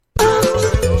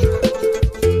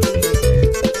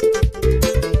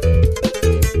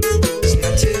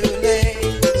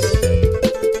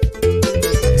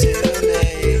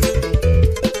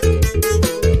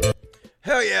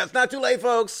too late,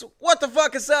 folks. What the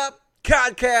fuck is up?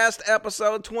 Codcast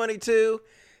episode 22.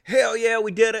 Hell yeah,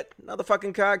 we did it. Another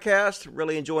fucking Codcast.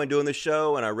 Really enjoying doing this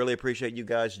show, and I really appreciate you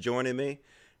guys joining me.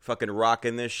 Fucking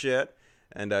rocking this shit.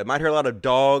 And I might hear a lot of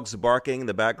dogs barking in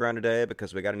the background today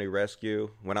because we got a new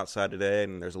rescue. Went outside today,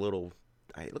 and there's a little,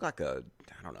 it looked like a,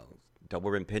 I don't know,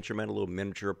 Doberman Pinscherman, a little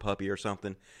miniature puppy or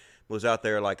something. Was out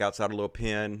there like outside a little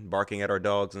pen barking at our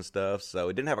dogs and stuff. So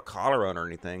it didn't have a collar on or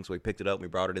anything, so we picked it up and we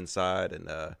brought it inside, and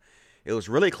it was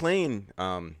really clean,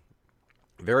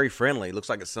 very friendly. Looks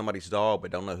like it's somebody's dog,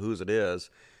 but don't know whose it is.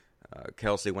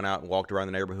 Kelsey went out and walked around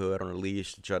the neighborhood on a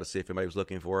leash to try to see if anybody was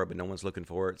looking for it, but no one's looking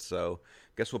for it. So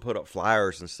I guess we'll put up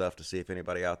flyers and stuff to see if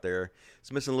anybody out there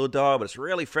is missing a little dog, but it's a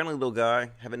really friendly little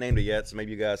guy. Haven't named it yet, so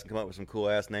maybe you guys can come up with some cool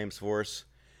ass names for us.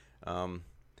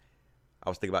 I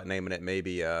was thinking about naming it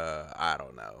maybe, I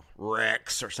don't know,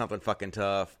 Rex or something fucking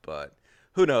tough, but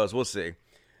who knows? We'll see.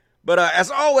 But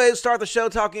as always, start the show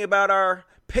talking about our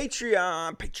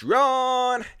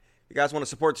Patreon. If you guys want to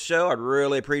support the show, I'd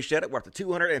really appreciate it. We're up to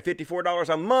 $254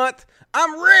 a month.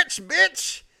 I'm rich,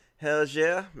 bitch. Hells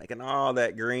yeah. Making all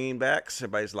that greenbacks.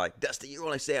 Everybody's like, Dusty, you're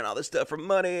only saying all this stuff for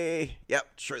money. Yep,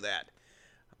 sure that.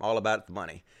 I'm all about the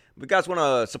money. If you guys want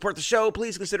to support the show,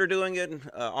 please consider doing it.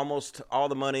 Almost all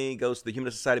the money goes to the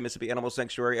Human Society of Mississippi Animal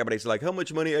Sanctuary. Everybody's like, how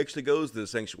much money actually goes to the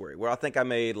sanctuary? Well, I think I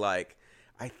made I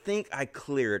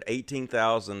cleared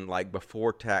 $18,000 like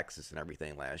before taxes and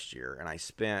everything last year, and I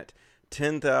spent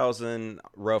 $10,000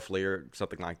 roughly or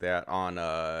something like that on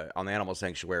the animal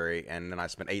sanctuary, and then I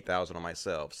spent $8,000 on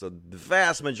myself. So the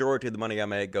vast majority of the money I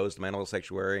make goes to my animal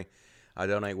sanctuary. I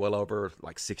donate well over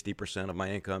like 60% of my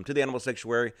income to the animal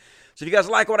sanctuary. So if you guys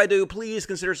like what I do, please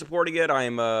consider supporting it. I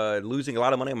am losing a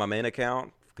lot of money on my main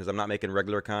account because I'm not making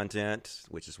regular content,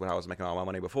 which is when I was making all my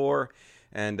money before.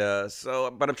 And but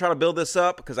I'm trying to build this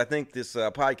up because I think this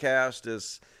podcast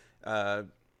is, I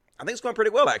think it's going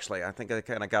pretty well, actually. I think I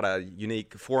kind of got a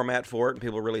unique format for it, and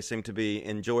people really seem to be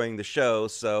enjoying the show.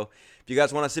 So if you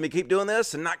guys want to see me keep doing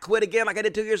this and not quit again like I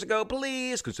did 2 years ago,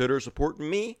 please consider supporting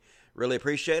me. Really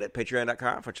appreciate it.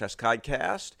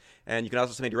 Patreon.com/Codcast. And you can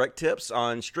also send me direct tips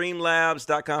on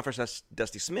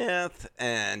Streamlabs.com/Dusty Smith.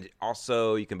 And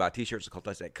also, you can buy t-shirts at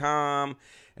CultDusty.com.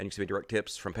 And you can send me direct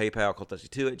tips from PayPal,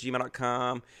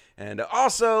 CultDusty2@gmail.com. And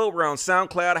also, we're on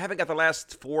SoundCloud. I haven't got the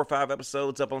last 4 or 5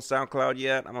 episodes up on SoundCloud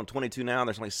yet. I'm on 22 now, and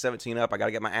there's only 17 up. I got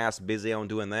to get my ass busy on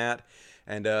doing that.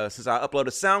 And since I upload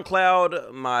to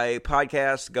SoundCloud, my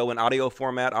podcasts go in audio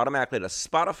format automatically to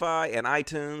Spotify and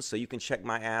iTunes, so you can check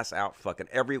my ass out fucking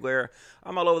everywhere.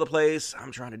 I'm all over the place.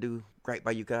 I'm trying to do great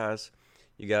by you guys.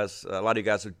 You guys, a lot of you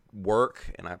guys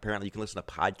work, and apparently you can listen to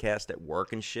podcasts at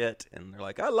work and shit. And they're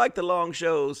like, I like the long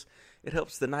shows. It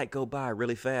helps the night go by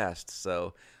really fast.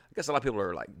 So I guess a lot of people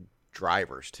are like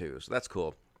drivers too, so that's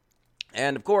cool.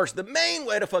 And of course, the main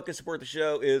way to fucking support the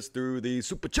show is through the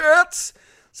Super Chats.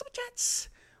 Super Chats.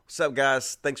 What's up,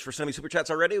 guys? Thanks for sending me Super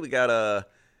Chats already. We got I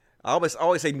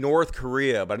always say North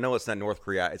Korea, but I know it's not North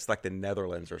Korea. It's like the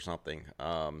Netherlands or something.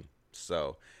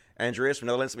 So Andreas from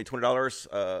Netherlands sent me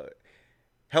 $20.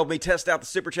 Help me test out the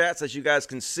Super Chats. As you guys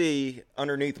can see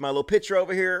underneath my little picture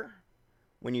over here,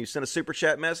 when you send a Super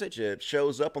Chat message, it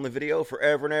shows up on the video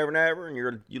forever and ever and ever,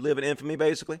 and you live in infamy,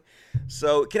 basically.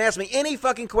 So you can ask me any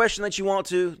fucking question that you want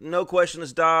to. No question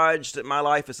is dodged. My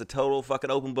life is a total fucking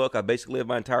open book. I basically lived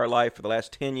my entire life for the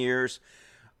last 10 years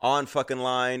on fucking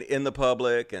line, in the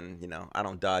public, and, I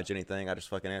don't dodge anything. I just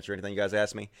fucking answer anything you guys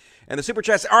ask me. And the Super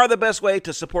Chats are the best way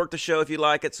to support the show if you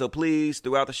like it, so please,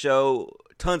 throughout the show,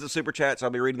 tons of Super Chats. I'll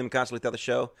be reading them constantly throughout the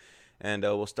show. And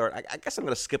we'll start. I guess I'm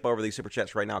going to skip over these Super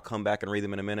Chats right now. I'll come back and read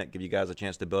them in a minute, give you guys a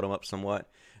chance to build them up somewhat.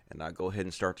 And I'll go ahead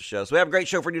and start the show. So we have a great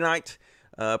show for tonight.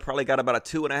 Probably got about a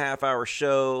 2.5 hour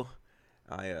show,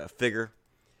 I figure.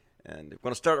 And we're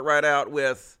going to start it right out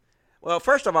with, well,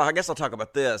 first of all, I guess I'll talk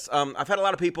about this. I've had a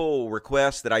lot of people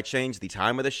request that I change the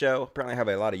time of the show. Apparently I have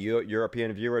a lot of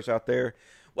European viewers out there.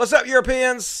 What's up,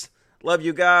 Europeans? Love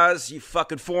you guys, you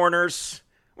fucking foreigners.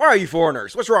 Why are you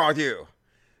foreigners? What's wrong with you?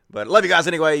 But love you guys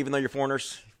anyway, even though you're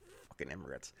foreigners. Fucking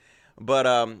immigrants. But,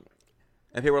 and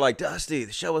people were like, Dusty,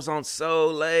 the show is on so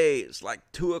late. It's like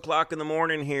 2 o'clock in the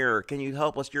morning here. Can you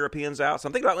help us Europeans out? So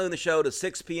I'm thinking about moving the show to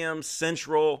 6 p.m.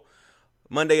 Central,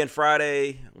 Monday and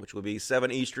Friday, which will be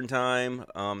 7 Eastern time.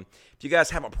 If you guys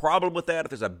have a problem with that, if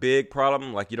there's a big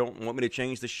problem, like you don't want me to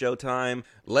change the show time,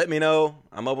 let me know.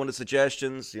 I'm open to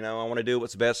suggestions. I want to do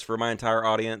what's best for my entire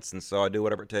audience, and so I do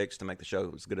whatever it takes to make the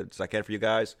show as good as I can for you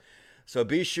guys. So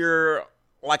be sure,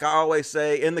 like I always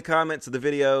say, in the comments of the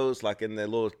videos, like in the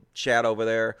little chat over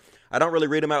there, I don't really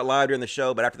read them out loud during the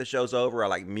show, but after the show's over,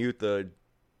 I mute the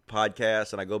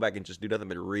podcast, and I go back and just do nothing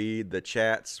but read the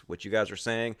chats, what you guys are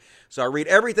saying. So I read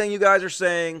everything you guys are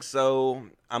saying, so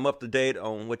I'm up to date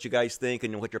on what you guys think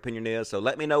and what your opinion is. So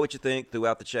let me know what you think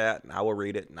throughout the chat, and I will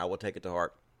read it, and I will take it to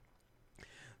heart.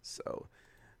 So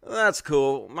that's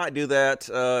cool. Might do that.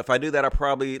 If I do that, I'll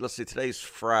probably, let's see, today's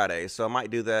Friday, so I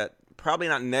might do that. Probably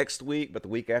not next week, but the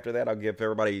week after that, I'll give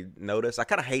everybody notice. I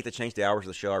kind of hate to change the hours of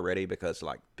the show already because,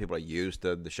 like, people are used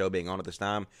to the show being on at this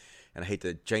time, and I hate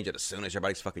to change it as soon as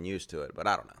everybody's fucking used to it, but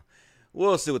I don't know.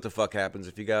 We'll see what the fuck happens.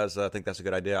 If you guys think that's a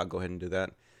good idea, I'll go ahead and do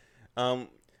that.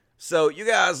 So you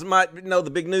guys might know the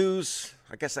big news.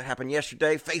 I guess that happened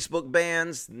yesterday. Facebook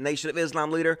bans Nation of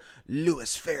Islam leader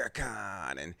Louis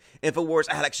Farrakhan, and InfoWars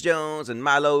Alex Jones, and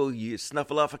Milo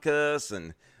Snuffleupagus,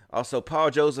 and also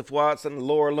Paul Joseph Watson,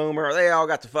 Laura Loomer. They all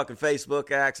got the fucking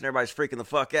Facebook acts, and everybody's freaking the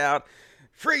fuck out.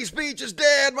 Free speech is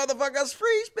dead, motherfuckers.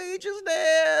 Free speech is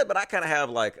dead. But I kind of have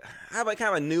a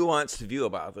kind of a nuanced view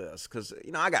about this. Because,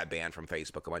 you know, I got banned from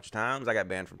Facebook a bunch of times. I got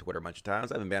banned from Twitter a bunch of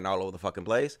times. I've been banned all over the fucking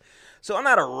place. So I'm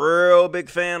not a real big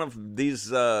fan of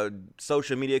these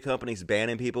social media companies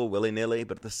banning people willy-nilly.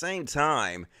 But at the same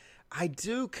time, I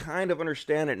do kind of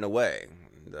understand it in a way.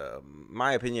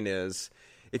 My opinion is,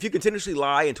 if you continuously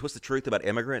lie and twist the truth about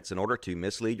immigrants in order to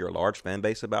mislead your large fan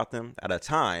base about them at a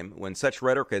time when such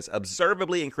rhetoric is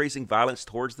observably increasing violence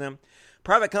towards them,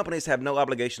 private companies have no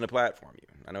obligation to platform you.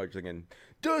 I know you're thinking,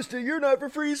 Dusty, you're not for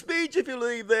free speech if you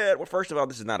leave that. Well, first of all,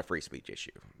 this is not a free speech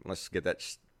issue. Let's get that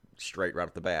straight right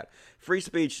off the bat. Free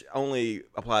speech only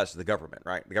applies to the government,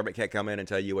 right? The government can't come in and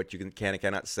tell you what you can and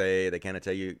cannot say. They can't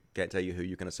tell you who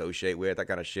you can associate with, that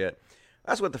kind of shit.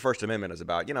 That's what the First Amendment is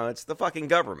about. You know, it's the fucking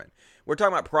government. We're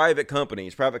talking about private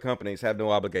companies. Private companies have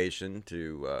no obligation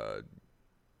to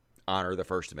honor the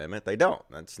First Amendment. They don't.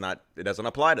 It doesn't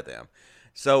apply to them.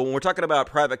 So when we're talking about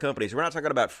private companies, we're not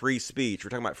talking about free speech. We're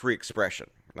talking about free expression.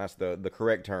 That's the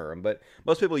correct term. But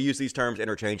most people use these terms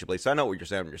interchangeably. So I know what you're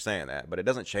saying when you're saying that. But it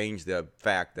doesn't change the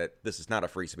fact that this is not a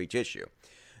free speech issue.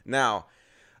 Now,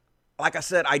 like I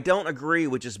said, I don't agree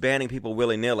with just banning people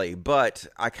willy-nilly, but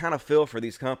I kind of feel for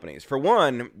these companies. For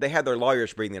one, they had their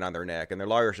lawyers breathing on their neck, and their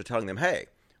lawyers are telling them, hey,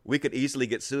 we could easily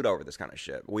get sued over this kind of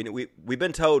shit. We've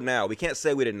been told now. We can't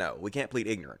say we didn't know. We can't plead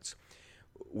ignorance.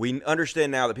 We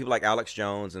understand now that people like Alex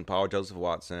Jones and Paul Joseph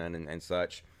Watson and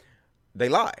such, they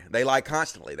lie. They lie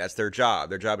constantly. That's their job.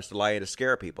 Their job is to lie and to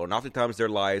scare people, and oftentimes their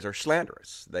lies are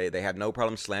slanderous. They have no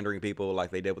problem slandering people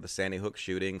like they did with the Sandy Hook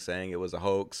shooting, saying it was a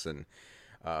hoax, and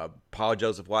Paul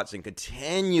Joseph Watson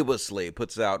continuously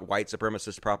puts out white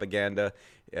supremacist propaganda.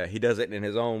 He does it in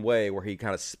his own way, where he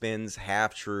kind of spins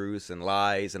half-truths and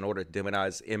lies in order to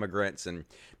demonize immigrants and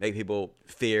make people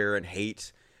fear and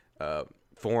hate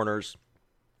foreigners,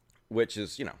 which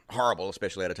is, you know, horrible,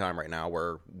 especially at a time right now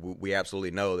where we absolutely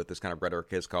know that this kind of rhetoric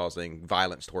is causing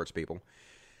violence towards people.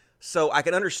 So I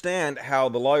can understand how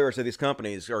the lawyers of these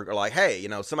companies are like, hey, you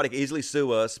know, somebody can easily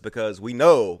sue us because we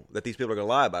know that these people are going to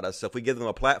lie about us. So if we give them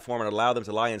a platform and allow them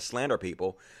to lie and slander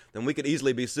people, then we could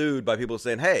easily be sued by people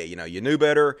saying, hey, you know, you knew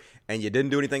better and you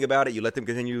didn't do anything about it. You let them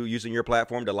continue using your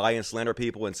platform to lie and slander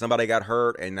people, and somebody got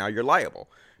hurt and now you're liable.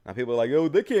 Now people are like, oh,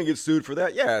 they can't get sued for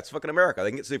that. Yeah, it's fucking America.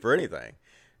 They can get sued for anything.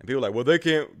 And people are like,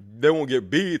 well, they won't get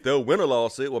beat. They'll win a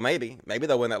lawsuit. Well, maybe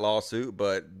they'll win that lawsuit,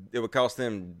 but it would cost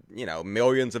them, you know,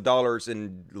 millions of dollars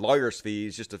in lawyers'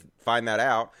 fees just to find that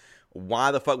out.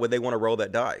 Why the fuck would they want to roll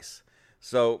that dice?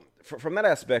 So from that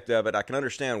aspect of it, I can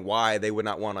understand why they would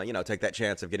not want to, you know, take that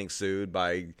chance of getting sued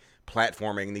by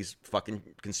platforming these fucking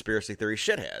conspiracy theory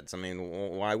shitheads. I mean,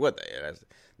 why would they? It has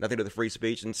nothing to do with free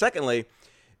speech. And secondly,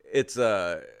 it's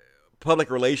a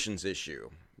public relations issue.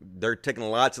 They're taking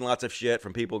lots and lots of shit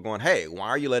from people going, hey, why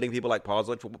are you letting people like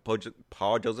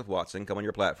Paul Joseph Watson come on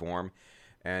your platform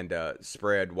and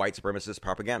spread white supremacist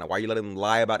propaganda? Why are you letting them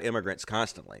lie about immigrants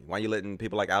constantly? Why are you letting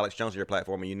people like Alex Jones on your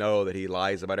platform and you know that he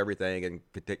lies about everything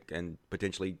and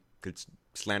potentially could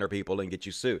slander people and get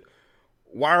you sued?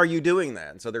 Why are you doing that?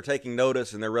 And so they're taking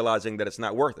notice and they're realizing that it's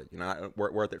not worth it. You know, not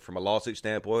worth it from a lawsuit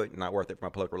standpoint, not worth it from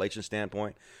a public relations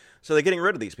standpoint. So they're getting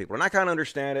rid of these people. And I kind of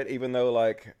understand it, even though,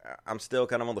 like, I'm still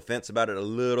kind of on the fence about it a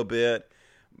little bit.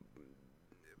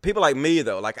 People like me,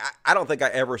 though, like, I don't think I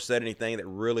ever said anything that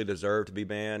really deserved to be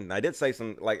banned. And I did say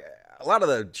some, like, a lot of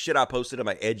the shit I posted in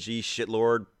my edgy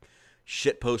shitlord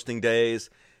shit posting days,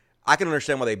 I can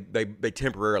understand why they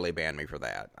temporarily banned me for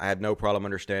that. I had no problem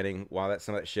understanding why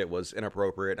some of that shit was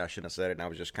inappropriate. I shouldn't have said it, and I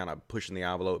was just kind of pushing the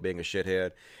envelope, being a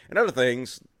shithead. And other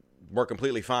things were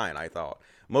completely fine, I thought.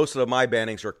 Most of my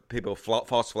bannings are people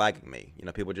false flagging me. You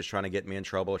know, people just trying to get me in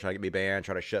trouble, trying to get me banned,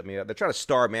 trying to shut me up. They're trying to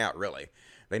starve me out, really.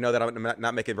 They know that I'm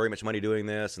not making very much money doing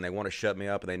this, and they want to shut me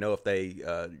up, and they know if they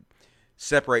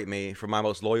separate me from my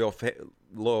most loyal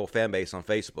fan base on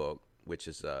Facebook, which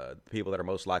is the people that are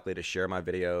most likely to share my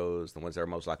videos, the ones that are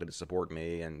most likely to support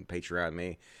me and Patreon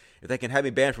me. If they can have me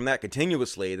banned from that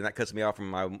continuously, then that cuts me off from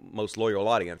my most loyal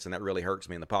audience, and that really hurts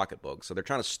me in the pocketbook. So they're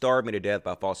trying to starve me to death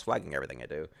by false flagging everything I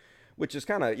do, which is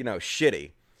kind of,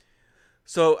 shitty.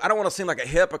 So I don't want to seem like a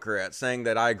hypocrite saying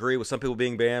that I agree with some people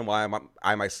being banned while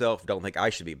I myself don't think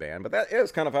I should be banned. But that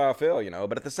is kind of how I feel,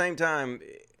 But at the same time,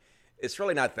 it's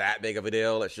really not that big of a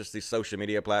deal. It's just these social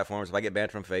media platforms. If I get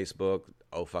banned from Facebook,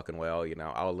 oh fucking well,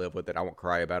 I'll live with it. I won't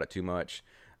cry about it too much,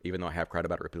 even though I have cried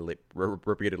about it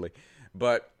repeatedly.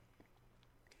 But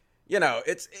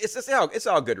it's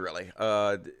all good, really.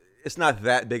 It's not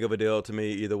that big of a deal to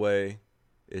me either way.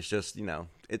 It's just,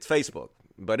 it's Facebook.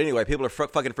 But anyway, people are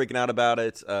fucking freaking out about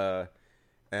it.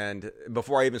 And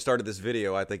before I even started this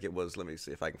video, I think it was, let me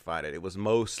see if I can find it. It was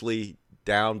mostly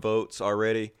downvotes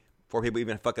already. Before people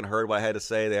even fucking heard what I had to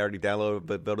say, they already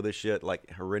voted this shit like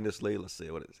horrendously. Let's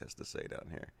see what it has to say down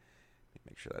here.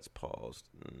 Make sure that's paused.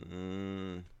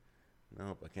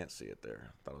 Nope, I can't see it there.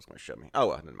 I thought it was going to show me. Oh,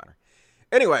 well, it doesn't matter.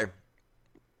 Anyway,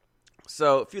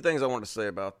 so a few things I wanted to say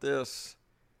about this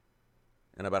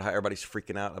and about how everybody's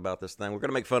freaking out about this thing. We're going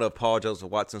to make fun of Paul Joseph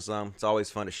Watson some. It's always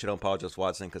fun to shit on Paul Joseph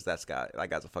Watson because that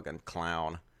guy's a fucking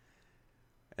clown.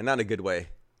 And not in a good way.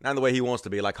 Not in the way he wants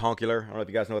to be, like Honkular. I don't know if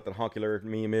you guys know what the Honkular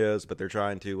meme is, but they're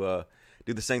trying to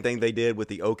do the same thing they did with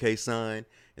the OK sign.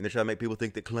 And they're trying to make people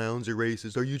think that clowns are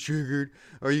racist. Are you triggered?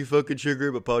 Are you fucking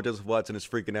triggered? But Paul Joseph Watson is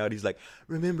freaking out. He's like,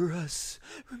 remember us.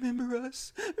 Remember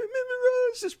us. Remember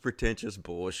us. Just pretentious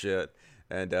bullshit.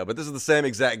 And but this is the same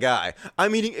exact guy.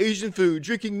 I'm eating Asian food,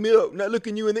 drinking milk, not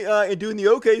looking you in the eye, and doing the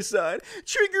OK sign.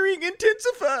 Triggering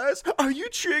intensifies. Are you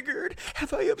triggered?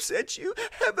 Have I upset you?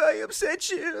 Have I upset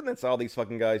you? And that's all these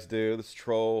fucking guys do. This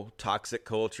troll, toxic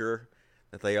culture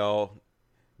that they all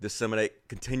disseminate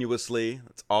continuously.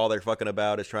 That's all they're fucking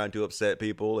about is trying to upset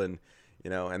people. And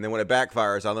and then when it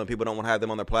backfires on them, people don't want to have them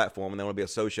on their platform, and they want to be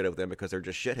associated with them because they're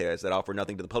just shitheads that offer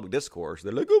nothing to the public discourse.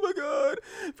 They're like, oh my God,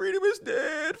 freedom is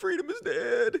dead, freedom is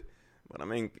dead. But I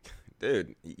mean,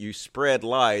 dude, you spread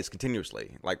lies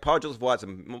continuously. Like Paul Joseph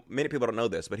Watson, many people don't know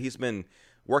this, but he's been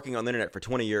working on the internet for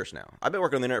 20 years now. I've been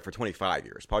working on the internet for 25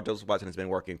 years. Paul Joseph Watson has been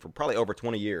working for probably over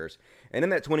 20 years. And in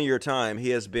that 20-year time,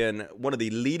 he has been one of the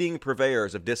leading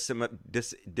purveyors of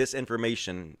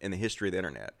disinformation in the history of the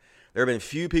internet. There have been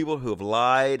few people who have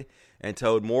lied and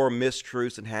told more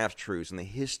mistruths and half-truths in the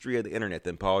history of the internet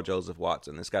than Paul Joseph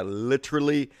Watson. This guy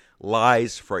literally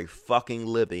lies for a fucking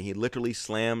living. He literally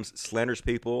slanders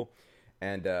people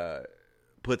and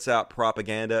puts out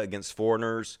propaganda against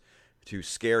foreigners to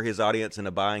scare his audience into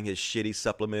buying his shitty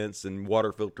supplements and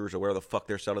water filters or whatever the fuck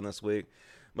they're selling this week.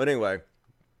 But anyway,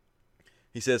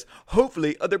 he says,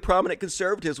 hopefully other prominent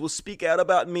conservatives will speak out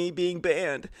about me being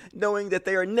banned, knowing that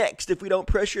they are next if we don't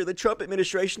pressure the Trump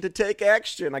administration to take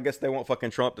action. I guess they want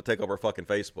fucking Trump to take over fucking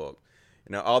Facebook.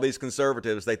 All these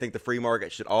conservatives, they think the free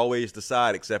market should always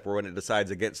decide except for when it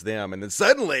decides against them. And then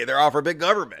suddenly they're all for big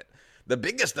government. The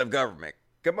biggest of government.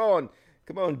 Come on,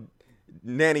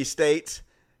 nanny states.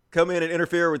 Come in and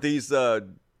interfere with these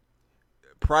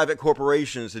private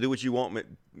corporations to do what you want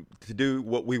to do,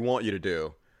 what we want you to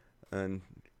do. And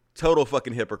total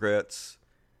fucking hypocrites.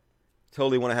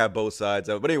 Totally want to have both sides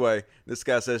of it. But anyway, this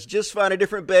guy says, just find a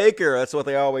different baker. That's what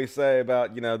they always say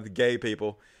about, the gay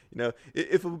people.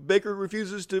 If a baker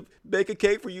refuses to bake a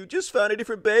cake for you, just find a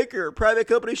different baker. Private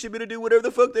companies should be able to do whatever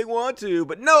the fuck they want to.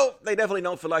 But no, they definitely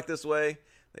don't feel like this way.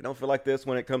 They don't feel like this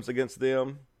when it comes against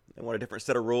them. They want a different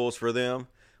set of rules for them.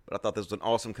 But I thought this was an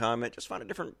awesome comment. Just find a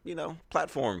different,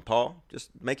 platform, Paul. Just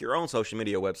make your own social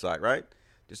media website, right?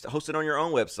 Just host it on your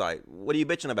own website. What are you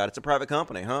bitching about? It's a private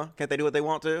company, huh? Can't they do what they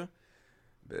want to?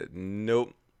 But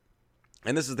nope.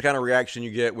 And this is the kind of reaction you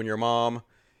get when your mom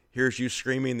hears you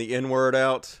screaming the N-word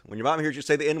out. When your mom hears you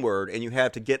say the N-word and you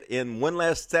have to get in one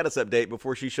last status update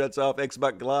before she shuts off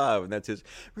Xbox Live. And that's his,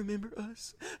 remember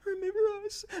us, remember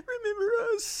us, remember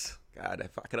us. God,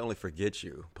 if I could only forget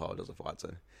you, Paul Joseph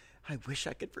Watson. I wish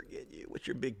I could forget you with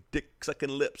your big dick-sucking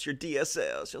lips, your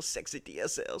DSLs, your sexy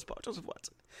DSLs, Paul Joseph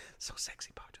Watson. So sexy,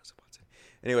 Paul Joseph Watson.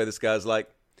 Anyway, this guy's like,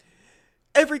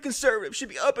 every conservative should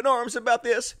be up in arms about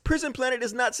this. Prison Planet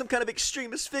is not some kind of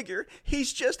extremist figure.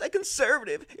 He's just a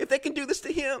conservative. If they can do this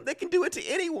to him, they can do it to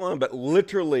anyone. But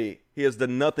literally, he has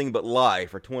done nothing but lie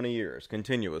for 20 years,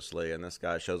 continuously. And this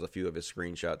guy shows a few of his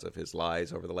screenshots of his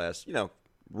lies over the last,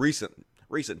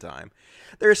 recent time.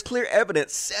 There is clear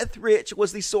evidence Seth Rich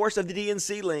was the source of the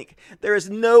DNC link. There is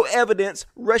no evidence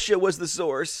Russia was the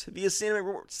source. Have you seen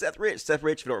Seth Rich? Seth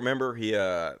Rich, if you don't remember, he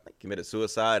committed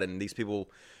suicide, and these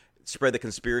people spread the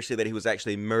conspiracy that he was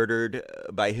actually murdered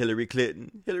by Hillary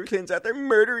Clinton. Hillary Clinton's out there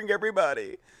murdering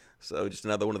everybody. So just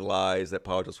another one of the lies that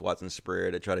Paul Joseph Watson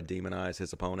spread to try to demonize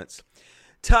his opponents.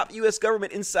 Top U.S.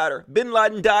 government insider. Bin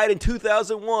Laden died in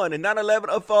 2001 and 9/11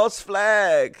 a false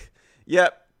flag.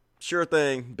 Yep, sure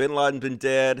thing. Bin Laden's been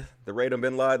dead. The raid on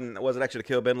Bin Laden wasn't actually to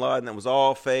kill Bin Laden. That was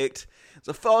all faked. It's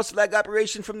a false flag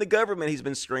operation from the government. He's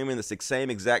been screaming this same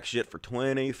exact shit for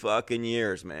 20 fucking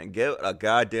years, man. Get a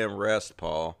goddamn rest,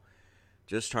 Paul.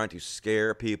 Just trying to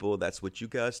scare people. That's what you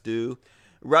guys do.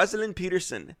 Rosalind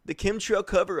Peterson, the chemtrail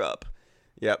cover-up.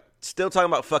 Yep. Still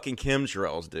talking about fucking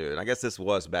chemtrails, dude. I guess this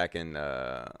was back in,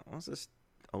 what was this?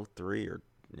 03 or,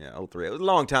 yeah, 03. It was a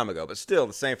long time ago, but still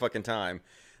the same fucking time.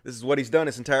 This is what he's done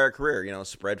his entire career, you know,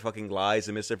 spread fucking lies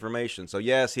and misinformation. So,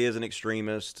 yes, he is an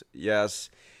extremist. Yes.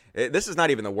 This is not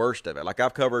even the worst of it. Like,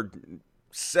 I've covered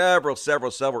several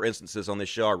instances on this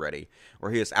show already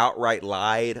where he has outright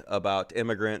lied about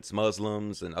immigrants,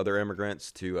 Muslims, and other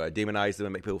immigrants to demonize them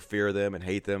and make people fear them and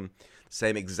hate them.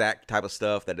 Same exact type of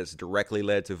stuff that has directly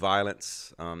led to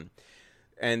violence.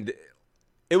 And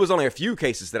it was only a few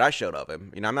cases that I showed of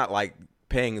him. You know, I'm not like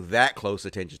paying that close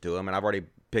attention to him, and I've already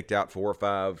picked out 4 or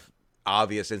 5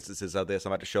 obvious instances of this.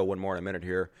 I'm about to show one more in a minute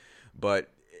here. But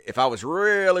if I was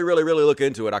really look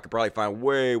into it, I could probably find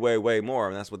way more.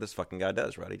 And that's what this fucking guy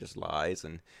does, right? He just lies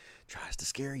and tries to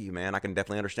scare you, man. I can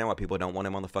definitely understand why people don't want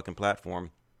him on the fucking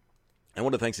platform. And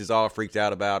one of the things he's all freaked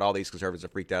out about, all these conservatives are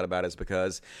freaked out about, is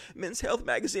because Men's Health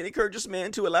magazine encourages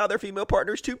men to allow their female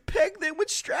partners to peg them with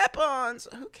strap-ons.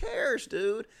 Who cares,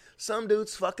 dude? Some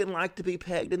dudes fucking like to be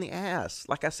pegged in the ass.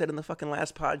 Like I said in the fucking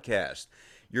last podcast,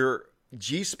 your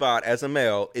G-spot as a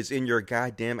male is in your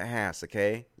goddamn ass,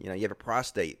 okay? You know, you have a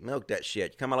prostate. Milk that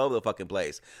shit. You come all over the fucking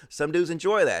place. Some dudes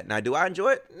enjoy that. Now, do I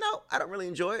enjoy it? No, I don't really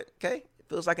enjoy it, okay? It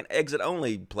feels like an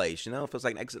exit-only place, you know? It feels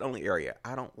like an exit-only area.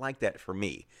 I don't like that for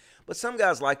me. But some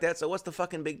guys like that, so what's the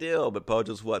fucking big deal? But Paul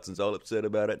Joseph Watson's all upset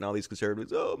about it, and all these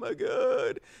conservatives, oh my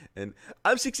God. And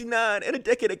I'm 69, and a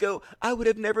decade ago, I would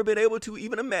have never been able to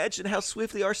even imagine how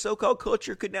swiftly our so-called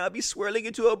culture could now be swirling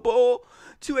into a bowl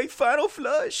to a final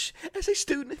flush. As a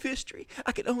student of history,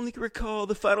 I can only recall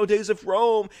the final days of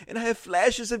Rome, and I have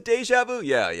flashes of deja vu.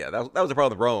 Yeah, that was the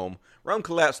problem with Rome. Rome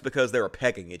collapsed because they were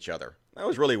pegging each other. That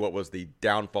was really what was the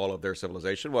downfall of their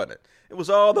civilization, wasn't it? It was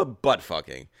all the butt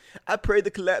fucking. I pray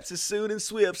the collapse is soon and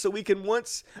swift so we can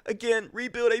once again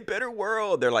rebuild a better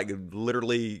world. They're like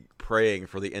literally praying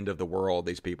for the end of the world,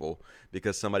 these people,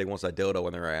 because somebody wants a dildo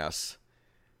in their ass.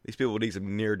 These people need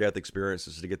some near-death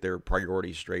experiences to get their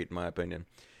priorities straight, in my opinion.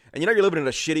 And you know you're living in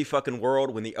a shitty fucking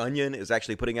world when The Onion is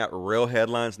actually putting out real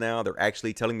headlines now. They're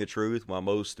actually telling the truth while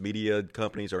most media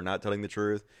companies are not telling the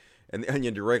truth. And The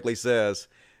Onion directly says,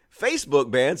 Facebook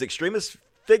bans extremist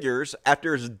figures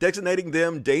after designating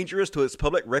them dangerous to its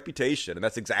public reputation. And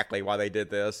that's exactly why they did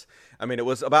this. I mean, it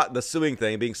was about the suing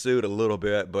thing, being sued a little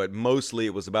bit, but mostly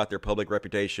it was about their public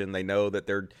reputation. They know that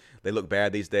they look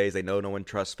bad these days. They know no one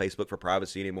trusts Facebook for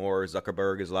privacy anymore.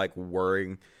 Zuckerberg is like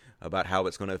worrying about how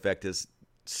it's going to affect his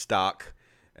stock.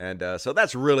 And so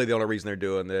that's really the only reason they're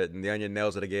doing it. And The Onion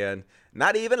nails it again.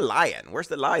 Not even lying. Where's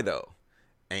the lie, though?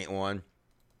 Ain't one.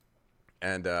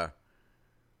 And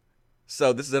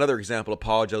so this is another example of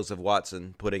Paul Joseph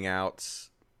Watson putting out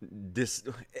this.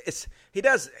 He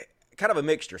does kind of a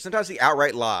mixture. Sometimes he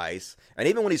outright lies, and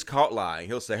even when he's caught lying,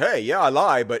 he'll say, "Hey, yeah, I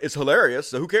lied, but it's hilarious.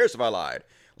 So who cares if I lied?"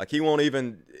 Like he won't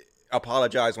even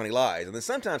apologize when he lies. And then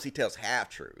sometimes he tells half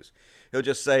truths. He'll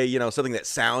just say, you know, something that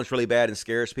sounds really bad and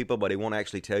scares people, but he won't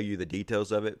actually tell you the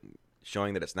details of it,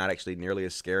 showing that it's not actually nearly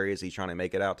as scary as he's trying to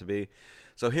make it out to be.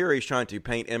 So here he's trying to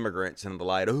paint immigrants in the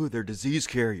light, oh, they're disease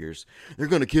carriers. They're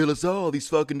going to kill us all, these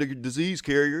fucking disease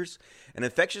carriers. An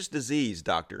infectious disease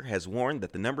doctor has warned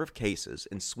that the number of cases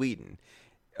in Sweden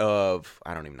of,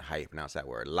 I don't even know how you pronounce that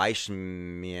word,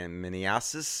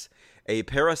 leishmaniasis, a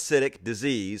parasitic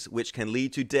disease which can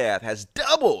lead to death, has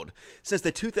doubled since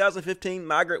the 2015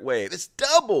 migrant wave. It's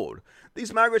doubled.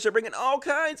 These migrants are bringing all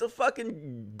kinds of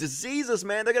fucking diseases,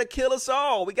 man. They're going to kill us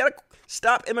all. We got to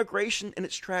stop immigration in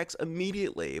its tracks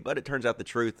immediately. But it turns out the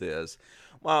truth is,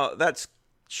 well, that's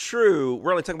true.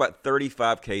 We're only talking about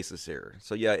 35 cases here.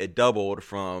 So, yeah, it doubled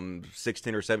from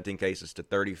 16 or 17 cases to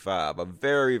 35. A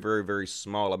very, very, very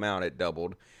small amount it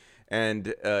doubled.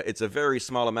 And it's a very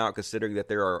small amount considering that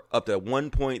there are up to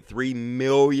 1.3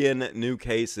 million new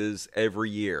cases every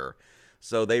year.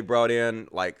 So they brought in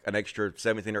like an extra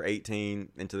 17 or 18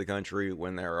 into the country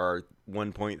when there are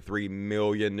 1.3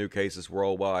 million new cases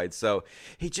worldwide. So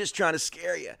he's just trying to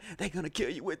scare you. They're going to kill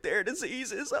you with their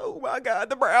diseases. Oh my God,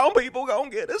 the brown people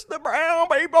going to get us. The brown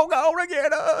people going to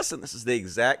get us. And this is the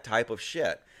exact type of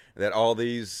shit that all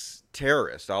these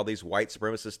terrorists, all these white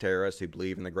supremacist terrorists who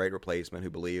believe in the Great Replacement, who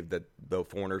believe that the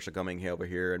foreigners are coming over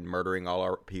here and murdering all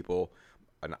our people,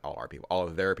 not all our people, all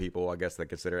of their people, I guess I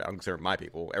consider my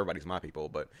people. Everybody's my people,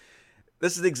 but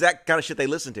this is the exact kind of shit they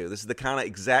listen to. This is the kind of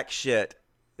exact shit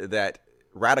that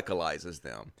radicalizes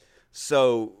them.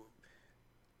 So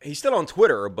he's still on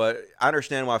Twitter, but I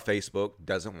understand why Facebook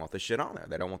doesn't want this shit on there.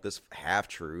 They don't want this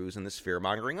half-truths and this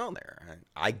fear-mongering on there.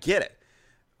 I get it.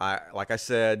 Like I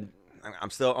said, I'm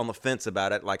still on the fence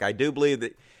about it. Like, I do believe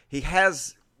that he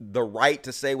has the right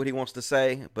to say what he wants to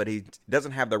say, but he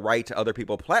doesn't have the right to other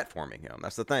people platforming him.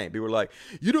 That's the thing. People are like,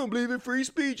 you don't believe in free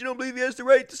speech. You don't believe he has the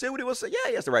right to say what he wants to say. Yeah,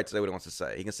 he has the right to say what he wants to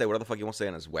say. He can say whatever the fuck he wants to say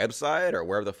on his website or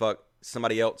wherever the fuck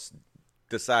somebody else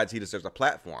decides he deserves a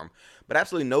platform. But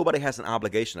absolutely nobody has an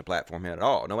obligation to platform him at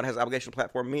all. Nobody has an obligation to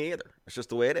platform me either. It's just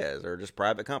the way it is. They're just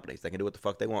private companies. They can do what the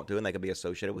fuck they want to, and they can be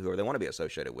associated with whoever they want to be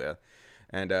associated with.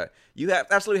 And you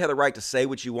absolutely have the right to say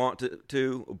what you want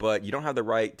to, but you don't have the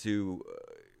right to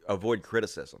avoid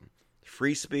criticism.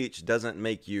 Free speech doesn't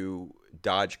make you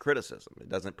dodge criticism. It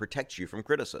doesn't protect you from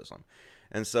criticism.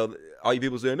 And so all you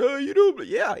people saying, no, you don't.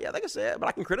 Yeah, they can say it, but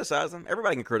I can criticize them.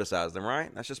 Everybody can criticize them,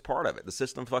 right? That's just part of it. The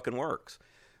system fucking works.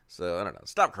 So, I don't know.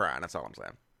 Stop crying. That's all I'm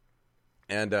saying.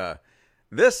 And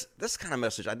this kind of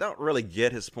message, I don't really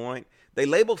get his point. They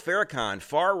labeled Farrakhan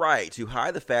far right to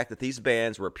hide the fact that these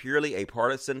bans were purely a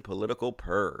partisan political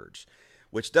purge,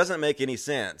 which doesn't make any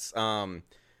sense.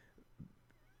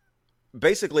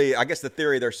 Basically, I guess the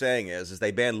theory they're saying is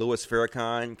they banned Louis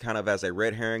Farrakhan kind of as a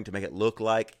red herring to make it look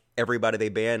like everybody they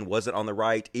banned wasn't on the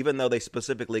right, even though they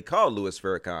specifically called Louis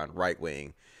Farrakhan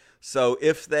right-wing. So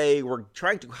if they were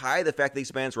trying to hide the fact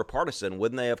these bans were partisan,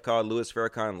 wouldn't they have called Louis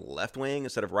Farrakhan left-wing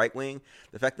instead of right-wing?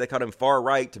 The fact that they called him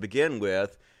far-right to begin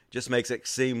with just makes it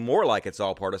seem more like it's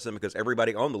all partisan because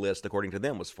everybody on the list, according to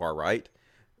them, was far-right.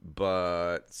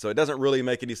 But so it doesn't really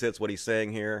make any sense what he's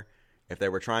saying here. If they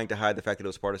were trying to hide the fact that it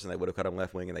was partisan, they would have cut him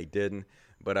left-wing, and they didn't.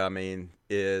 But, I mean,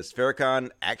 is Farrakhan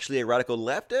actually a radical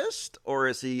leftist? Or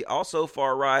is he also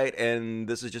far-right, and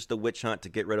this is just a witch hunt to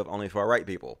get rid of only far-right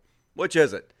people? Which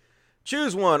is it?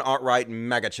 Choose one, alt-right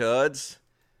megachuds.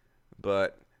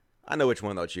 But I know which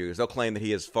one they'll choose. They'll claim that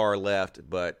he is far-left,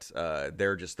 but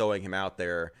they're just throwing him out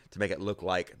there to make it look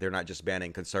like they're not just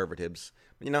banning conservatives.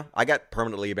 You know, I got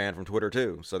permanently banned from Twitter,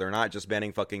 too. So they're not just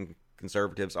banning fucking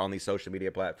conservatives on these social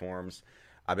media platforms.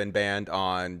 I've been banned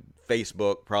on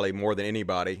Facebook probably more than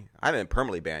anybody. I haven't been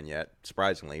permanently banned yet,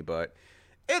 surprisingly, but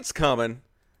it's coming.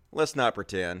 Let's not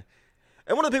pretend.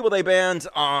 And one of the people they banned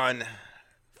on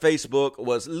Facebook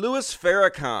was Louis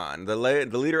Farrakhan, the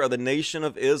leader of the Nation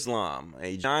of Islam,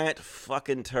 a giant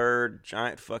fucking turd,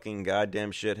 giant fucking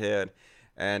goddamn shithead,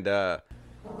 and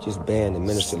just banned the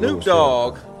minister. Snoop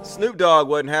Dogg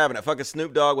wasn't having it. Fucking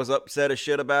Snoop Dogg was upset as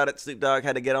shit about it. Snoop Dogg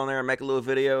had to get on there and make a little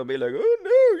video and be like, oh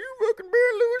no, you fucking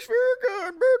banned Louis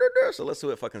Farrakhan. So let's see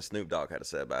what fucking Snoop Dogg had to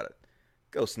say about it.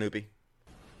 Go, Snoopy.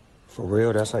 For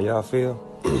real, that's how y'all feel?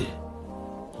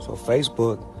 So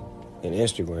Facebook and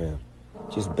Instagram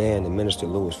just banned the minister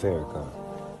Louis Farrakhan.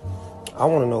 I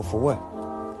want to know for what?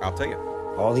 I'll tell you.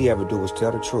 All he ever do was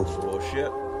tell the truth.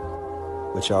 Bullshit.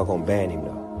 But y'all gonna ban him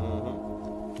though.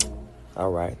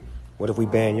 All right. What if we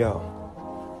ban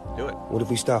y'all? Do it. What if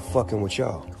we stop fucking with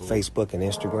y'all? Cool. Facebook and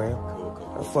Instagram?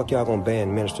 Cool. How the fuck y'all gonna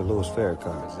ban Minister Louis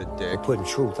Farrakhan? It's a dick. They're putting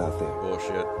truth out there.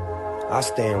 Bullshit. I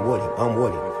stand with him. I'm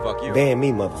with him. Well, fuck you. Ban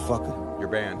me, motherfucker. You're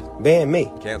banned. Ban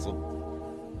me. Canceled.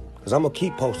 Because I'm gonna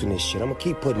keep posting this shit. I'm gonna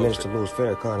keep putting Minister Louis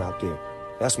Farrakhan out there.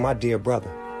 That's my dear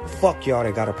brother. Fuck y'all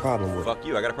that got a problem with it. Fuck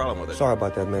you. I got a problem with it. Sorry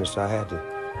about that, Minister. I had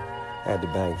to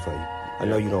bang for you. I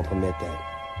know you don't permit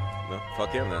that. No, fuck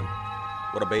him then.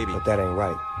 What a baby. But that ain't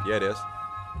right. Yeah, it is.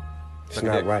 It's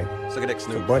not right. Suck a dick,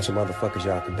 Snoop. It's a bunch of motherfuckers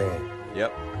y'all can ban.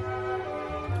 Yep.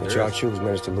 But y'all choose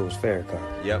Minister Louis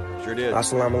Farrakhan. Yep, sure did.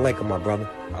 Assalamu alaikum, my brother.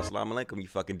 Assalamu alaikum, you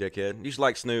fucking dickhead. You just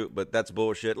like Snoop, but that's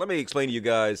bullshit. Let me explain to you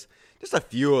guys just a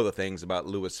few of the things about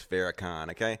Louis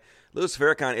Farrakhan, okay? Louis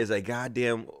Farrakhan is a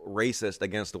goddamn racist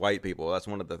against white people. That's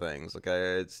one of the things,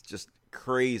 okay? It's just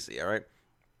crazy, all right?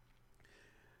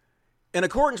 In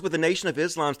accordance with the Nation of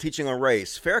Islam's teaching on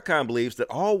race, Farrakhan believes that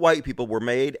all white people were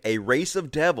made a race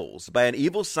of devils by an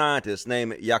evil scientist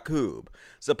named Yaqub,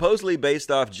 supposedly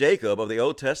based off Jacob of the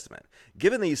Old Testament.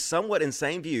 Given these somewhat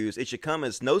insane views, it should come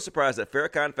as no surprise that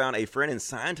Farrakhan found a friend in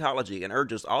Scientology and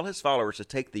urges all his followers to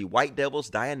take the white devil's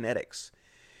Dianetics.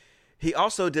 He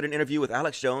also did an interview with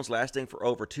Alex Jones lasting for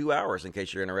over 2 hours, in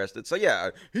case you're interested. So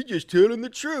yeah, he's just telling the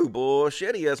truth.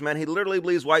 Bullshit he is, man. He literally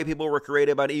believes white people were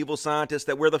created by an evil scientist,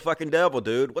 that we're the fucking devil,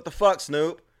 dude. What the fuck,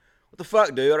 Snoop? What the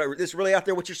fuck, dude? Is this really out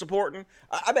there what you're supporting?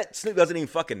 I bet Snoop doesn't even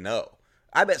fucking know.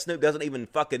 I bet Snoop doesn't even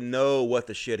fucking know what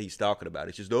the shit he's talking about.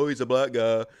 It's just, oh, he's a black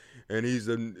guy, and he's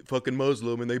a fucking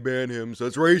Muslim, and they ban him, so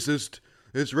it's racist.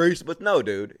 It's racist. But no,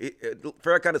 dude.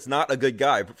 Farrakhan is not a good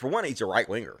guy. For one, he's a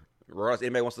right-winger.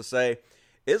 Anybody wants to say,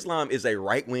 Islam is a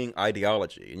right-wing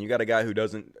ideology, and you got a guy who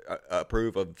doesn't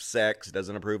approve of sex,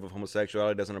 doesn't approve of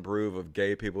homosexuality, doesn't approve of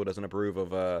gay people, doesn't approve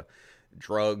of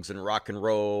drugs and rock and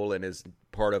roll, and is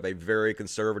part of a very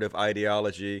conservative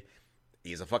ideology.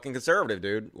 He's a fucking conservative,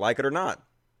 dude, like it or not.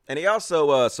 And he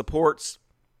also supports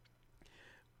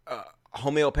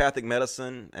homeopathic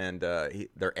medicine, and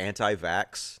they're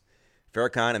anti-vax.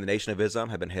 Farrakhan and the Nation of Islam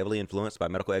have been heavily influenced by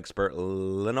medical expert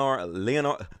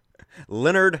Leonard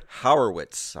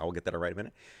Horowitz. I will get that right in a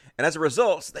minute. And as a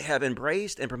result, they have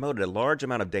embraced and promoted a large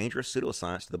amount of dangerous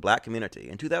pseudoscience to the black community.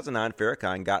 In 2009,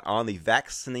 Farrakhan got on the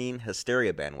vaccine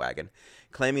hysteria bandwagon,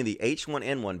 claiming the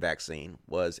H1N1 vaccine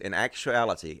was in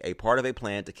actuality a part of a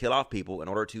plan to kill off people in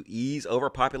order to ease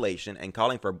overpopulation, and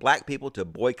calling for black people to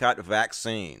boycott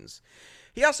vaccines.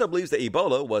 He also believes that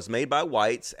Ebola was made by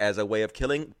whites as a way of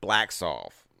killing blacks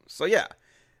off. So yeah,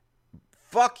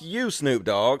 fuck you, Snoop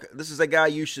Dogg. This is a guy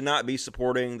you should not be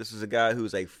supporting. This is a guy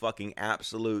who's a fucking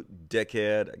absolute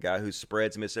dickhead, a guy who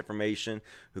spreads misinformation,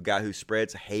 a guy who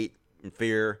spreads hate and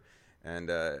fear, and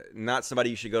not somebody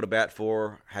you should go to bat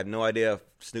for. I have no idea if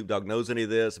Snoop Dogg knows any of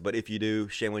this, but if you do,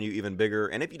 shame on you even bigger.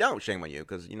 And if you don't, shame on you,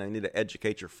 because you need to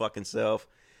educate your fucking self.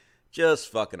 Just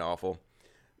fucking awful.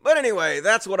 But anyway,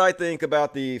 that's what I think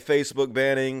about the Facebook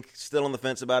banning. Still on the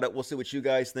fence about it. We'll see what you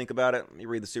guys think about it. Let me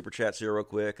read the super chats here real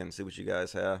quick and see what you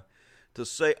guys have to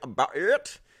say about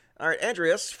it. All right,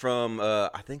 Andreas from,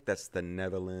 I think that's the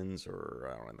Netherlands, or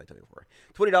I don't know, they tell me before.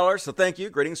 $20, so thank you.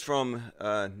 Greetings from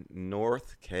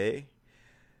North K.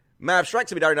 Map Strike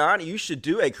to be $9. You should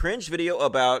do a cringe video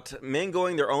about men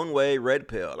going their own way, red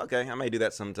pill. Okay, I may do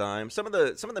that sometime. Some of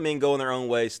the men going their own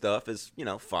way stuff is,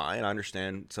 fine. I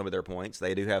understand some of their points.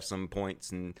 They do have some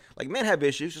points, and like men have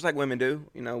issues, just like women do.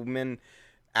 Men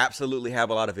absolutely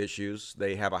have a lot of issues.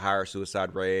 They have a higher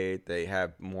suicide rate. They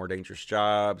have more dangerous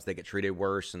jobs. They get treated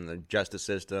worse in the justice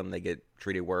system. They get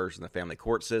treated worse in the family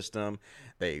court system.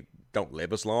 They don't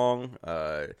live as long.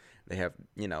 They have,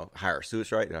 higher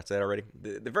suicide rate. Did I say that already?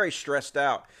 They're very stressed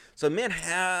out. So men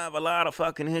have a lot of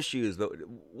fucking issues.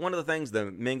 One of the things the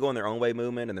men going their own way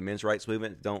movement and the men's rights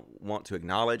movement don't want to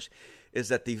acknowledge is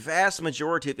that the vast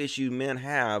majority of issues men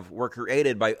have were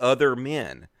created by other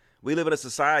men. We live in a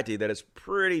society that is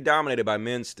pretty dominated by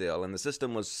men still, and the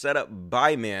system was set up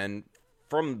by men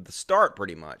from the start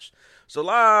pretty much. So a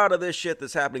lot of this shit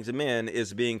that's happening to men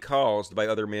is being caused by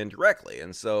other men directly.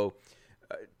 And so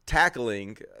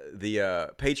tackling the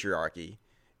patriarchy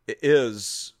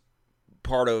is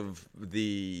part of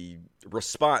the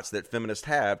response that feminists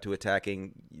have to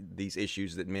attacking these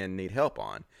issues that men need help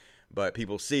on. But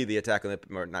people see the attack on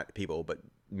or not people, but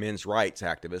men's rights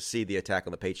activists see the attack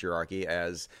on the patriarchy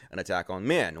as an attack on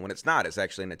men. When it's not, it's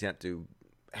actually an attempt to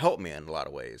help men in a lot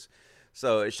of ways.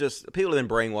 So it's just people have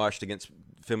been brainwashed against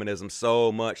feminism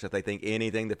so much that they think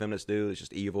anything the feminists do is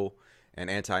just evil and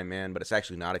anti-men, but it's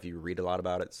actually not if you read a lot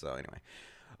about it. So anyway,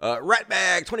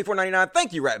 Ratbag, $24.99.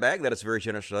 Thank you, Ratbag. That is very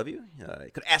generous of you.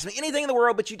 You could ask me anything in the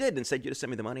world, but you did. Instead, you just sent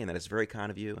me the money, and that is very kind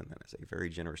of you, and that is a very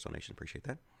generous donation. Appreciate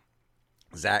that.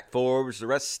 Zach Forbes, the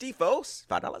rest, Stefos,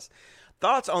 $5.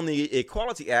 Thoughts on the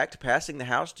Equality Act passing the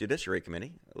House Judiciary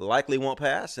Committee? Likely won't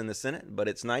pass in the Senate, but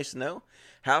it's nice to know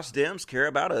House Dems care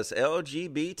about us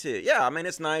LGBT. Yeah, I mean,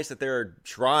 it's nice that they're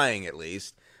trying at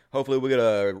least. Hopefully we get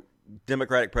a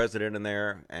Democratic president in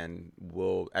there and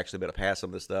we'll actually be able to pass some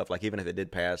of this stuff. Like, even if it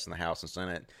did pass in the House and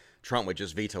Senate, Trump would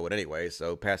just veto it anyway,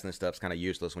 so passing this stuff's kind of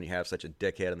useless when you have such a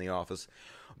dickhead in the office.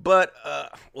 But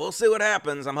we'll see what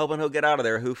happens. I'm hoping he'll get out of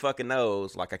there. Who fucking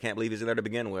knows? Like, I can't believe he's in there to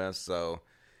begin with, so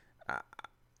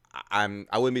I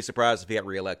wouldn't be surprised if he got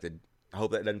reelected. I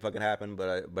hope that doesn't fucking happen,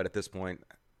 but at this point,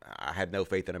 I have no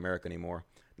faith in America anymore.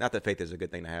 Not that faith is a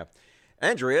good thing to have.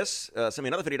 Andreas sent me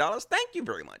another $50. Thank you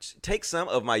very much. Take some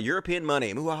of my European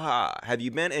money. Mwah. Have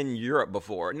you been in Europe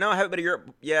before? No, I haven't been to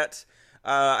Europe yet.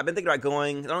 I've been thinking about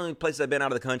going. The only places I've been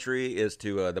out of the country is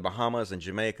to the Bahamas and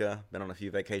Jamaica. Been on a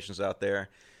few vacations out there.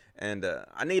 And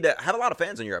I have a lot of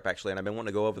fans in Europe, actually, and I've been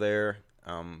wanting to go over there.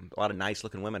 A lot of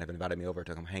nice-looking women have invited me over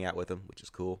to come hang out with them, which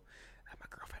is cool. My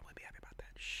girlfriend would be happy about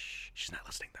that. Shh. She's not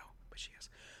listening, though, but she is.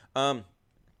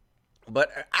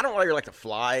 But I don't really like to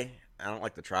fly. I don't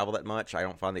like to travel that much. I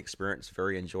don't find the experience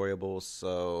very enjoyable,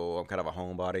 so I'm kind of a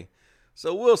homebody.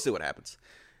 So we'll see what happens.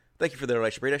 Thank you for the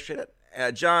donation. Appreciate it.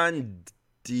 John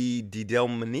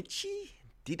DiDomenici?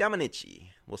 DiDomenici.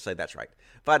 We'll say that's right.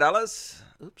 $5.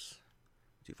 Oops.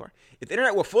 too far. If the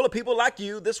internet were full of people like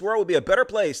you, this world would be a better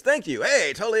place. Thank you.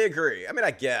 Hey, totally agree. I mean,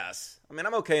 I guess. I mean,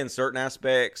 I'm okay in certain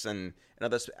aspects, and in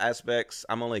other aspects,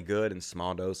 I'm only good in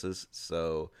small doses.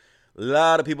 So a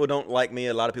lot of people don't like me.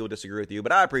 A lot of people disagree with you,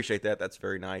 but I appreciate that. That's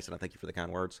very nice, and I thank you for the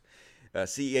kind words.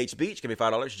 CEH Beach can be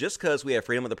 $5. Just because we have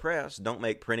freedom of the press, don't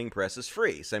make printing presses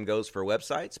free. Same goes for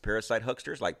websites. Parasite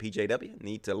hucksters like PJW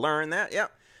need to learn that. Yeah.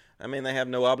 I mean, they have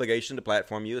no obligation to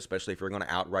platform you, especially if you're going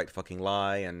to outright fucking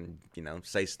lie and, you know,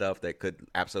 say stuff that could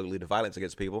absolutely lead to violence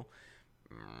against people.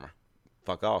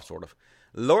 Fuck off, sort of.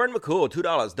 Lauren McCool,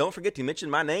 $2. Don't forget to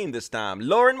mention my name this time.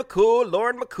 Lauren McCool,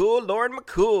 Lauren McCool, Lauren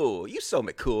McCool. You so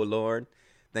McCool, Lauren.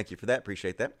 Thank you for that.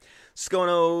 Appreciate that.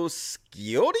 Skono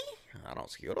Skiotti? I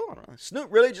don't know.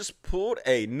 Snoop really just pulled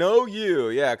a no you.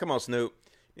 Yeah, come on, Snoop.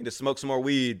 You need to smoke some more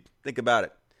weed. Think about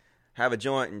it. Have a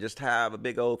joint and just have a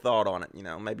big old thought on it. You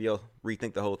know, maybe you'll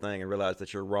rethink the whole thing and realize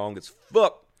that you're wrong as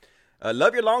fuck.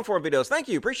 Love your long form videos. Thank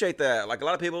you. Appreciate that. Like, a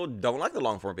lot of people don't like the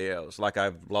long form videos. Like,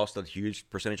 I've lost a huge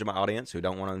percentage of my audience who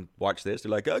don't want to watch this. They're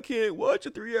like, I can't watch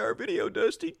a 3-hour video,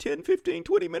 Dusty. 10, 15,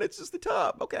 20 minutes is the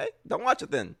top. Okay, don't watch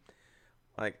it then.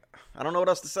 Like, I don't know what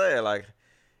else to say. Like,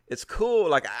 it's cool.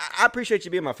 Like, I appreciate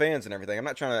you being my fans and everything. I'm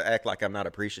not trying to act like I'm not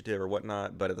appreciative or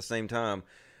whatnot, but at the same time,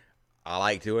 I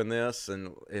like doing this,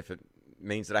 and if it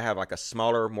means that I have like a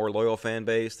smaller, more loyal fan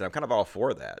base, then I'm kind of all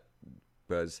for that.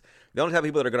 Because the only type of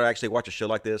people that are going to actually watch a show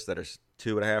like this that is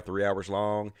 2.5, 3 hours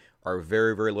long are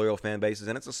very, very loyal fan bases,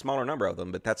 and it's a smaller number of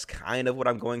them. But that's kind of what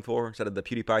I'm going for. Instead of the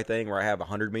PewDiePie thing where I have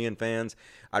 100 million fans,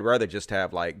 I'd rather just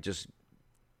have like just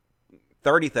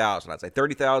 30,000. I'd say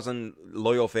 30,000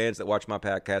 loyal fans that watch my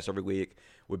podcast every week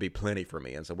would be plenty for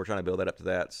me. And so we're trying to build that up to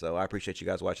that. So I appreciate you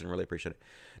guys watching. Really appreciate it.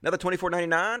 Another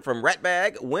 $24.99 from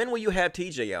Ratbag. When will you have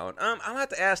TJ on? I'll have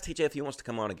to ask TJ if he wants to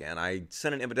come on again. I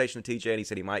sent an invitation to TJ and he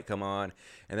said he might come on.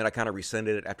 And then I kind of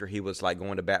rescinded it after he was like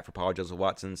going to bat for Paul Joseph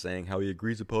Watson, saying how he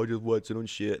agrees with Paul Joseph Watson on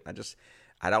shit.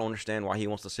 I don't understand why he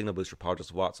wants to signal boost for Paul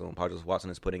Joseph Watson. Paul Joseph Watson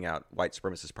is putting out white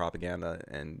supremacist propaganda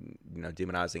and, you know,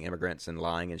 demonizing immigrants and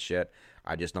lying and shit.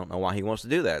 I just don't know why he wants to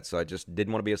do that. So I just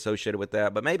didn't want to be associated with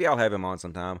that. But maybe I'll have him on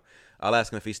sometime. I'll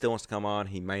ask him if he still wants to come on.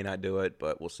 He may not do it,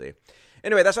 but we'll see.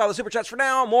 Anyway, that's all the super chats for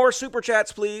now. More super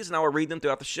chats, please, and I will read them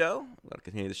throughout the show. I'm going to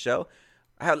continue the show.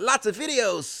 I had lots of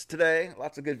videos today.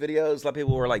 Lots of good videos. A lot of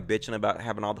people were like bitching about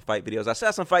having all the fight videos. I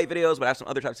saw some fight videos, but I have some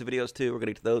other types of videos too. We're going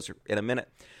to get to those in a minute.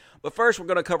 But first, we're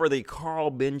going to cover the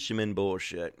Carl Benjamin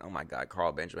bullshit. Oh my God,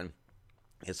 Carl Benjamin.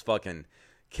 His fucking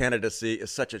candidacy is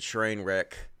such a train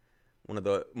wreck. One of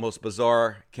the most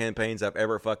bizarre campaigns I've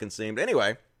ever fucking seen. But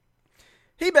anyway,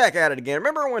 he back at it again.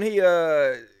 Remember when he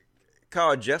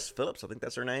called Jess Phillips? I think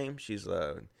that's her name. She's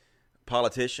a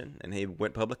politician, and he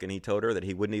went public and he told her that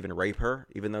he wouldn't even rape her,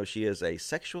 even though she is a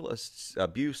sexual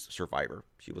abuse survivor.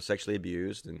 She was sexually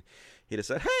abused, and he just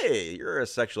said, hey, you're a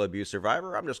sexual abuse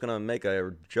survivor. I'm just going to make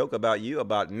a joke about you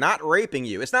about not raping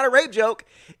you. It's not a rape joke.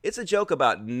 It's a joke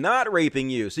about not raping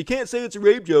you. So you can't say it's a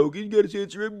rape joke. You got to say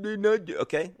it's a rape not.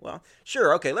 Okay, well,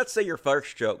 sure. Okay, let's say your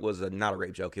first joke was not a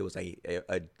rape joke. It was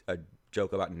a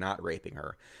joke about not raping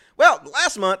her. Well,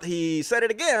 last month he said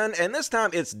it again, and this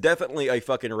time it's definitely a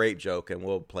fucking rape joke, and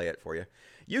we'll play it for you.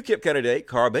 UKIP candidate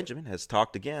Carl Benjamin has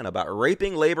talked again about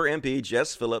raping Labor MP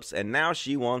Jess Phillips, and now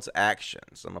she wants action.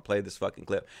 So I'm going to play this fucking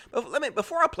clip. But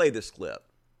before I play this clip,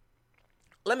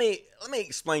 let me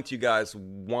explain to you guys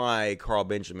why Carl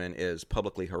Benjamin is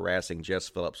publicly harassing Jess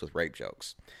Phillips with rape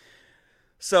jokes.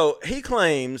 So he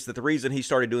claims that the reason he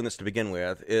started doing this to begin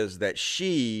with is that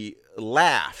she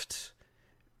laughed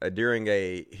during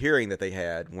a hearing that they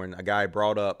had when a guy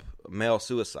brought up male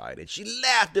suicide, and she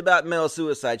laughed about male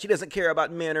suicide. She doesn't care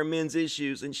about men or men's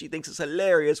issues, and she thinks it's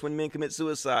hilarious when men commit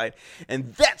suicide,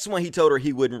 and that's why he told her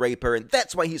he wouldn't rape her, and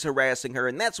that's why he's harassing her,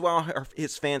 and that's why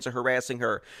his fans are harassing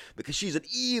her, because she's an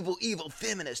evil, evil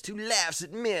feminist who laughs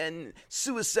at men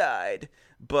suicide.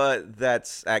 But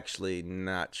that's actually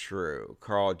not true.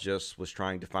 Carl just was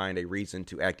trying to find a reason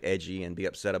to act edgy and be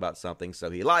upset about something, so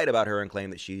he lied about her and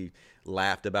claimed that she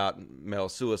laughed about male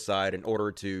suicide in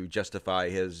order to justify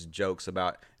his jokes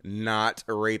about not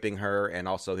raping her, and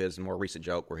also his more recent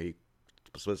joke where he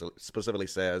specifically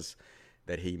says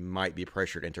that he might be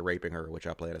pressured into raping her, which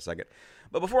I'll play in a second.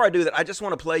 But before I do that, I just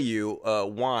want to play you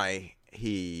why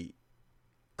he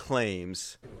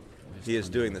claims he is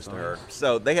doing this to her.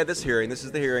 So they had this hearing. This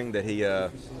is the hearing that he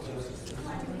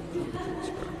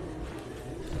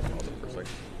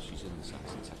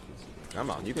come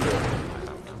on, you can do it.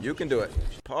 You can do it.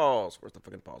 Pause. Where's the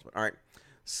fucking pause button? All right.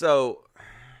 So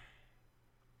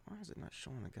why is it not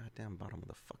showing the goddamn bottom of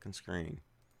the fucking screen?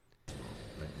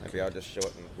 Maybe I'll just show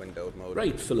it in windowed mode.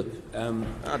 Right, Philip.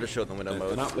 I'll just show it in the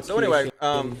window mode. So anyway,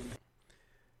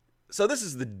 So this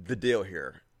is the deal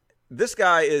here. This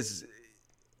guy is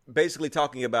basically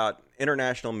talking about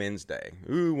International Men's Day.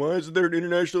 Ooh, why is there an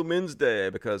International Men's Day?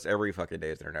 Because every fucking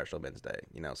day is International Men's Day.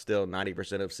 You know, still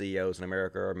 90% of CEOs in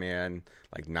America are men,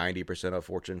 like 90% of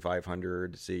Fortune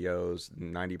 500 CEOs,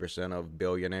 90% of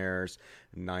billionaires,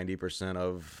 90%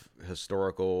 of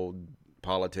historical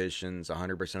politicians,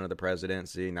 100% of the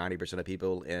presidency, 90% of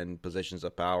people in positions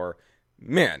of power.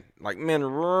 Men. Like, men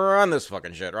run this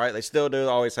fucking shit, right? They still do,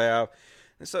 always have.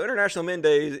 And so International Men's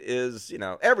Day is, you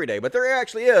know, every day. But there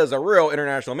actually is a real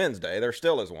International Men's Day. There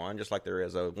still is one, just like there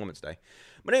is a Women's Day.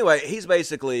 But anyway, he's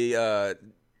basically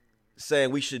saying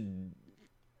we should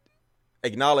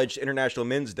acknowledge International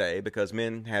Men's Day because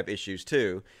men have issues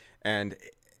too. And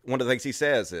one of the things he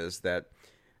says is that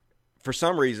for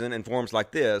some reason, in forums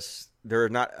like this,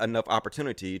 there's not enough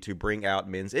opportunity to bring out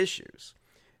men's issues.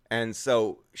 And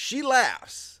so she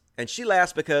laughs, and she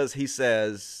laughs because he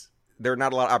says there are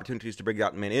not a lot of opportunities to bring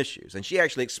out men issues. And she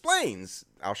actually explains,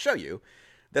 I'll show you,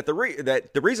 that the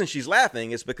reason she's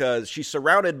laughing is because she's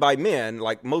surrounded by men,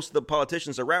 like most of the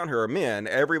politicians around her are men.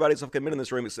 Everybody's fucking men in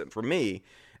this room except for me.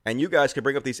 And you guys can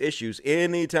bring up these issues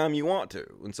anytime you want to.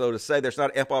 And so to say there's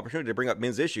not ample opportunity to bring up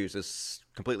men's issues is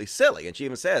completely silly. And she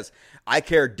even says, I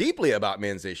care deeply about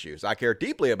men's issues. I care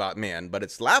deeply about men, but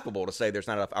it's laughable to say there's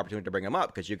not enough opportunity to bring them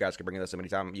up because you guys can bring this up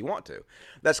anytime you want to.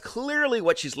 That's clearly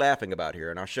what she's laughing about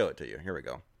here, and I'll show it to you. Here we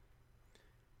go.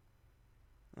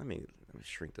 Let me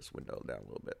shrink this window down a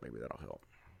little bit. Maybe that'll help.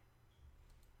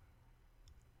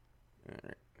 All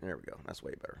right, there we go. That's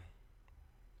way better.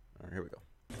 All right, here we go.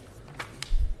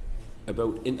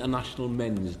 About International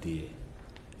Men's Day.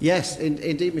 Yes,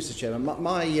 indeed, Mr. Chairman.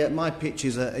 My pitch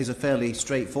is a fairly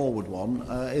straightforward one,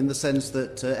 in the sense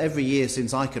that every year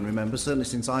since I can remember, certainly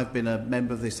since I've been a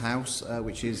member of this House,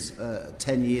 which is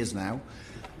 10 years now,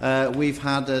 we've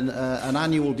had an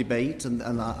annual debate, and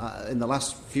in the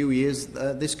last few years,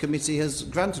 this committee has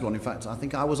granted one. In fact, I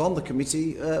think I was on the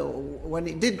committee when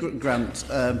it did grant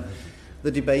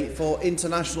the debate for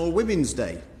International Women's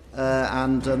Day.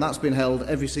 And that's been held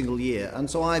every single year. And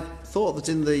so I thought that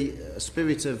in the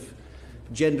spirit of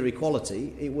gender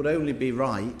equality, it would only be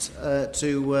right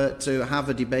to have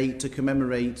a debate to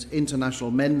commemorate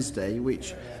International Men's Day,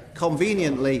 which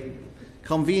conveniently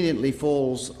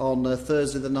falls on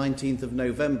Thursday the 19th of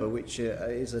November, which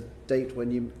is a date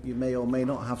when you may or may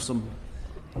not have some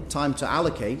time to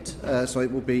allocate, so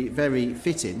it will be very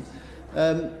fitting.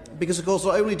 Because, of course,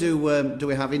 not only do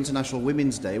we have International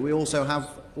Women's Day, we also have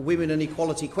women and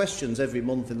equality questions every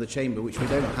month in the Chamber, which we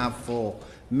don't have for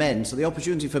men. So the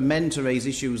opportunity for men to raise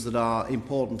issues that are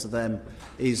important to them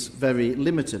is very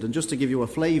limited. And just to give you a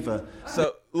flavour...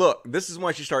 So, look, this is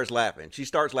why she starts laughing. She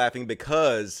starts laughing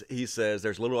because he says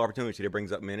there's little opportunity to bring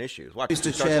up men issues. Watch,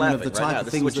 Mr. Chairman, of the type of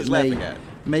things that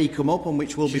may come up and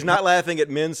which will be... She's not laughing at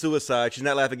men's suicide. She's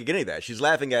not laughing at any of that. She's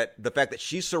laughing at the fact that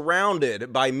she's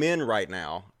surrounded by men right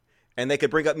now, and they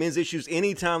could bring up men's issues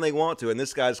anytime they want to, and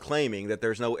this guy's claiming that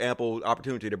there's no ample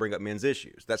opportunity to bring up men's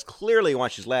issues. That's clearly why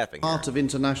she's laughing. Part of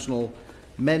International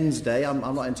Men's Day, I'm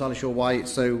not entirely sure why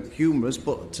it's so humorous,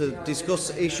 but to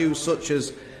discuss issues such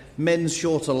as men's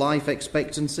shorter life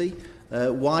expectancy,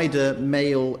 wider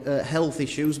male health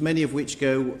issues, many of which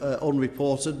go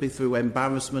unreported through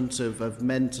embarrassment of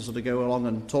men to sort of go along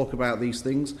and talk about these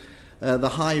things, the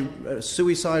high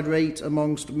suicide rate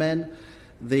amongst men,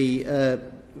 the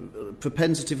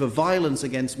propensity for violence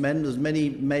against men. There's many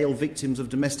male victims of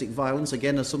domestic violence,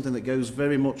 again, as something that goes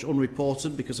very much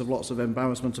unreported because of lots of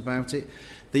embarrassment about it.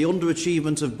 The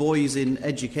underachievement of boys in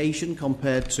education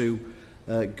compared to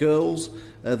girls,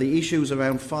 the issues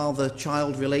around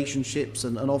father-child relationships,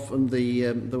 and often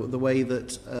the way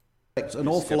that an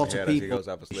awful lot of people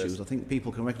issues. I think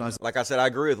people can recognise. Like I said, I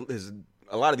agree with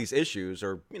a lot of these issues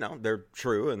are, they're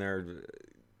true and they're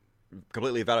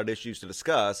completely valid issues to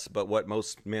discuss, but what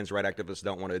most men's right activists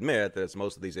don't want to admit is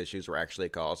most of these issues were actually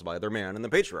caused by other men and the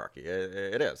patriarchy.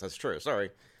 It is. That's true. Sorry.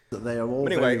 That they are all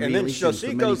anyway, and then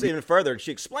she goes even further and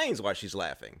she explains why she's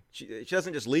laughing. She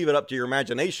doesn't just leave it up to your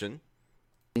imagination.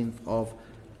 Of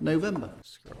November.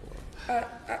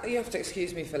 You have to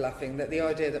excuse me for laughing. That the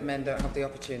idea that men don't have the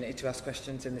opportunity to ask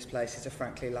questions in this place is a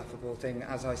frankly laughable thing.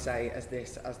 As I say, as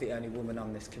the only woman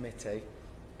on this committee,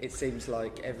 it seems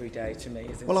like every day to me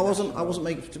is. Well, I wasn't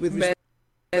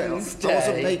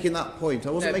making that point. I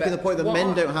wasn't making the point that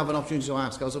men don't have an opportunity to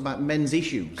ask. I was about men's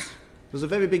issues. There's a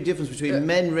very big difference between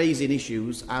men raising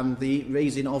issues and the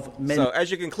raising of men. So, as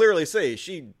you can clearly see,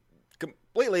 she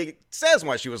completely says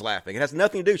why she was laughing. It has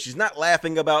nothing to do. She's not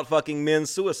laughing about fucking men's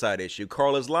suicide issue.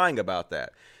 Carl is lying about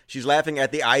that. She's laughing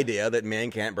at the idea that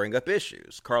men can't bring up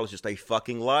issues. Carl is just a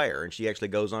fucking liar, and she actually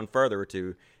goes on further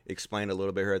to explain a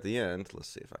little bit here at the end. Let's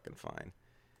see if I can find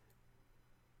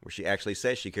where she actually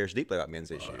says she cares deeply about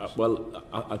men's issues.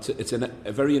 It's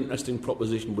a very interesting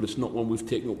proposition, but it's not one we've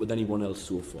taken up with anyone else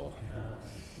so far.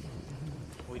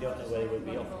 We don't know whether it would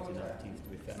be offered to that, to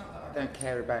be fair. I don't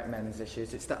care about men's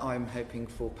issues. It's that I'm hoping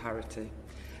for parity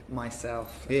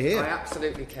myself. Hear, hear. I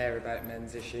absolutely care about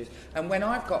men's issues. And when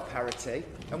I've got parity,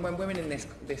 and when women in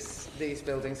these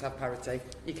buildings have parity,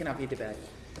 you can have your debate.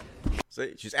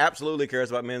 See, she absolutely cares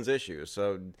about men's issues.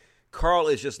 So Carl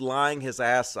is just lying his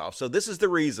ass off. So this is the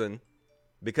reason,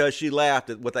 because she laughed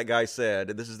at what that guy said,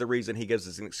 this is the reason he gives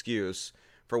us an excuse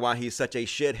for why he's such a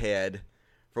shithead,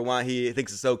 for why he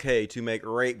thinks it's okay to make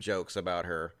rape jokes about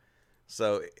her.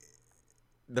 So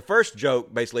the first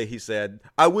joke, basically, he said,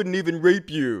 I wouldn't even rape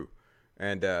you.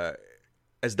 And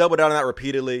has doubled down on that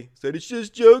repeatedly. Said, it's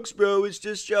just jokes, bro. It's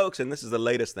just jokes. And this is the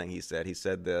latest thing he said. He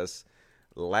said this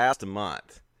last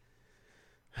month.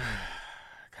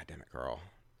 God damn it, Carl.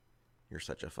 You're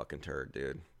such a fucking turd,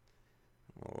 dude.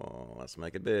 Oh, let's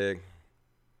make it big.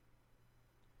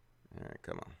 All right,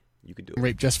 come on. You can do it.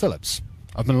 Rape Jess Phillips.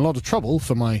 I've been in a lot of trouble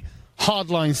for my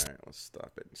hardline... All right, let's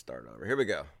stop it and start over. Here we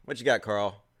go. What you got,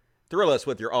 Carl? Thrill us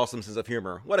with your awesome sense of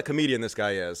humor. What a comedian this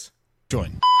guy is.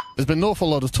 Join. There's been an awful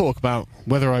lot of talk about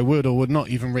whether I would or would not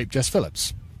even rape Jess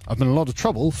Phillips. I've been in a lot of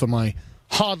trouble for my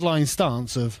hardline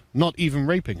stance of not even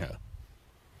raping her.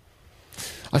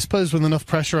 I suppose with enough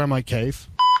pressure I might cave.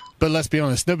 But let's be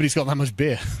honest, nobody's got that much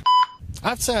beer. I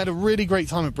have to say I had a really great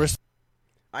time at Bristol.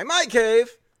 I might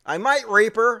cave. I might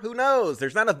rape her. Who knows?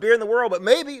 There's not enough beer in the world, but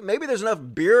maybe there's enough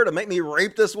beer to make me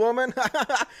rape this woman.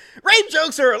 Rape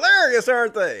jokes are hilarious,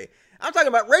 aren't they? I'm talking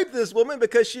about rape this woman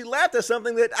because she laughed at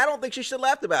something that I don't think she should have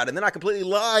laughed about. And then I completely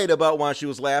lied about why she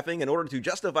was laughing in order to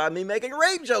justify me making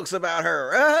rape jokes about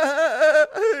her.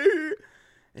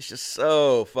 It's just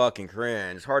so fucking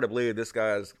cringe. It's hard to believe this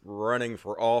guy's running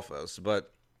for office.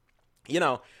 But, you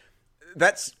know,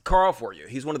 that's Carl for you.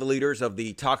 He's one of the leaders of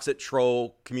the toxic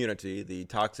troll community, the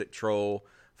toxic troll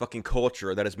fucking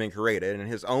culture that has been created. And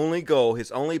his only goal,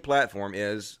 his only platform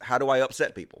is, how do I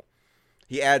upset people?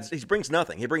 He brings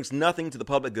nothing. He brings nothing to the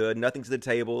public good, nothing to the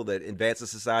table that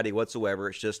advances society whatsoever.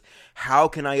 It's just, how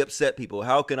can I upset people?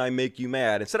 How can I make you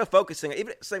mad? Instead of focusing,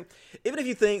 even if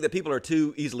you think that people are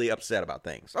too easily upset about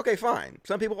things, okay, fine.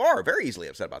 Some people are very easily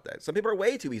upset about that. Some people are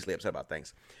way too easily upset about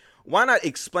things. Why not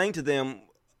explain to them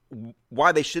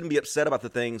why they shouldn't be upset about the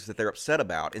things that they're upset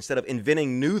about instead of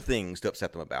inventing new things to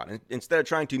upset them about? And instead of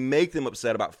trying to make them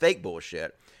upset about fake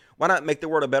bullshit, why not make the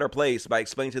world a better place by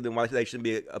explaining to them why they shouldn't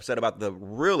be upset about the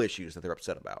real issues that they're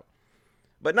upset about?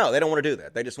 But no, they don't want to do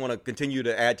that. They just want to continue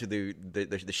to add to the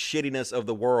shittiness of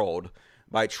the world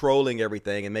by trolling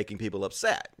everything and making people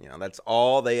upset. You know, that's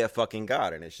all they have fucking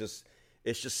got. And it's just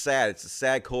sad. It's a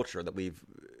sad culture that we've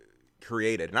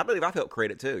created. And I believe I helped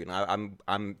create it too. You know,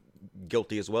 I'm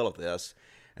guilty as well of this.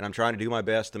 And I'm trying to do my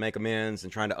best to make amends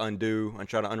and trying to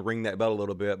unring that bell a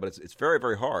little bit. But it's very,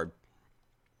 very hard.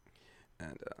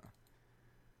 And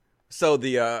so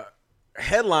the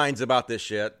headlines about this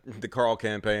shit, the Carl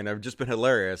campaign, have just been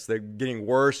hilarious. They're getting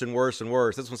worse and worse and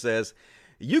worse. This one says,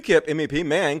 UKIP MEP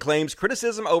man claims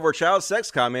criticism over child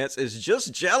sex comments is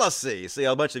just jealousy. See,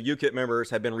 a bunch of UKIP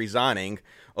members have been resigning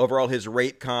over all his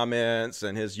rape comments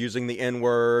and his using the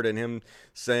N-word and him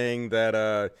saying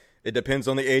that it depends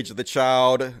on the age of the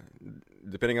child,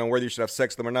 depending on whether you should have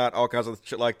sex with them or not, all kinds of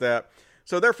shit like that.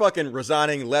 So they're fucking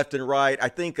resigning left and right. I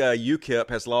think UKIP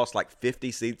has lost like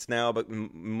 50 seats now, but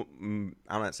I'm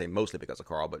not saying mostly because of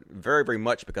Carl, but very, very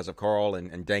much because of Carl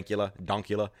and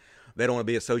Donkula. They don't want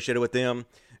to be associated with them,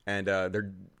 and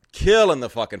they're killing the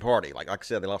fucking party. Like I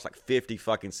said, they lost like 50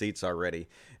 fucking seats already.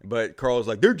 But Carl's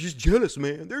like, they're just jealous,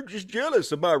 man. They're just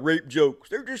jealous of my rape jokes.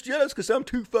 They're just jealous because I'm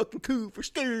too fucking cool for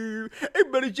Stu.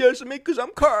 Everybody's jealous of me because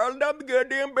I'm Carl and I'm the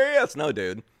goddamn best. No,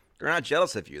 dude. They're not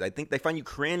jealous of you. They find you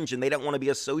cringe and they don't want to be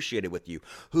associated with you.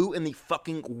 Who in the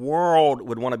fucking world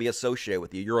would want to be associated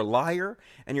with you? You're a liar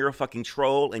and you're a fucking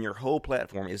troll and your whole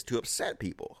platform is to upset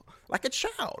people. Like a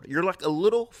child. You're like a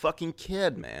little fucking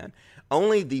kid, man.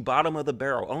 Only the bottom of the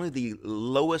barrel, only the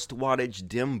lowest wattage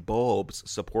dim bulbs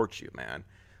support you, man.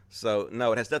 So,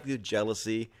 no, it has nothing to do with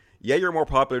jealousy. Yeah, you're more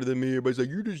popular than me. Everybody's like,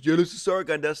 you're just jealous of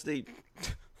Sargon, Dusty.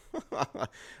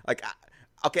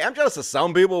 Okay, I'm jealous of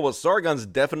some people, but Sargon's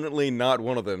definitely not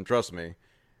one of them. Trust me.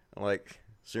 Like,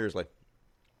 seriously.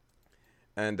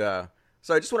 And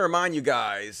so I just want to remind you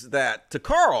guys that to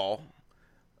Carl,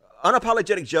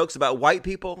 unapologetic jokes about white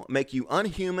people make you an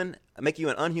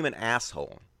unhuman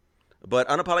asshole. But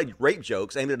unapologetic rape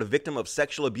jokes aimed at a victim of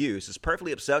sexual abuse is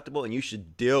perfectly acceptable, and you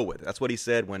should deal with it. That's what he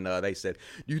said when they said,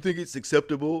 "Do you think it's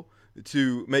acceptable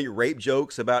to make rape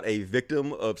jokes about a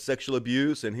victim of sexual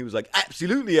abuse?" And he was like,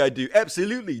 "Absolutely, I do.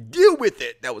 Absolutely. Deal with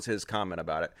it." That was his comment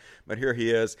about it. But here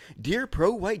he is. "Dear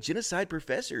pro-white genocide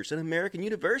professors in American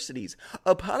universities,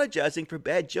 apologizing for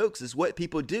bad jokes is what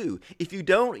people do. If you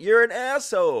don't, you're an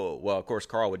asshole." Well, of course,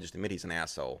 Carl would just admit he's an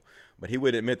asshole. But he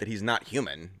would admit that he's not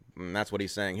human. And that's what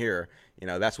he's saying here. You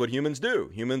know, that's what humans do.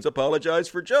 Humans apologize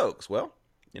for jokes. Well,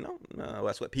 you know,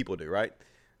 that's what people do, right?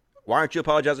 Why aren't you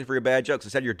apologizing for your bad jokes?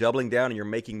 Instead, you're doubling down and you're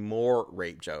making more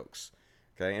rape jokes.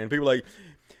 Okay? And people are like,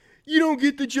 "You don't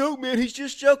get the joke, man. He's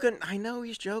just joking." I know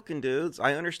he's joking, dudes.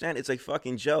 I understand it's a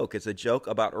fucking joke. It's a joke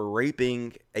about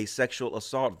raping a sexual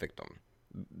assault victim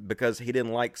because he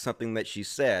didn't like something that she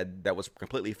said that was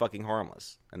completely fucking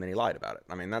harmless. And then he lied about it.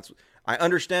 I mean, I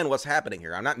understand what's happening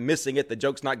here. I'm not missing it. The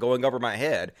joke's not going over my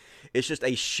head. It's just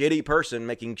a shitty person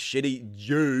making shitty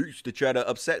jokes to try to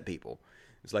upset people.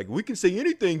 It's like, we can say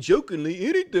anything jokingly,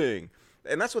 anything.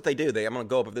 And that's what they do. I'm going to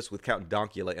go over this with Count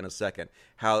Donkula in a second.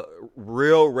 How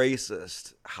real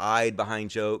racists hide behind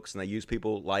jokes, and they use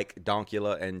people like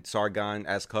Donkula and Sargon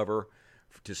as cover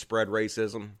to spread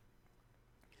racism.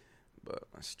 But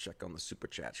let's check on the super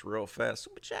chats real fast.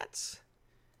 Super chats.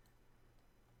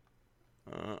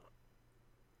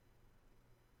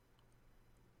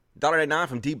 $1.89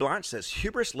 from D. Blanche says,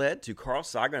 "Hubris led to Carl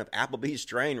Sagan of Applebee's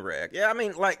train wreck." Yeah, I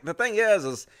mean, like, the thing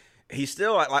is he's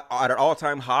still at an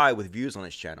all-time high with views on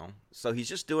his channel. So he's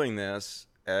just doing this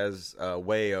as a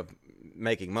way of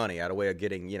making money, a way of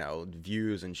getting, you know,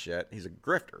 views and shit. He's a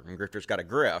grifter, and grifters got to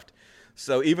grift.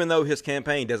 So even though his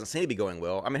campaign doesn't seem to be going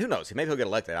well, I mean, who knows? Maybe he'll get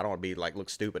elected. I don't want to be, like, look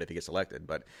stupid if he gets elected.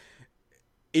 But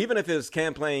even if his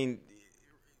campaign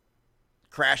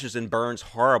crashes and burns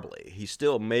horribly, he's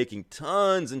still making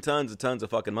tons and tons and tons of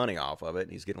fucking money off of it.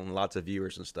 He's getting lots of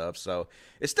viewers and stuff, so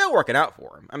it's still working out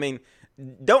for him. I mean,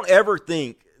 don't ever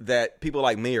think that people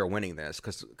like me are winning this,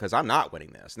 because I'm not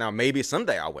winning this. Now, maybe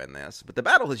someday I'll win this, but the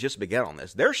battle has just begun on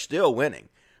this. They're still winning.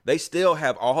 They still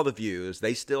have all the views.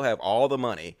 They still have all the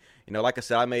money. You know, like I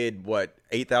said, I made,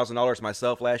 $8,000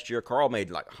 myself last year. Carl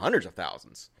made, like, hundreds of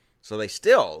thousands. So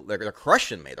they're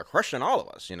crushing me. They're crushing all of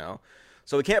us, you know.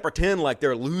 So we can't pretend like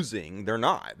they're losing. They're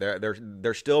not.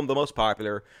 They're still the most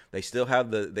popular. They still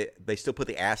have they still put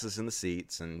the asses in the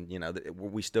seats, and you know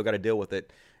we still got to deal with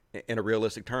it in a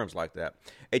realistic terms like that.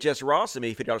 H.S. Ross sent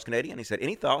me $50 Canadian. He said,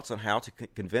 "Any thoughts on how to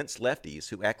convince lefties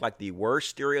who act like the worst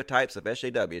stereotypes of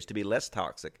SJWs to be less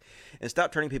toxic and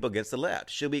stop turning people against the left?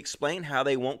 Should we explain how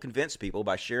they won't convince people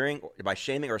by shaming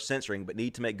or censoring, but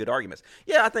need to make good arguments?"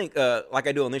 Yeah, I think like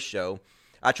I do on this show,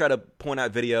 I try to point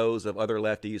out videos of other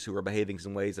lefties who are behaving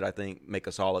in ways that I think make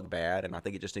us all look bad, and I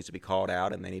think it just needs to be called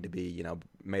out, and they need to be, you know,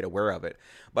 made aware of it.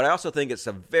 But I also think it's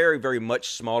a very, very much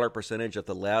smaller percentage of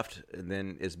the left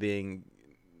than is being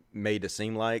made to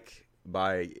seem like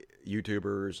by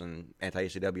YouTubers and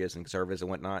anti-SJWs and conservatives and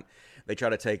whatnot. They try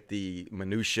to take the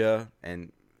minutia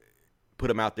and put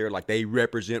them out there like they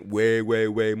represent way, way,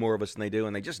 way more of us than they do,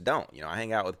 and they just don't. You know, I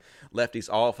hang out with lefties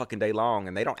all fucking day long,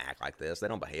 and they don't act like this. They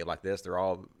don't behave like this. They're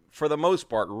all, for the most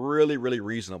part, really, really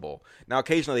reasonable. Now,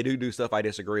 occasionally they do stuff I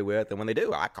disagree with, and when they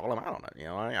do, I call them out on it. You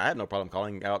know, I have no problem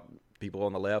calling out people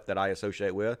on the left that I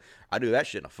associate with. I do that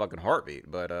shit in a fucking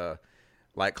heartbeat. But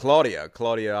like Claudia,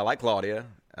 I like Claudia.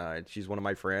 She's one of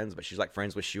my friends, but she's like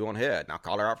friends with shoe on head, and I'll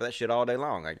call her out for that shit all day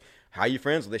long. Like, how are you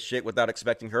friends with this shit without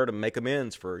expecting her to make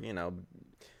amends for, you know,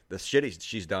 the shit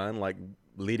she's done, like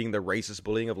leading the racist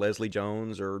bullying of Leslie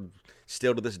Jones, or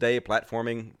still to this day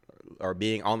platforming or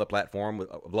being on the platform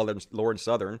of Lord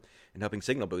Southern and helping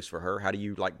signal boost for her? How do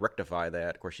you, like, rectify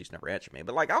that? Of course, she's never answered me,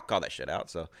 but, like, I'll call that shit out.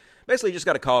 So basically, you just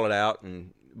got to call it out,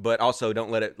 but also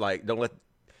don't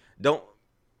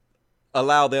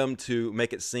allow them to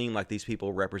make it seem like these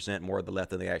people represent more of the left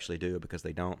than they actually do, because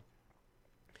they don't.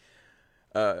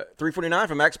 349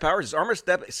 from Max Powers is Armored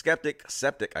Skeptic,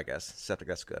 I guess. Septic,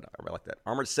 that's good. I like that.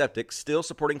 Armored Skeptic still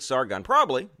supporting Sargon.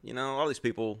 Probably. You know, all these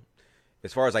people,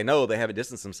 as far as I know, they haven't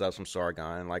distanced themselves from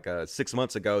Sargon. Like 6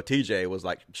 months ago, TJ was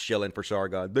like shilling for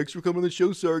Sargon. "Thanks for coming on the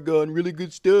show, Sargon. Really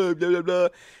good stuff, blah, blah, blah."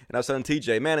 And I was telling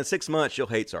TJ, man, in 6 months, you'll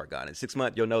hate Sargon. In 6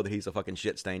 months, you'll know that he's a fucking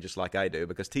shit stain just like I do,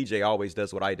 because TJ always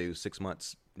does what I do 6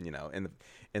 months, you know,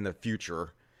 in the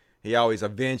future. He always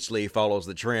eventually follows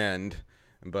the trend.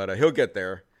 But he'll get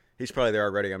there. He's probably there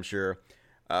already, I'm sure.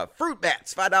 Fruit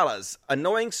Bats, $5.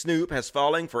 Annoying Snoop has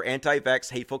fallen for anti-vax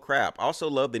hateful crap. Also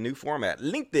love the new format.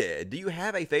 LinkedIn. Do you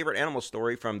have a favorite animal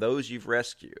story from those you've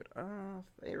rescued?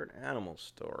 Favorite animal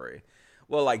story.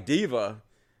 Well, like Diva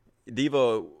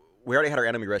we already had our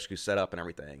enemy rescue set up and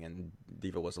everything, and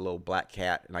Diva was a little black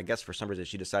cat, and I guess for some reason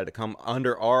she decided to come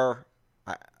under our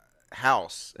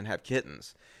house and have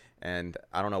kittens. And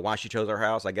I don't know why she chose our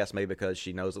house. I guess maybe because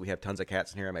she knows that we have tons of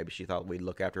cats in here. Maybe she thought we'd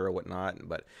look after her or whatnot.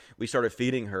 But we started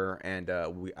feeding her, and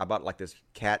I bought like this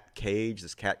cat cage,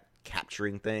 this cat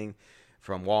capturing thing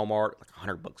from Walmart, like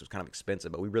 $100. It was kind of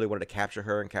expensive, but we really wanted to capture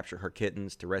her and capture her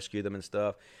kittens to rescue them and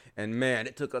stuff. And man,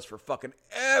 it took us for fucking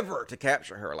ever to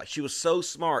capture her. Like, she was so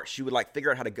smart. She would like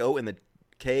figure out how to go in the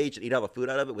cage and eat all the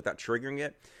food out of it without triggering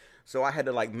it. So I had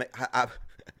to like,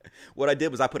 what I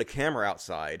did was I put a camera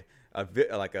outside,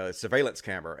 like a surveillance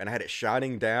camera, and I had it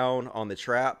shining down on the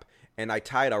trap, and I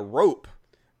tied a rope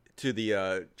to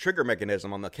the trigger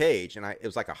mechanism on the cage, and it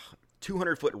was like a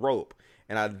 200-foot rope,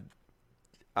 and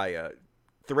I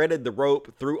threaded the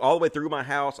rope through all the way through my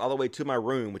house, all the way to my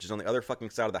room, which is on the other fucking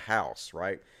side of the house,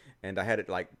 right? And I had it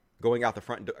like going out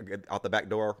the back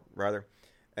door rather.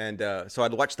 And so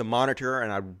I'd watch the monitor,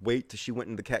 and I'd wait till she went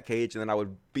in the cat cage, and then I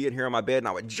would be in here on my bed, and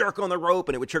I would jerk on the rope,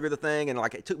 and it would trigger the thing, and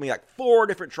like it took me like 4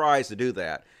 different tries to do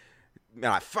that. And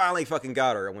I finally fucking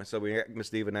got her. So we got Miss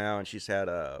Diva now, and she's had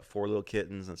 4 little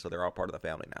kittens, and so they're all part of the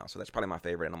family now. So that's probably my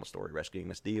favorite animal story, rescuing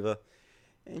Miss Diva.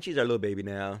 And she's our little baby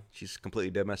now. She's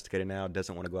completely domesticated now,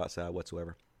 doesn't want to go outside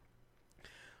whatsoever.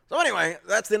 So anyway,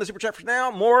 that's the end of Super Chat for now.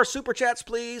 More Super Chats,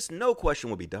 please. No question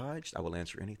will be dodged. I will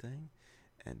answer anything.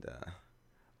 And,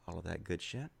 all of that good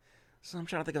shit. So I'm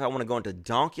trying to think if I want to go into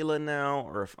Donkula now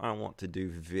or if I want to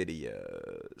do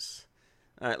videos.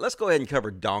 All right, let's go ahead and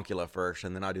cover Donkula first,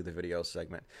 and then I'll do the video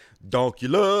segment.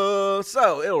 Donkula!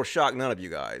 So, it'll shock none of you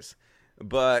guys.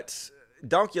 But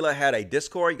Donkula had a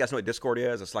Discord. You guys know what Discord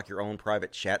is? It's like your own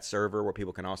private chat server where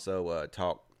people can also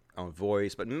talk on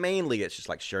voice. But mainly it's just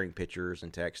like sharing pictures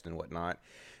and text and whatnot.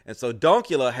 And so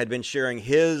Donkula had been sharing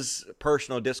his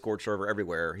personal Discord server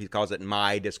everywhere. He calls it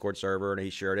my Discord server, and he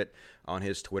shared it on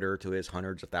his Twitter to his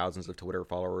hundreds of thousands of Twitter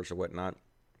followers or whatnot.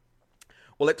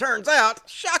 Well, it turns out,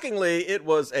 shockingly, it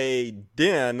was a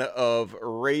den of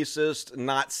racist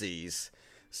Nazis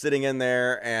sitting in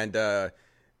there, and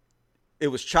it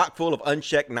was chock full of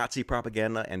unchecked Nazi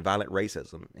propaganda and violent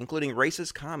racism, including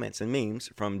racist comments and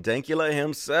memes from Dankula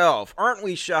himself. Aren't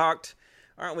we shocked?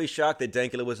 Aren't we shocked that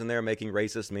Dankula was in there making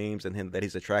racist memes and that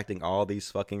he's attracting all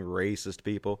these fucking racist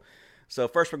people? So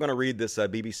first we're going to read this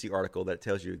BBC article that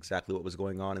tells you exactly what was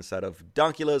going on inside of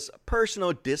Dankula's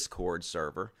personal Discord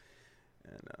server.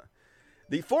 And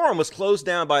the forum was closed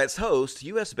down by its host,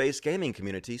 US-based gaming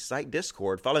community site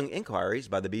Discord, following inquiries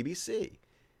by the BBC.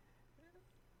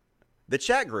 The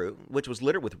chat group, which was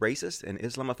littered with racist and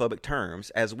Islamophobic terms,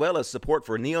 as well as support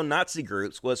for neo-Nazi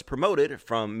groups, was promoted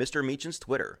from Mr. Meechan's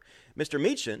Twitter. Mr.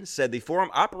 Meechan said the forum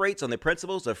operates on the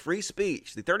principles of free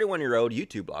speech. The 31-year-old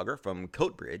YouTube blogger from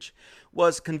Coatbridge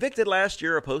was convicted last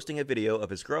year of posting a video of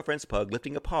his girlfriend's pug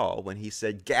lifting a paw when he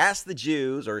said, "Gas the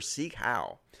Jews" or "Seek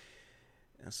how."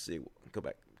 Let's see, go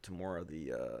back to more of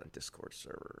the Discord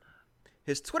server.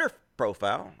 His Twitter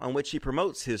profile, on which he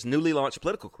promotes his newly launched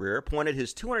political career, pointed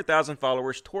his 200,000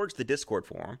 followers towards the Discord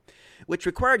forum, which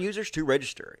required users to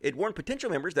register. It warned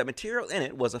potential members that material in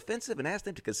it was offensive and asked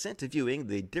them to consent to viewing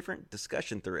the different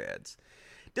discussion threads.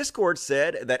 Discord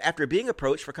said that after being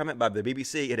approached for comment by the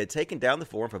BBC, it had taken down the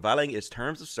forum for violating its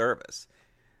terms of service.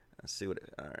 Let's see what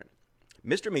all right.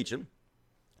 Mr. Meechan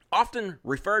often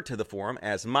referred to the forum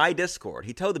as My Discord.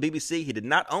 He told the BBC he did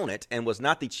not own it and was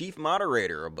not the chief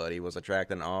moderator, but he was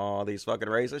attracting all these fucking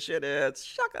racist shitheads.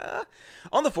 Shaka!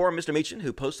 On the forum, Mr. Meechan,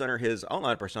 who posts under his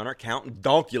online persona, Count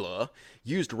Donkula,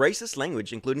 used racist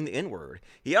language, including the N-word.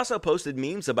 He also posted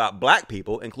memes about black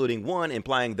people, including one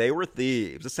implying they were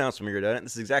thieves. This sounds familiar, doesn't it?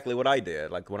 This is exactly what I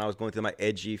did. Like when I was going through my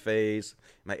edgy phase,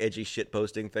 my edgy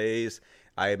shitposting phase,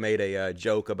 I made a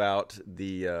joke about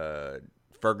the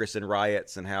Ferguson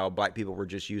riots and how black people were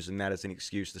just using that as an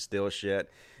excuse to steal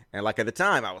shit. And like at the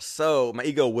time, my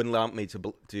ego wouldn't allow me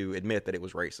to admit that it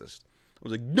was racist. I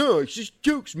was like, no, it's just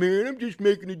jokes, man. I'm just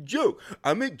making a joke.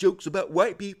 I make jokes about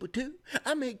white people too.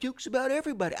 I make jokes about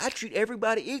everybody. I treat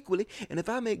everybody equally. And if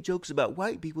I make jokes about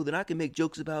white people, then I can make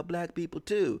jokes about black people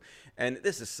too. And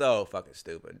this is so fucking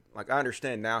stupid. Like, I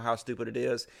understand now how stupid it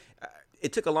is.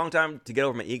 It took a long time to get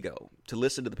over my ego, to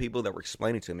listen to the people that were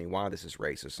explaining to me why this is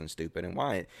racist and stupid and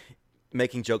why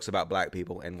making jokes about black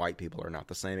people and white people are not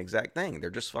the same exact thing.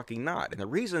 They're just fucking not. And the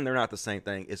reason they're not the same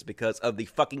thing is because of the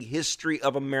fucking history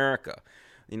of America.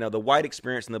 You know, the white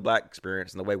experience and the black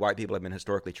experience and the way white people have been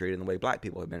historically treated and the way black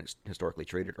people have been historically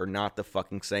treated are not the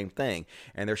fucking same thing.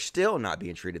 And they're still not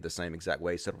being treated the same exact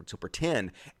way. So to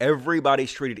pretend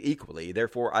everybody's treated equally,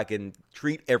 therefore I can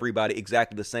treat everybody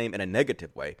exactly the same in a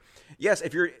negative way. Yes,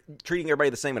 if you're treating everybody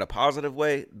the same in a positive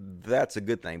way, that's a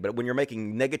good thing. But when you're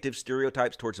making negative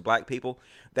stereotypes towards black people,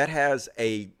 that has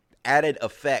a added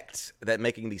effect that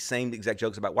making the same exact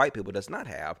jokes about white people does not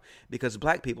have, because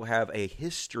black people have a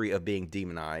history of being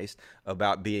demonized,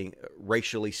 about being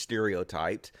racially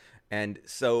stereotyped. And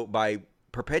so by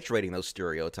perpetuating those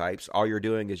stereotypes, all you're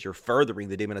doing is you're furthering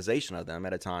the demonization of them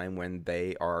at a time when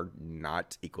they are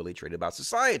not equally treated by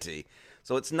society.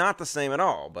 So it's not the same at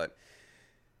all. But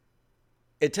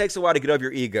it takes a while to get over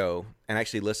your ego and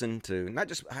actually listen to not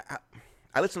just...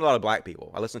 I listen to a lot of black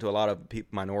people. I listen to a lot of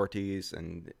minorities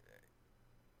and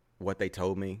what they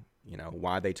told me, you know,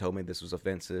 why they told me this was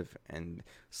offensive. And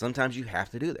sometimes you have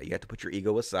to do that. You have to put your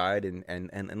ego aside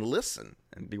and listen.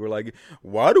 And people are like,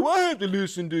 why do I have to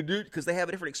listen to this? Because they have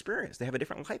a different experience. They have a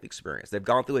different life experience. They've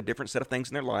gone through a different set of things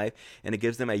in their life, and it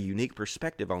gives them a unique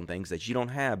perspective on things that you don't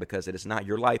have because it is not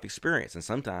your life experience. And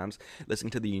sometimes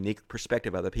listening to the unique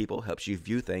perspective of other people helps you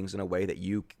view things in a way that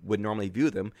you would normally view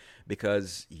them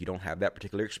because you don't have that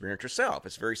particular experience yourself.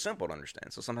 It's very simple to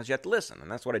understand. So sometimes you have to listen, and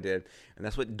that's what I did. And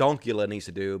that's what Donkula needs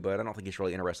to do, but I don't think he's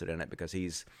really interested in it because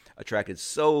he's attracted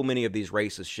so many of these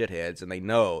racist shitheads, and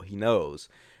he knows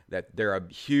that they're a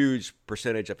huge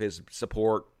percentage of his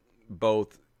support,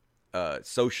 both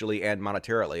socially and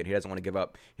monetarily, and he doesn't want to give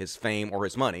up his fame or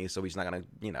his money, so he's not going to,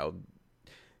 you know,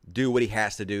 do what he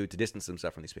has to do to distance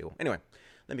himself from these people. Anyway,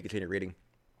 let me continue reading.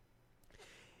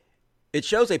 It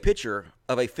shows a picture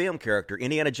of a film character,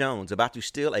 Indiana Jones, about to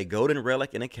steal a golden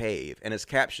relic in a cave, and it's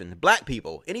captioned, "Black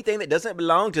people, anything that doesn't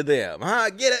belong to them." Huh?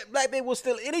 Get it? Black people will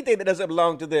steal anything that doesn't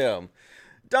belong to them.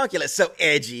 Donkula's so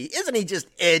edgy. Isn't he just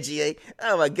edgy?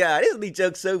 Oh my God, isn't he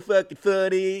joke so fucking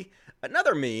funny?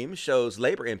 Another meme shows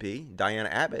Labor MP Diana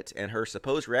Abbott and her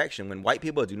supposed reaction when white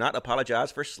people do not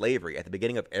apologize for slavery at the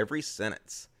beginning of every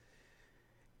sentence.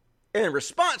 In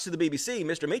response to the BBC,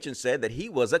 Mr. Meechan said that he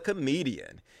was a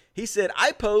comedian. He said,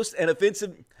 I posted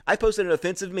an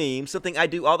offensive meme, something I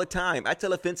do all the time. I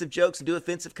tell offensive jokes and do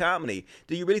offensive comedy.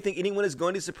 Do you really think anyone is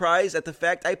going to be surprised at the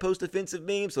fact I post offensive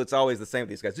memes? So it's always the same with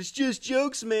these guys. It's just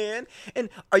jokes, man. And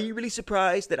are you really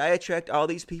surprised that I attract all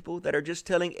these people that are just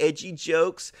telling edgy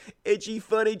jokes, edgy,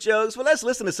 funny jokes? Well, let's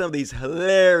listen to some of these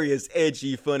hilarious,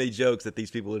 edgy, funny jokes that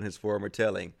these people in his forum are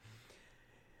telling.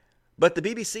 But the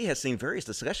BBC has seen various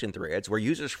discussion threads where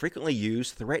users frequently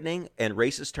use threatening and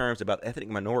racist terms about ethnic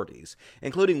minorities,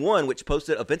 including one which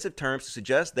posted offensive terms to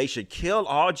suggest they should kill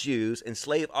all Jews,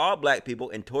 enslave all black people,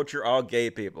 and torture all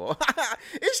gay people.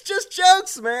 It's just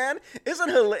jokes, man. Isn't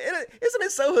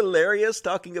it so hilarious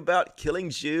talking about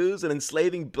killing Jews and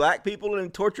enslaving black people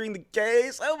and torturing the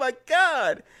gays? Oh my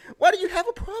God. Why do you have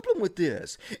a problem with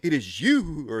this? It is you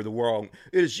who are the wrong.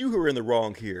 It is you who are in the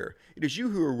wrong here. It is you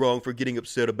who are wrong for getting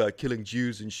upset about killing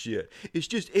Jews and shit. It's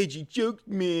just edgy jokes,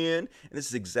 man. And this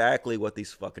is exactly what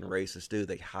these fucking racists do.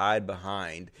 They hide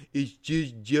behind, it's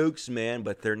just jokes, man.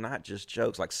 But they're not just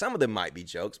jokes. Like, some of them might be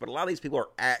jokes, but a lot of these people are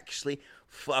actually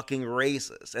fucking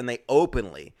racist. And they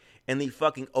openly, in the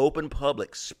fucking open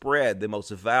public, spread the most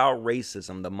vile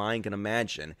racism the mind can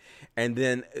imagine. And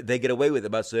then they get away with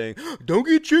it by saying, don't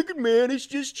get triggered, man. It's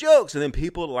just jokes. And then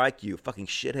people like you, fucking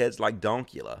shitheads like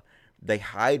Donkula, they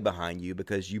hide behind you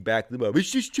because you back them up.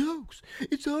 It's just jokes.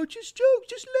 It's all just jokes.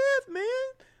 Just laugh,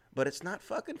 man. But it's not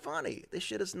fucking funny. This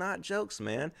shit is not jokes,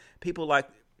 man. People like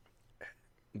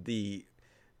the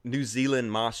New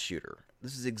Zealand mosque shooter.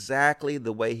 This is exactly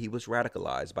the way he was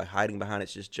radicalized, by hiding behind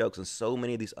it's just jokes. And so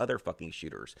many of these other fucking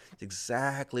shooters. It's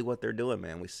exactly what they're doing,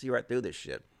 man. We see right through this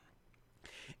shit.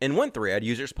 In one thread,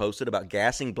 users posted about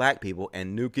gassing black people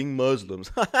and nuking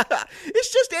Muslims.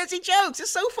 It's just edgy jokes.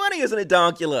 It's so funny, isn't it,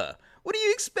 Donkula? What do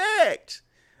you expect?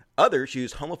 Others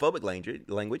use homophobic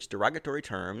language, derogatory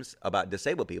terms about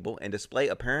disabled people, and display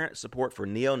apparent support for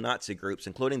neo-Nazi groups,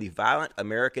 including the violent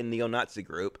American neo-Nazi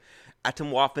group,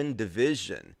 Atomwaffen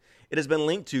Division. It has been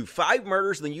linked to 5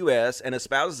 murders in the U.S. and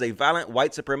espouses a violent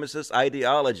white supremacist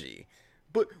ideology.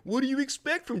 But what do you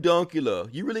expect from Donkula?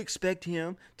 You really expect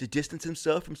him to distance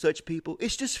himself from such people?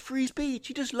 It's just free speech.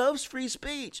 He just loves free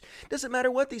speech. Doesn't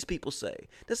matter what these people say.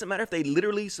 Doesn't matter if they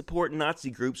literally support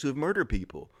Nazi groups who have murdered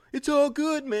people. It's all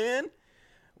good, man.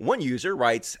 One user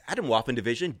writes, Atomwaffen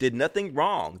Division did nothing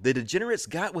wrong. The degenerates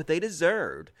got what they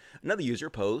deserved. Another user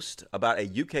posts about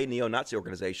a UK neo-Nazi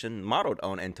organization modeled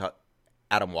on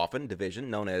Atomwaffen Division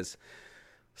known as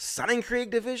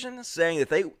Sonnenkrieg division, saying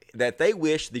that they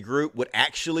wish the group would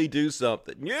actually do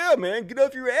something. Yeah, man, get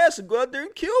off your ass and go out there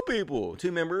and kill people.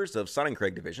 2 members of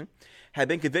Sonnenkrieg division have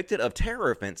been convicted of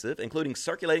terror offensive, including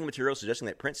circulating material suggesting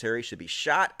that Prince Harry should be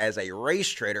shot as a race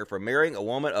traitor for marrying a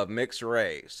woman of mixed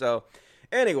race. So,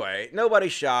 anyway,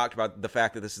 nobody's shocked by the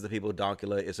fact that this is the people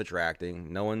Dankula is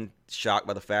attracting. No one's shocked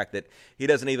by the fact that he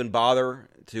doesn't even bother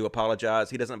to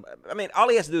apologize. All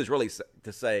he has to do is really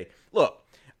to say, look,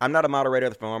 I'm not a moderator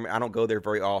of the forum. I don't go there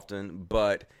very often,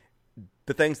 but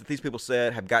the things that these people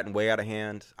said have gotten way out of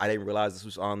hand. I didn't realize this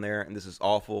was on there, and this is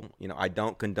awful. I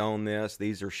don't condone this.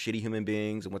 These are shitty human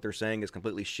beings, and what they're saying is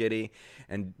completely shitty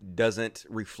and doesn't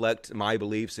reflect my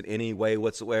beliefs in any way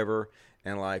whatsoever.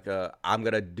 And I'm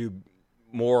gonna do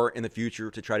more in the future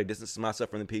to try to distance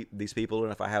myself from these people.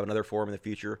 And if I have another forum in the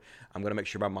future, I'm gonna make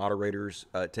sure my moderators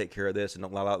take care of this and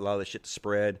don't allow this shit to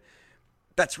spread.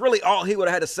 That's really all he would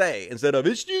have had to say, instead of,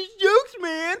 it's just jokes,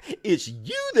 man. It's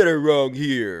you that are wrong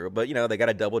here. But, they got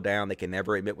to double down. They can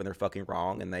never admit when they're fucking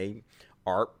wrong, and they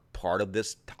are part of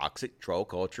this toxic troll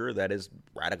culture that is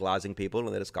radicalizing people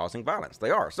and that is causing violence.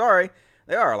 They are. Sorry.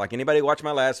 They are. Like, anybody who watched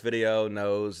my last video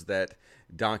knows that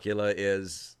Dankula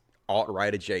is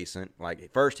alt-right adjacent.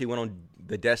 Like, first he went on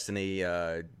the Destiny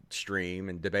stream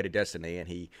and debated Destiny, and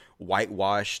he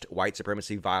whitewashed white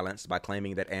supremacy violence by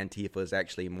claiming that Antifa is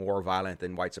actually more violent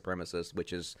than white supremacists,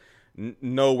 which is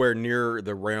nowhere near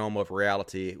the realm of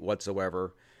reality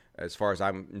whatsoever. As far as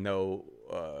I know,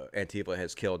 Antifa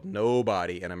has killed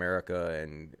nobody in America,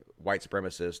 and white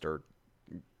supremacists are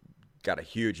got a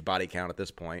huge body count at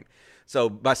this point. So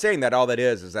by saying that, all that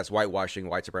is that's whitewashing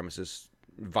white supremacists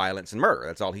violence and murder.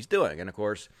 That's all he's doing. And of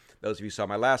course, those of you who saw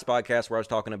my last podcast where I was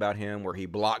talking about him, where he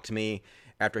blocked me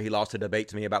after he lost a debate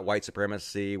to me about white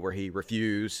supremacy, where he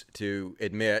refused to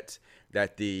admit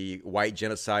that the white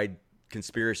genocide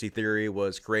conspiracy theory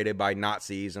was created by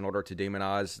Nazis in order to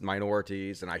demonize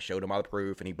minorities, and I showed him all the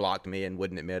proof, and he blocked me and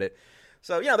wouldn't admit it.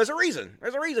 So, there's a reason.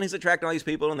 There's a reason he's attracting all these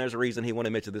people, and there's a reason he won't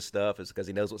admit to this stuff. It's because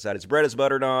he knows what side his bread is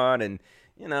buttered on, and,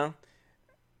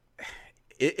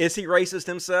 is he racist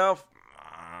himself?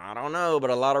 I don't know, but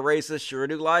a lot of racists sure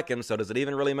do like him, so does it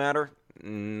even really matter?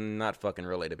 Not fucking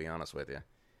really, to be honest with you.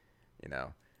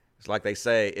 It's like they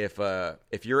say,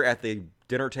 if you're at the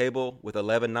dinner table with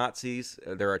 11 Nazis,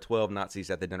 there are 12 Nazis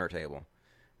at the dinner table.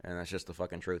 And that's just the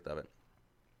fucking truth of it.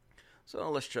 So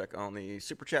let's check on the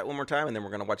super chat one more time, and then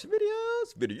we're going to watch the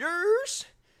videos.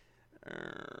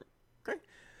 Okay.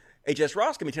 HS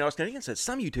Ross, give me $10 Canadian, says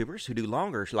some YouTubers who do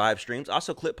longer live streams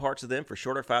also clip parts of them for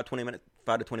shorter 5 to 20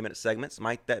 minute segments.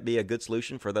 Might that be a good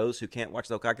solution for those who can't watch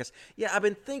the whole podcast? Yeah, I've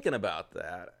been thinking about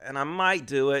that, and I might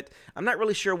do it. I'm not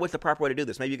really sure what the proper way to do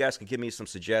this. Maybe you guys can give me some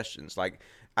suggestions. Like,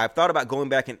 I've thought about going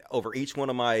back and over each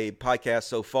one of my podcasts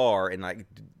so far and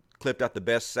clipped out the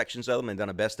best sections of them and done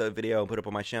a best of video and put it up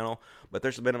on my channel. But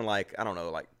there's been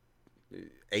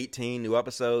 18 new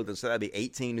episodes, and so that'd be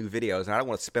 18 new videos, and I don't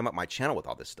want to spam up my channel with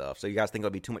all this stuff. So you guys think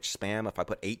it'll be too much spam if I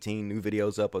put 18 new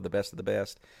videos up of the best of the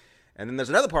best? And then there's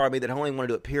another part of me that only want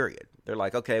to do it, period. They're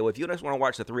like, okay, well, if you just want to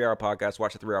watch the 3-hour podcast,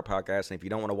 watch the 3-hour podcast, and if you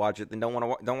don't want to watch it, then don't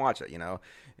watch it,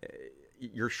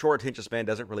 Your short attention span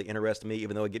doesn't really interest me,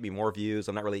 even though it get me more views.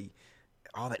 I'm not really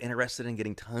all that interested in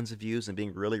getting tons of views and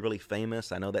being really, really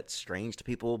famous. I know that's strange to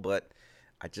people, but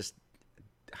I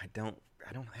don't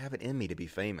have it in me to be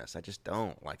famous. I just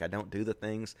don't. I don't do the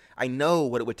things. I know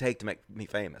what it would take to make me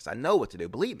famous. I know what to do.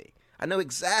 Believe me. I know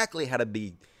exactly how to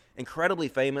be incredibly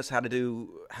famous, how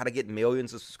to get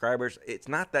millions of subscribers. It's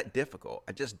not that difficult.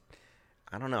 I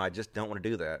don't know. I just don't want to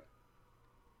do that.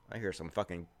 I hear some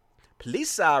fucking police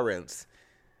sirens.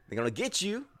 They're going to get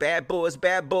you. Bad boys.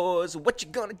 What you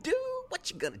going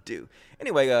to do?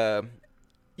 Anyway,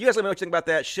 you guys let me know what you think about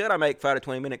that. Should I make 5 to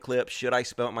 20 minute clips? Should I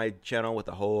spam my channel with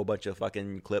a whole bunch of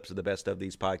fucking clips of the best of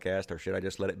these podcasts, or should I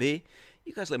just let it be?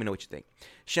 You guys let me know what you think.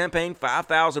 Champagne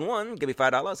 5001 give me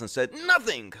 $5 and said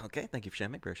nothing. Okay, thank you for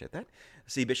Champagne. Appreciate that.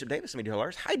 C. Bishop Davis,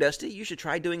 $20. Hi, Dusty. You should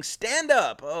try doing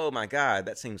stand-up. Oh, my God.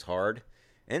 That seems hard.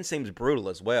 And seems brutal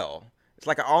as well. It's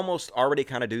like I almost already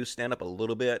kind of do stand-up a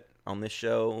little bit on this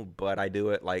show, but I do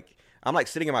it I'm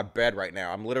sitting in my bed right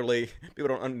now. I'm literally,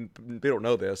 people don't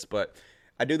know this, but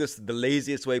I do this the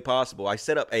laziest way possible. I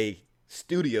set up a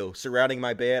studio surrounding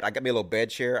my bed. I got me a little bed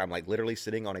chair. I'm literally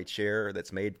sitting on a chair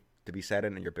that's made to be sat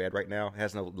in your bed right now. It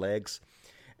has no legs.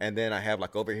 And then I have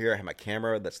over here, I have my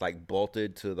camera that's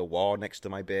bolted to the wall next to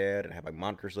my bed, and I have my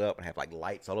monitors up, and I have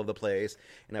lights all over the place,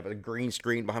 and I have a green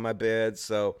screen behind my bed.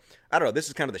 So I don't know. This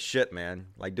is kind of the shit, man.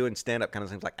 Doing stand-up kind of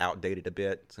seems outdated a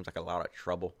bit. Seems like a lot of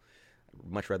trouble.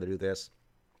 I'd much rather do this.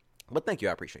 But thank you,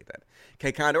 I appreciate that.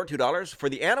 K Condor, $2 for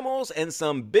the animals and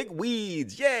some big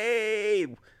weeds. Yay!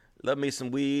 Love me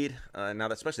some weed. Now,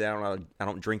 especially I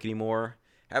don't drink anymore.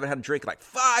 I haven't had a drink in like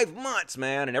 5 months,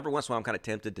 man. And every once in a while I'm kind of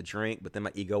tempted to drink, but then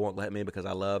my ego won't let me because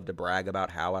I love to brag about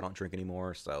how I don't drink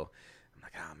anymore. So I'm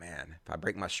like, oh man, if I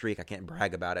break my streak, I can't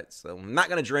brag about it. So I'm not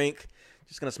going to drink.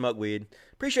 Just going to smoke weed.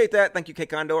 Appreciate that. Thank you, K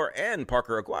Condor and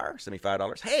Parker Aguirre.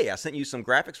 $75. Hey, I sent you some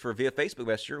graphics via Facebook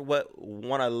Messenger. What,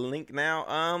 want a link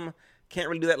now? Can't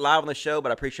really do that live on the show,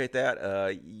 but I appreciate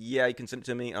that. Yeah, you can send it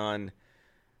to me on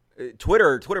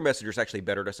Twitter Messenger is actually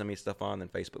better to send me stuff on than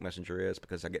Facebook Messenger is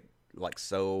because I get like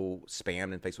so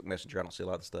spammed in Facebook Messenger. I don't see a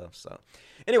lot of stuff. So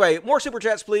anyway, more super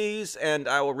chats, please, and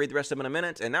I will read the rest of them in a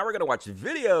minute. And now we're going to watch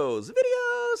videos.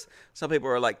 Some people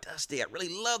are like, Dusty, I really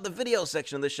love the video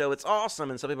section of the show. It's awesome.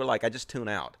 And some people are like, I just tune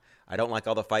out. I don't like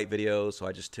all the fight videos, so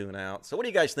I just tune out. So what do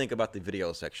you guys think about the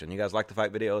video section? You guys like the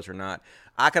fight videos or not?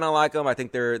 I kind of like them. I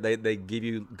think they give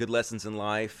you good lessons in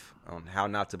life on how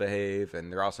not to behave,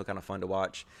 and they're also kind of fun to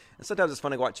watch. And sometimes it's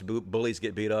fun to watch bullies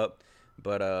get beat up.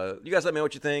 But you guys let me know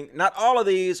what you think. Not all of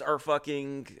these are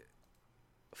fucking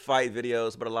fight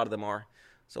videos, but a lot of them are.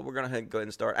 So we're going to go ahead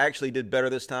and start. I actually did better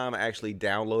this time. I actually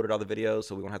downloaded all the videos,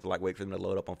 so we won't have to like wait for them to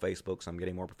load up on Facebook, so I'm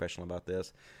getting more professional about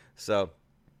this. So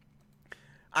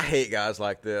I hate guys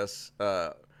like this.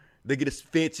 They get a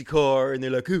fancy car, and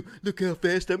they're like, oh, look how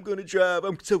fast I'm going to drive.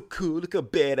 I'm so cool. Look how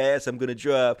badass I'm going to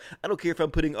drive. I don't care if I'm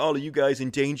putting all of you guys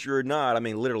in danger or not. I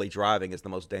mean, literally, driving is the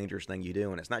most dangerous thing you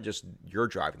do, and it's not just your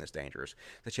driving that's dangerous.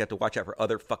 That you have to watch out for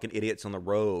other fucking idiots on the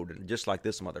road, and just like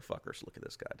this motherfucker. So look at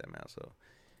this goddamn asshole.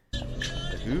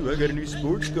 Like, ooh, I got a new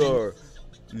sports car.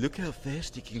 Look how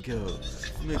fast it can go.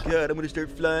 Oh, my God, I'm going to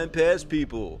start flying past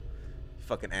people.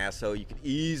 Fucking asshole. You could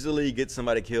easily get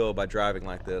somebody killed by driving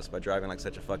like this, by driving like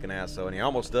such a fucking asshole, and he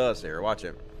almost does here. Watch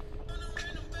it.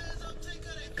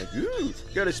 Like, ooh,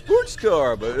 got a sports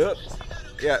car, but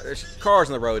yeah, there's cars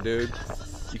on the road, dude.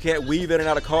 You can't weave in and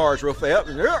out of cars real fast.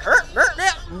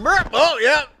 Oh,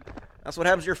 yeah. That's what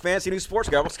happens to your fancy new sports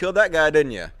car. Almost killed that guy,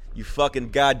 didn't you? You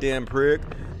fucking goddamn prick.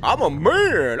 I'm a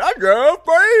man. I drive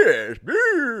fast.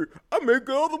 I make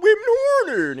all the women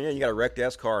horny. Yeah, you got a wrecked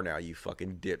ass car now, you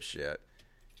fucking dipshit.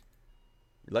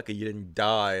 Lucky you didn't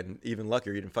die, and even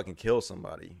luckier you didn't fucking kill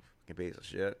somebody. Fucking piece of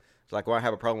shit. It's like when I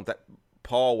have a problem with that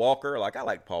Paul Walker. Like, I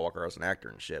like Paul Walker as an actor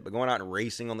and shit, but going out and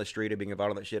racing on the street and being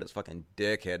involved in that shit is fucking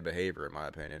dickhead behavior, in my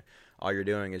opinion. All you're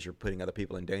doing is you're putting other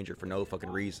people in danger for no fucking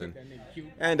reason.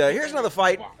 And here's another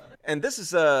fight. And this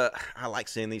is, I like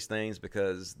seeing these things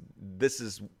because this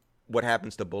is what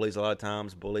happens to bullies a lot of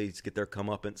times. Bullies get their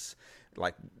comeuppance.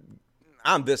 Like,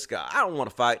 I'm this guy. I don't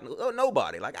want to fight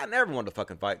nobody. Like, I never want to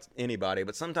fucking fight anybody.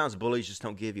 But sometimes bullies just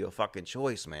don't give you a fucking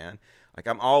choice, man. Like,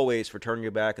 I'm always for turning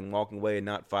your back and walking away and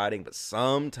not fighting. But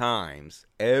sometimes,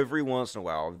 every once in a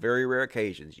while, on very rare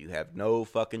occasions, you have no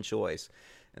fucking choice.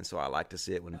 And so I like to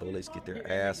see it when bullies get their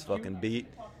ass fucking beat.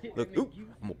 Look, ooh,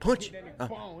 I'm going to punch you.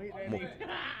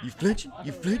 You flinching?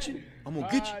 You flinching? I'm going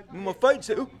to get you. I'm going to fight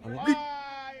you. Ooh, I'm going to get you.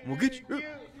 I'm going to get you.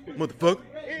 Ooh, motherfucker.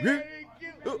 Yeah.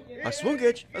 Ooh, I swung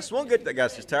at you. That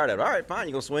guy's just tired of it. All right, fine.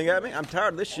 You going to swing at me? I'm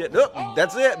tired of this shit. Nope,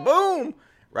 that's it. Boom.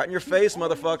 Right in your face,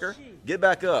 motherfucker. Get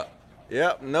back up.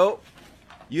 Yep, nope.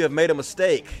 You have made a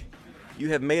mistake. You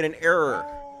have made an error.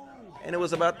 And it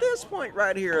was about this point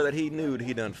right here that he knew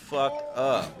he done fucked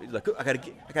up. He's like, I gotta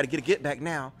get a get back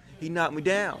now. He knocked me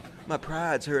down. My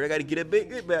pride's hurt. I gotta get a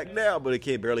big get back now. But he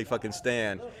can't barely fucking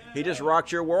stand. He just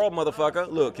rocked your world,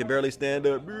 motherfucker. Look, can barely stand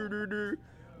up.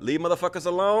 Leave motherfuckers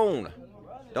alone.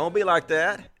 Don't be like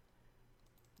that.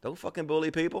 Don't fucking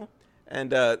bully people.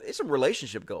 And it's some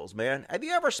relationship goals, man. Have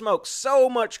you ever smoked so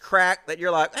much crack that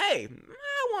you're like, hey,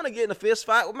 I want to get in a fist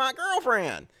fight with my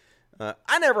girlfriend?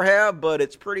 I never have, but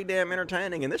it's pretty damn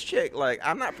entertaining. And this chick, like,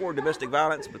 I'm not for domestic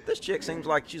violence, but this chick seems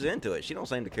like she's into it. She don't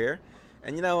seem to care.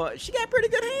 And, you know, she got pretty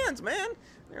good hands, man.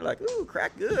 They're like, ooh,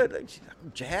 crack good. Like, she's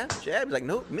like, jab. He's like,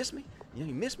 nope, miss me. You know,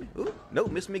 you miss me. Ooh,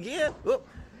 nope, miss me again. Ooh,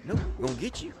 nope, gonna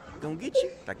get you.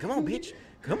 Like, come on, bitch.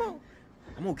 Come on.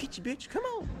 I'm gonna get you, bitch. Come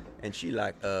on. And she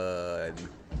like, I'm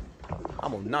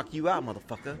gonna knock you out,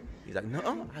 motherfucker. He's like,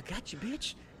 no, I got you,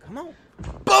 bitch. Come on.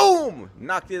 Boom!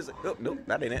 Knocked his, oh, nope,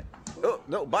 that ain't it. Oh,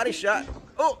 no, body shot.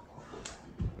 Oh,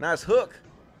 nice hook.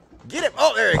 Get him.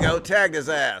 Oh, there you go. Tagged his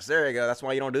ass. There you go. That's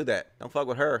why you don't do that. Don't fuck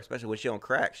with her, especially when she on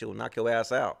crack. She'll knock your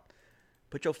ass out.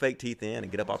 Put your fake teeth in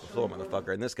and get up off the floor,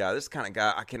 motherfucker. And this kind of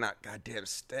guy, I cannot goddamn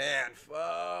stand.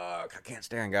 Fuck. I can't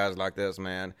stand guys like this,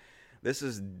 man. This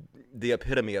is the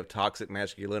epitome of toxic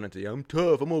masculinity. I'm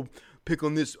tough. I'm going to pick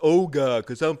on this old guy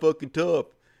because I'm fucking tough.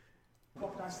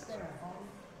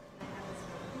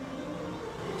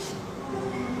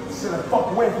 Sit the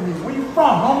fuck away from me. Where you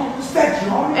from, homie? What's that, you,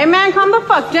 homie? Hey, man, calm the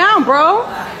fuck down, bro.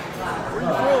 Where you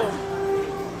from?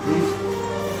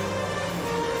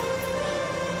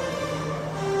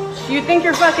 You think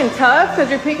you're fucking tough because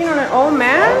you're picking on an old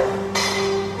man?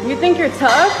 You think you're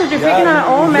tough because you're picking on an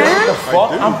old man? What the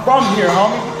fuck? I'm from here,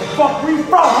 homie. What the fuck? Where you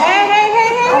from? Hey.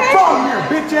 I'm from here,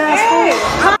 bitch ass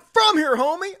fool. I'm from here,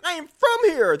 homie. I am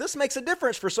from here. This makes a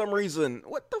difference for some reason.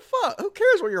 What the fuck? Who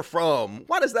cares where you're from?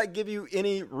 Why does that give you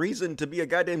any reason to be a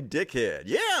goddamn dickhead?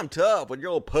 Yeah, I'm tough with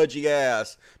your old pudgy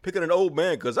ass picking an old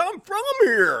man because I'm from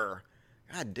here.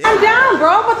 God damn. I'm down,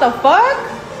 bro. What the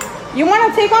fuck? You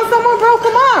want to take on someone, bro?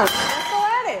 Come on. Let's go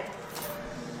at it.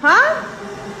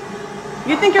 Huh?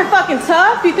 You think you're fucking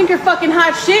tough? You think you're fucking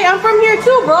hot shit? I'm from here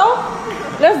too, bro.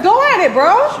 Let's go at it,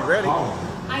 bro. She ready?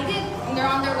 I did, and they're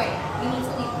on their way. We need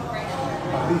to leave right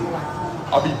now.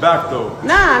 I'll be back though.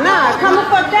 Nah. Calm the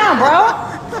fuck down,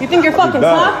 bro. You think you're fucking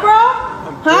tough, bro?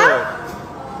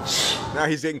 Huh? Now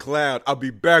he's getting clowned. I'll be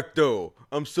back though.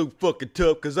 I'm so fucking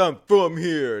tough because I'm from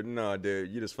here. Nah, dude,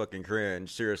 you just fucking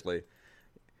cringe. Seriously.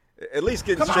 At least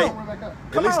get in shape.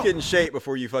 At least get in shape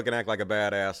before you fucking act like a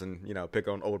badass and, you know, pick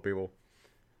on old people.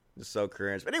 Just so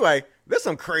cringe. But anyway, there's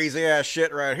some crazy ass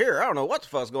shit right here. I don't know what the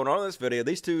fuck's going on in this video.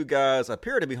 These two guys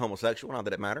appear to be homosexual. Not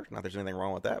that it matters. Not that there's anything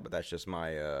wrong with that, but that's just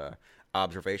my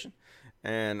observation.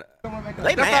 And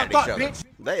they mad at each other.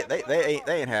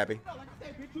 They ain't happy.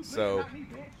 So,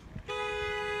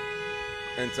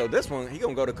 and so this one, he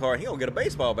gonna go to the car and he gonna get a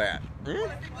baseball bat.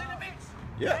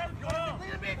 Yeah.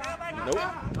 Nope.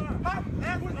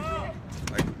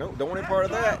 Like, nope, don't want any part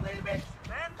of that.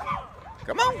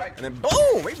 Come on. And then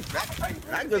boom.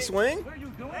 Not a good swing.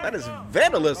 That is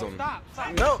vandalism.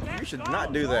 No, you should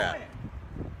not do that.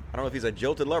 I don't know if he's a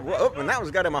jilted lover. Oh, and that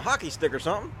one's got him a hockey stick or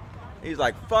something. He's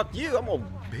like, fuck you. I'm going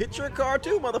to hit your car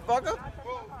too, motherfucker.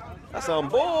 That's some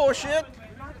bullshit.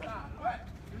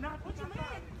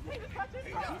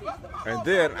 And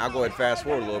then, I'll go ahead and fast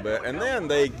forward a little bit. And then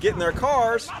they get in their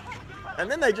cars. And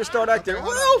then they just start acting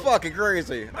real fucking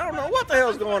crazy. I don't know what the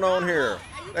hell's going on here.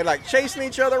 They like chasing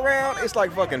each other around. It's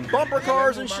like fucking bumper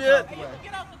cars and shit.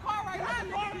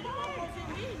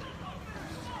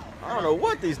 I don't know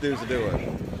what these dudes are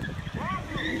doing.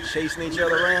 Chasing each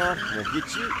other around. I'm gonna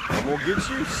get you. I'm gonna get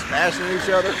you. Smashing each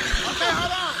other. Okay,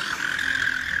 hold on.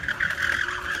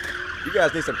 You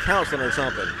guys need some counseling or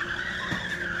something.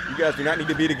 You guys do not need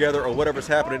to be together or whatever's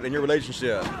happening in your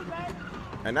relationship.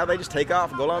 And now they just take off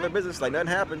and go along their business like nothing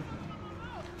happened.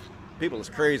 People is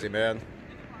crazy, man.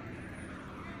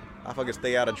 I fucking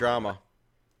stay out of drama.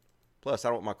 Plus, I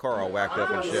don't want my car all whacked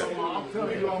up and shit.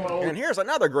 And here's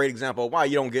another great example of why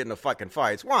you don't get into fucking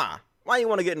fights. Why? Why you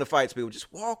want to get into fights, people?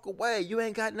 Just walk away. You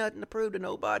ain't got nothing to prove to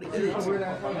nobody, dudes.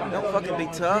 Don't fucking be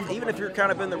tough, even if you're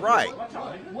kind of in the right.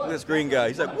 Look at this green guy.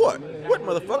 He's like, what? What,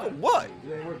 motherfucker? What?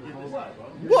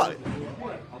 What?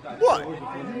 What?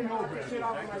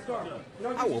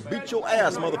 I will beat your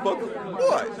ass, motherfucker.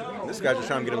 What? This guy's just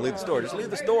trying to get him to leave the store. Just leave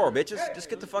the store, bitches.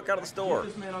 Just get the fuck out of the store.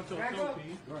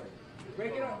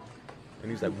 And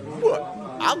he's like, what?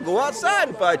 I'll go outside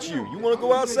and fight you. You want to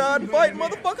go outside and fight,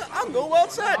 motherfucker? I'll go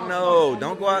outside. No,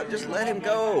 don't go out. Just let him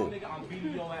go.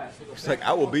 He's like,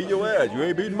 I will beat your ass. You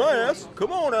ain't beating my ass.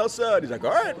 Come on outside. He's like, all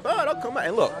right, fine, I'll come out.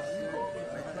 And look,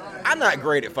 I'm not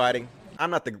great at fighting. I'm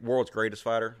not the world's greatest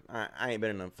fighter. I ain't been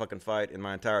in a fucking fight in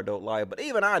my entire adult life. But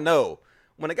even I know,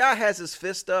 when a guy has his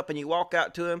fist up and you walk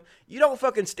out to him, you don't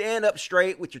fucking stand up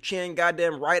straight with your chin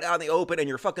goddamn right out in the open and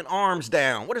your fucking arms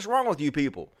down. What is wrong with you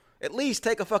people? At least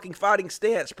take a fucking fighting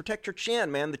stance. Protect your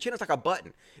chin, man. The chin is like a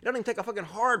button. It doesn't even take a fucking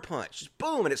hard punch. Just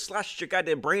boom, and it slashes your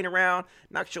goddamn brain around,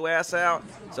 knocks your ass out.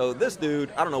 So this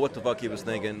dude, I don't know what the fuck he was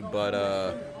thinking, but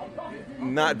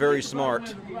not very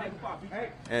smart.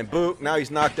 And boom, now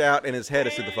he's knocked out and his head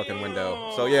is through the fucking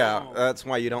window. So yeah, that's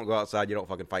why you don't go outside. You don't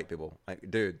fucking fight people. Like,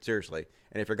 dude, seriously.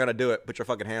 And if you're gonna do it, put your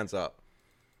fucking hands up.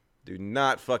 Do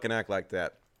not fucking act like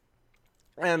that.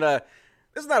 And this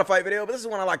is not a fight video, but this is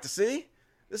one I like to see.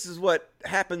 This is what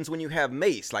happens when you have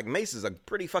mace. Like, mace is a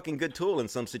pretty fucking good tool in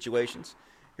some situations.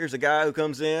 Here's a guy who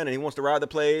comes in and he wants to rob the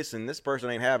place, and this person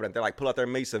ain't having it. They like pull out their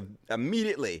mace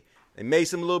immediately. They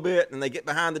mace him a little bit, and they get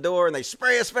behind the door, and they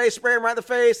spray his face, spray him right in the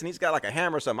face, and he's got like a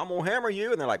hammer or something. I'm going to hammer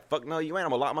you. And they're like, fuck no, you ain't. I'm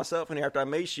going to lock myself in here after I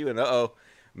mace you. And uh-oh,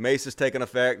 mace is taking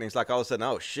effect. And he's like, all of a sudden,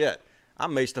 oh, shit.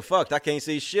 I'm maced to fucked. I can't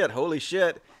see shit. Holy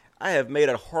shit. I have made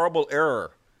a horrible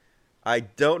error. I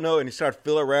don't know. And he started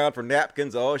feeling around for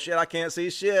napkins. Oh, shit, I can't see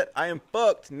shit. I am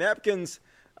fucked. Napkins.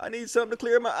 I need something to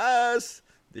clear my eyes.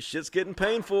 This shit's getting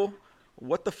painful.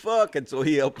 What the fuck? And so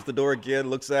he opens the door again,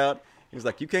 looks out. He's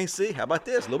like, you can't see. How about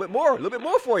this? A little bit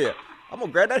more for you. I'm going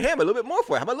to grab that hammer. A little bit more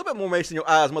for you. How about a little bit more mace in your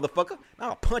eyes, motherfucker? Now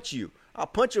I'll punch you. I'll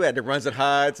punch you at the runs and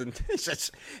hides and just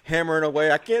hammering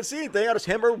away. I can't see anything. I just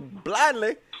hammer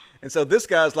blindly. And so this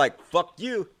guy's like, fuck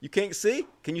you. You can't see?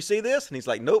 Can you see this? And he's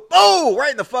like, nope. Oh, right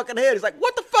in the fucking head. He's like,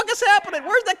 what the fuck is happening?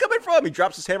 Where's that coming from? He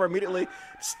drops his hammer immediately.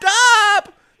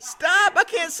 Stop! Stop! I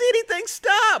can't see anything.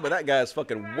 Stop! But that guy's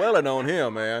fucking welling on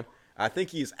him, man. I think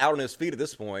he's out on his feet at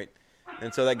this point.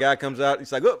 And so that guy comes out.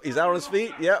 He's like, oh, he's out on his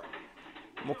feet. Yep.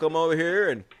 I'm going to come over here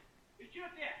and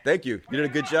thank you. You did a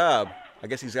good job. I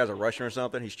guess these guys are rushing or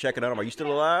something. He's checking on him. Are you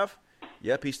still alive?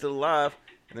 Yep, he's still alive.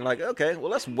 And they're like, okay,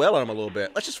 well, let's well on him a little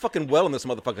bit. Let's just fucking well on this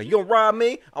motherfucker. You gonna rob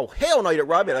me? Oh, hell no, you didn't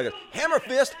rob me. Like, hammer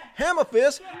fist,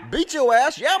 beat your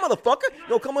ass. Yeah, motherfucker. You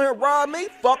gonna come in here and rob me?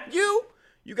 Fuck you.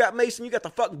 You got Mason, you got the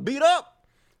fuck beat up.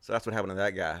 So that's what happened to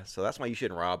that guy. So that's why you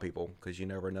shouldn't rob people, because you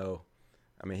never know.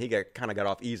 I mean, he kind of got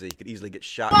off easy. He could easily get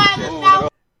shot.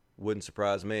 Wouldn't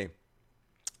surprise me.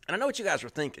 And I know what you guys were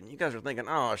thinking. You guys were thinking,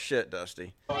 oh, shit,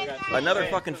 Dusty. Another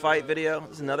fucking fight video?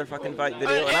 This is another fucking fight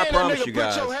video? And I promise you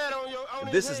guys,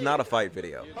 this is not a fight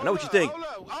video. I know what you think.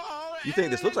 You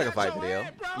think this looks like a fight video.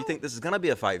 You think this is going to be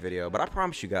a fight video. But I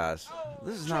promise you guys,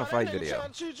 this is not a fight video.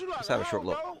 Let's have a short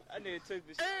look. And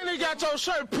he got your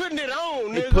shirt putting it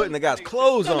on. He's putting the guy's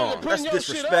clothes on. That's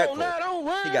disrespectful.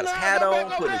 He got his hat on,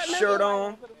 putting his shirt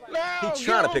on. He's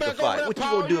trying to pick a fight. What you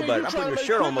gonna do about it? I'm putting your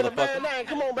shirt on,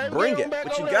 motherfucker. Bring it.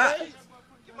 What you got? Get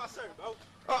my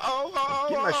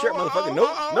shirt, motherfucker.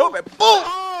 Nope. Boom!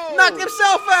 Knocked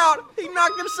himself out. He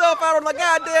knocked himself out on the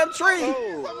goddamn tree.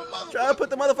 Trying to put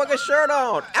the motherfucking shirt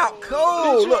on. Out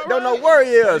cold. Look, don't know where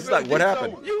he is. It's like, what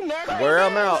happened? Where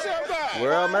I'm out.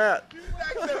 Where I'm at.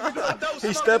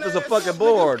 He stepped as a fucking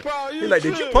board. He's like,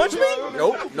 did you punch me?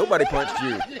 Nope, nobody punched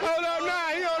you.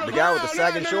 The guy with the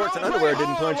sagging shorts and underwear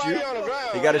didn't punch you.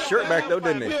 He got his shirt back though,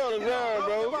 didn't he?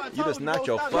 You just knocked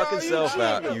your fucking self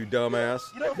out, you dumbass.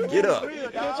 Get up.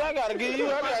 I gotta get you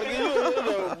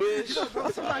a bitch.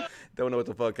 Don't know what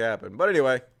the fuck happened. But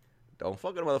anyway, don't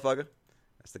fuck with a motherfucker.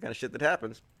 That's the kind of shit that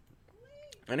happens.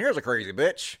 And here's a crazy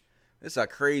bitch. This is a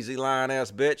crazy lying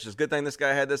ass bitch. It's a good thing this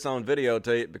guy had this on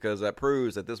videotape, because that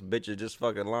proves that this bitch is just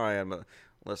fucking lying. But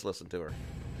let's listen to her.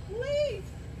 Please,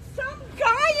 some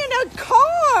guy in a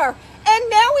car, and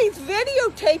now he's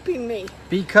videotaping me.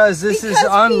 Because this is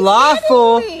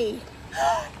unlawful. Ma'am,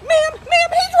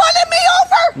 he's running me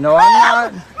over. No, I'm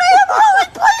not. Ma'am, hurry,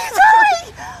 please,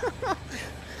 hurry.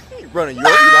 He's running you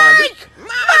over, you lying bitch.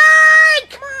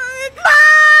 Mike!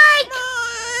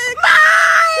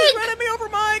 He's running me over,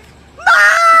 Mike.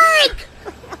 Mike!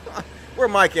 Where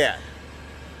Mike at?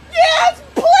 Yes,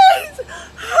 please!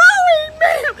 Hurry,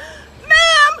 ma'am!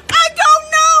 Ma'am, I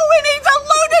don't know, and he's a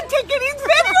lunatic, and he's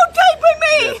videotaping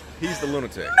me! Yes, he's the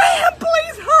lunatic. Ma'am,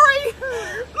 please hurry!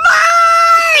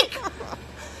 Mike!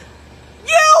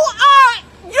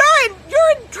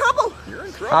 You're in trouble. You're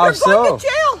in trouble? How You're so? going to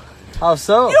jail. How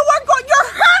so? You're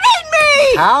hurting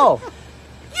me! How?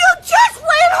 You just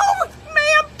ran over!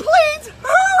 Ma'am, please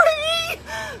hurry!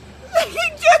 He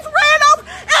just ran over,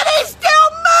 and he's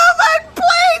still moving!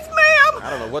 Please, ma'am! I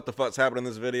don't know what the fuck's happening in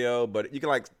this video, but you can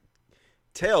like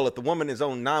tell if the woman is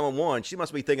on 911, she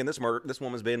must be thinking this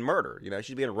woman's being murdered. You know,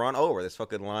 she's being run over, this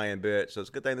fucking lying bitch. So it's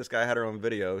a good thing this guy had her on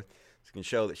video. So you can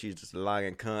show that she's just a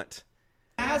lying cunt.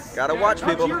 Gotta watch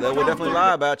people. They will definitely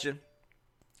lie about you.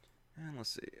 And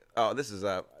let's see. Oh, this is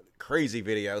a crazy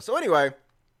video. So anyway,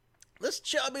 this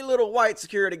chubby little white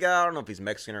security guy, I don't know if he's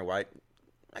Mexican or white.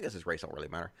 I guess his race don't really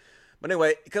matter. But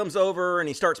anyway, he comes over and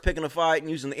he starts picking a fight and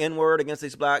using the N-word against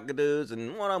these black dudes,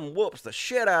 and one of them whoops the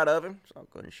shit out of him. So I'll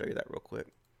go ahead and show you that real quick.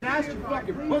 Oh,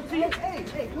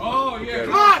 yeah.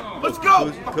 Come on, let's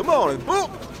go. Come on, and boom.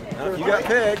 Now, if you got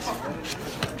pegs.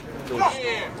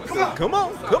 Come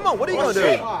on. What are you going to do?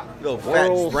 Little fat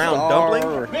brown dumpling.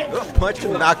 Punched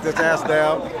him, knocked his ass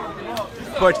down.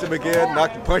 Punched him again,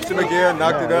 punched him again,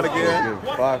 knocked him down again.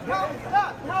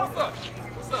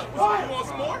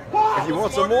 If you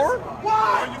want some more?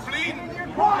 Are you bleeding?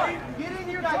 Get in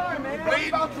your car, man.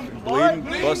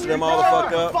 Bleeding, busted them all the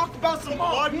fuck up. Fuck about some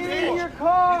blood. Get in your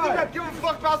car. You think I give a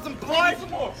fuck about some blood?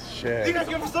 Shit. You think I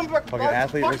give a some fucking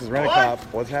athlete versus rent-a-cop.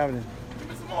 What's happening?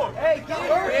 Hey, get in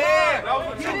your car.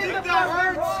 You think that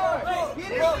hurts?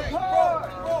 Get in your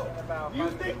car. You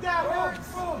think that hurts?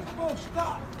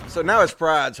 Stop. So now his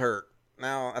pride's hurt.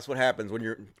 Now that's what happens when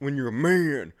you're a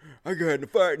man. I got in a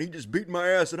fight and he just beat my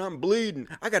ass and I'm bleeding.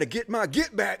 I gotta get my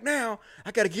get back now.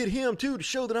 I gotta get him too to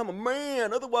show that I'm a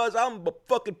man. Otherwise I'm a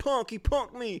fucking punk. He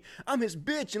punked me. I'm his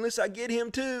bitch unless I get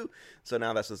him too. So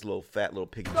now that's this little fat little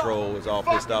piggy troll is all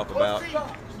pissed off about.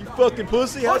 You fucking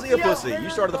pussy? How's he a pussy?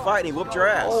 You started the fight and he whooped your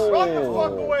ass.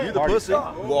 Oh, you the pussy?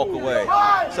 Walk away.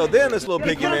 So then this little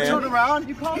piggy man. He couldn't turn around.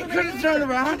 He couldn't turn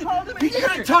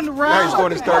around. Now he's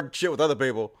going to start shit with other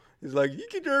people. He's like, you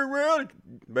can turn around,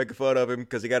 making fun of him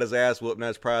because he got his ass whooped. Now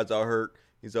his pride's all hurt.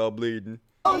 He's all bleeding.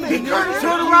 He couldn't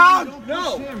turn around.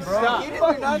 No, stop.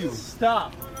 Fuck you.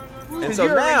 Stop. And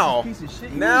so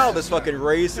now this fucking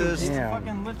racist,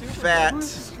 fat,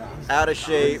 out of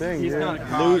shape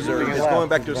loser is going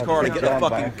back to his car to get a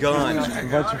fucking gun.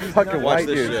 A bunch of fucking Watch white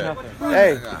this dudes. shit.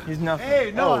 Hey, He's nothing.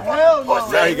 Hey, no, hell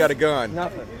no. Now he got a gun.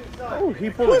 Nothing. oh, he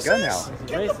pulled a gun out.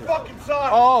 Get the fucking side.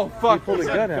 Oh, fuck, he pulled a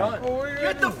gun out.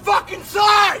 Get the fucking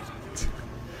side.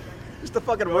 Just the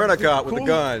fucking rent-a-cop with the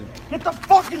gun. Get the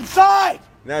fucking side.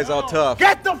 Now he's all tough.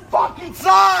 Get the fucking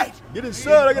side. Get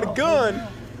inside, I got a gun.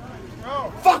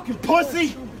 Fucking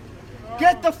pussy.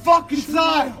 Get the fucking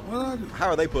side. How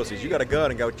are they pussies? You got a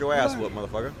gun and got your ass whooped,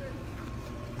 motherfucker.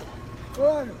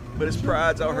 But his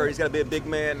pride's all hurt. He's got to be a big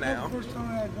man now.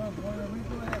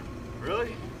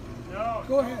 Really? No.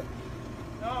 Go ahead.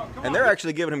 No, come And they're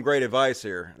actually giving him great advice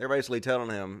here. They're basically telling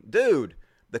him, dude,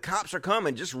 the cops are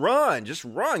coming. Just run. Just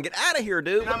run. Get out of here,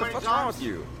 dude. What the fuck's wrong with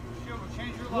you? Shit will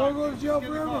change your life. Go to jail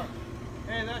forever.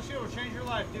 Hey, that shit will change your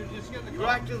life, dude. Just get in the car. You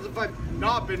act as if I've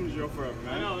not been in jail forever,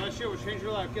 man. I know, that shit will change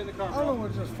your life. Get in the car, bro. I don't know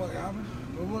what just fucking happened.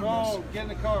 Bro, get in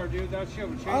the car, dude. That shit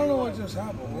will change your life. I don't know what just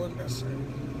happened. It wasn't necessary.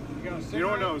 You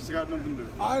don't know. It's got nothing to do.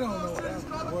 I don't know what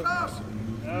happened. It wasn't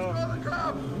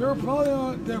necessary. You're probably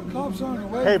on, the cops are on the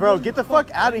way. Hey, bro, get the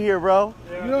fuck out of here, bro.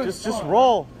 Yeah. Just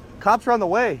roll. Cops are on the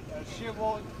way. That shit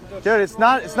will... Dude, it's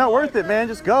not worth it, man.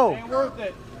 Just go. It ain't worth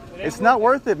it. It's not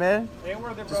worth it, man. It ain't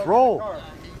worth it, bro. Just roll.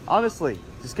 Honestly,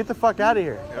 just get the fuck out of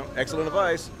here. Yep, excellent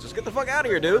advice. Just get the fuck out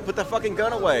of here, dude. Put the fucking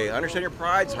gun away. I understand your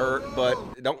pride's hurt,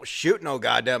 but don't shoot no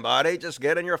goddamn body. Just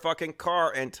get in your fucking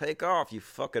car and take off, you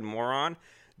fucking moron.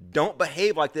 Don't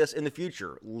behave like this in the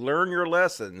future. Learn your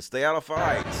lessons. Stay out of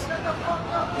fights.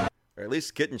 Or at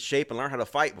least get in shape and learn how to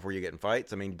fight before you get in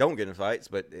fights. I mean, don't get in fights,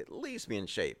 but at least be in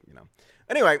shape, you know.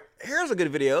 Anyway, here's a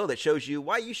good video that shows you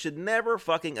why you should never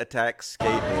fucking attack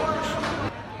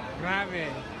skateboarders. Grab it.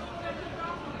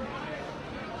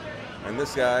 And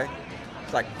this guy,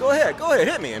 it's like, go ahead,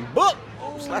 hit me, and boop,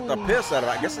 slap the piss out of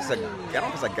it. I guess it's I don't know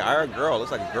if it's a guy or a girl. It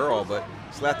looks like a girl, but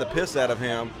slap the piss out of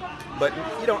him. But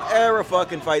you don't ever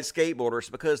fucking fight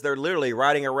skateboarders because they're literally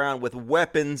riding around with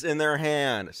weapons in their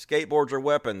hand. Skateboards are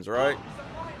weapons, right?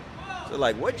 So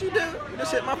like, what'd you do? You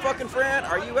just hit my fucking friend?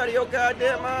 Are you out of your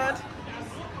goddamn mind?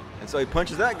 And so he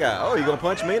punches that guy. Oh, you gonna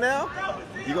punch me now?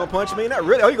 You gonna punch me now?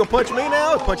 Really? Oh, you gonna punch me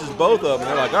now? He punches both of them.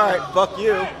 They're like, all right, fuck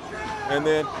you. And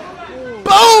then,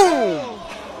 boom!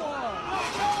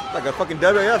 Like a fucking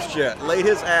WF shit. Laid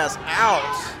his ass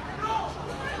out.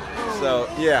 So,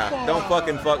 yeah, don't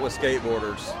fucking fuck with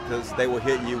skateboarders because they will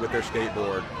hit you with their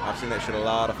skateboard. I've seen that shit a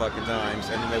lot of fucking times.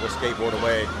 And then they will skateboard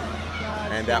away.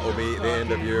 And that will be the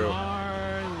end of you.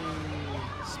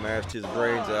 Smashed his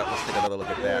brains up. Let's take another look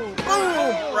at that.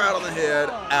 Boom! Right on the head.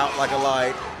 Out like a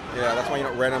light. Yeah, that's why you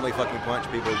don't randomly fucking punch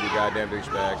people, you goddamn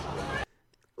douchebag.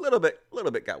 A little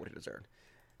bit got what he deserved.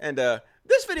 And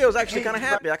this video is actually kind of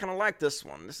happy. I kind of like this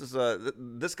one. This is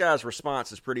this guy's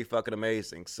response is pretty fucking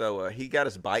amazing. So he got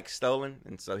his bike stolen,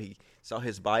 and so he saw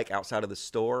his bike outside of the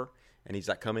store, and he's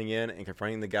like coming in and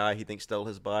confronting the guy he thinks stole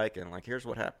his bike, and like, here's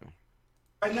what happened.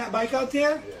 Riding that bike out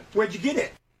there? Yeah. Where'd you get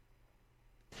it?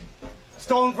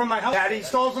 Stolen from my house. Daddy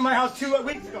stole from my house 2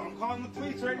 weeks ago. I'm calling the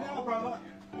police right now, brother.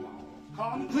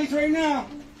 Calling the police right now.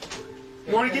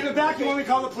 You want to give it back? You want me to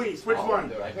call the police? Which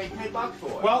one? I paid $10 for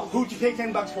it. Well, who'd you pay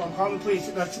 $10 for? I'm calling the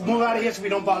police. Let's move out of here so we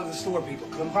don't bother the store people.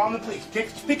 Because I'm calling the police.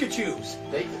 Pick or choose.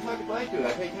 Take the fucking bike, dude.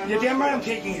 I paid $10. You're damn right I'm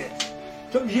taking it.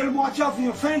 So you gotta watch out for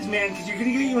your friends, man, because you're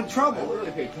gonna get you in trouble. I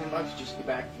literally paid $10 just to get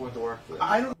back and forth to work for it.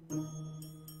 I don't.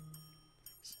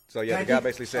 So yeah, the guy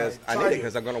basically says, I need it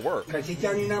because I'm going to work. Can I take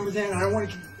down your number then? I don't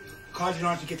want to cause you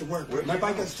not to get to work. My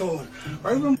bike got stolen.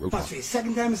 Right when must be the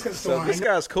second time it's got stolen. So this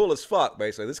guy's cool as fuck,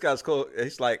 basically. This guy's cool.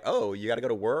 He's like, oh, you got to go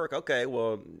to work? Okay,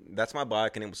 well, that's my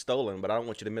bike and it was stolen, but I don't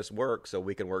want you to miss work so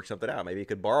we can work something out. Maybe you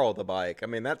could borrow the bike. I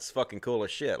mean, that's fucking cool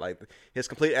as shit. Like, his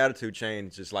complete attitude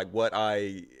change is like what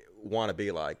I want to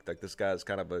be like. Like, this guy's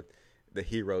kind of the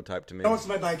hero type to me. No, it's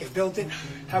my bike. I built it.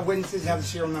 Have witnesses. Have the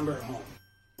serial number at home.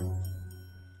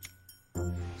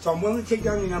 So I'm willing to take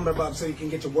down your number, Bob, so you can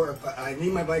get to work, but I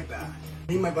need my bike back.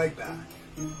 I need my bike back.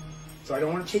 So I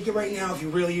don't want to take it right now if you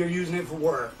really are using it for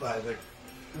work, but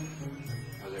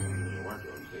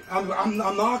I'm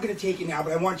not going to take it now,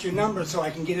 but I want your number so I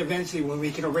can get eventually when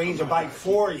we can arrange a bike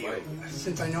for you.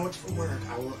 Since I know it's for work,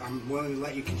 I'm willing to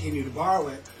let you continue to borrow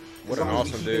it. What an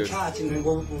awesome dude. In touch, and then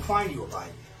we'll find you a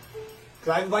bike.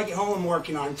 Because I have a bike at home I'm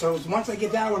working on, so once I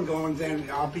get that one going, then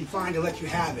I'll be fine to let you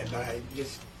have it, but I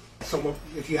just... So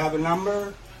if you have a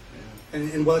number,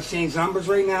 and we'll exchange numbers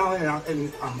right now,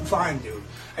 and I'm fine, dude.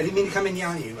 I didn't mean to come in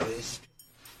yelling at you, but it's,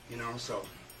 you know, so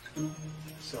you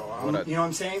know what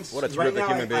I'm saying? What a terrific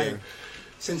human being.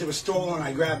 Since it was stolen,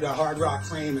 I grabbed a hard rock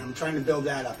frame, and I'm trying to build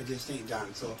that up. It just ain't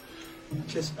done. So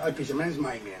Just etwas im Ernst,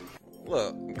 my man.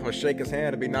 Look, I'm gonna shake his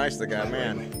hand and be nice to the guy,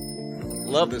 man.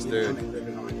 Love this dude.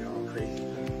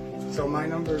 So my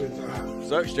number is,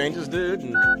 So exchanges dude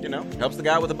and, you know, helps the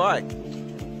guy with the bike.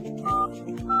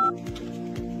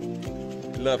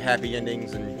 Love happy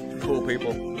endings and cool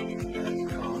people.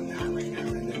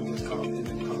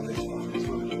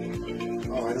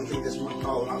 Oh, I don't think this one.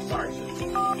 Oh, I'm sorry.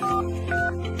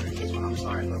 I'm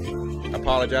sorry, brother.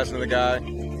 Apologizing to the guy.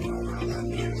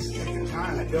 Second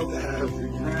time I built that out of the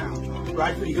ground.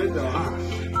 Ride pretty good though, huh?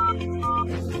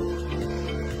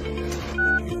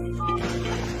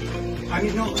 How do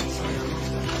you know that?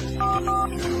 I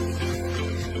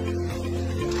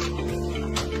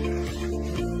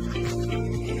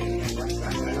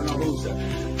don't know who's that.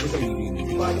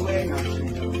 By the way,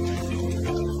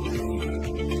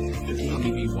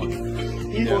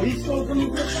 he stole from me. He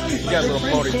got a little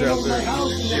ponytail too.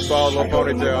 He bald little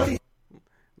ponytail.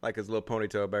 Like his little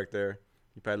ponytail back there.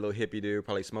 He probably a little hippie dude.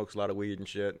 Probably smokes a lot of weed and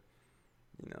shit.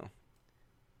 You know.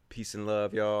 Peace and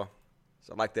love, y'all.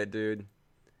 So I like that dude.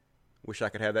 Wish I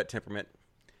could have that temperament.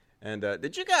 And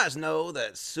did you guys know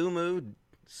that sumo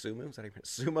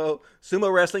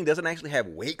wrestling doesn't actually have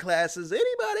weight classes?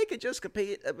 Anybody could just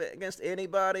compete against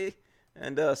anybody.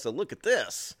 And so look at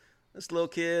this. This little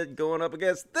kid going up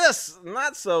against this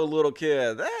not so little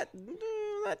kid.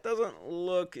 That doesn't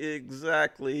look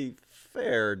exactly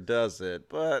fair, does it?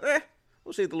 But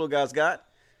we'll see what the little guy's got.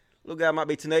 Little guy might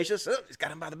be tenacious. Oh, he's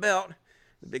got him by the belt.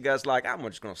 The big guy's like, I'm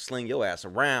just going to sling your ass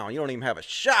around. You don't even have a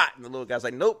shot. And the little guy's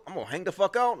like, nope, I'm going to hang the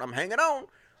fuck on. I'm hanging on.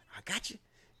 I got you.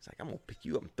 He's like, I'm going to pick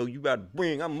you up and throw you out the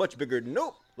ring. I'm much bigger than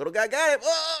nope. Little guy got him.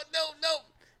 Oh, no.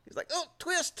 He's like, oh,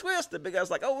 twist. The big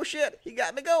guy's like, oh, shit. He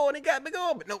got me going.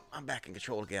 But nope, I'm back in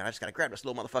control again. I just got to grab this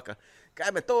little motherfucker. Grab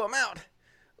him and throw him out.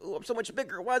 Ooh, I'm so much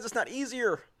bigger. Why is this not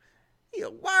easier? He a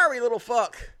wiry little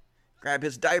fuck. Grab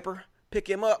his diaper. Pick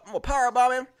him up. I'm going to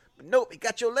powerbomb him. But nope, he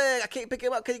got your leg. I can't pick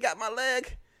him up because he got my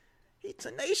leg. He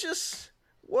tenacious.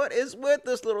 What is with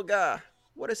this little guy?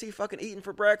 What is he fucking eating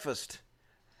for breakfast?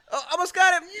 Oh, almost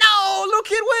got him. No, little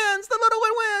kid wins. The little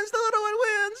one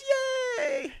wins.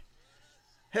 Yay.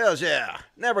 Hells yeah.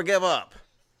 Never give up.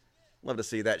 Love to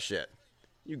see that shit.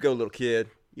 You go, little kid.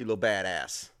 You little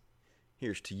badass.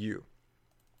 Here's to you.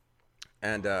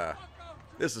 And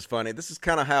this is funny. This is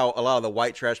kind of how a lot of the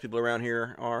white trash people around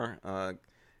here are.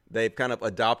 They've kind of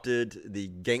adopted the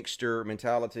gangster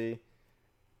mentality,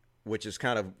 which is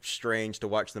kind of strange to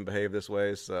watch them behave this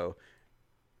way. So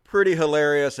pretty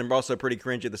hilarious and also pretty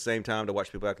cringy at the same time to watch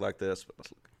people act like this. But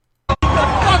let's look.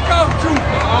 Fuck out you!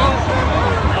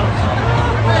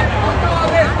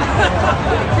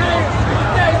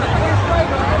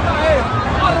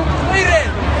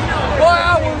 Boy,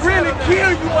 I will really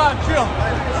kill you out here.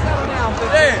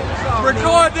 Hey,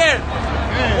 record that.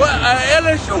 Well,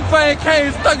 LSU fan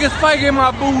came stuck his finger in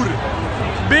my booty.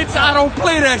 Bitch, I don't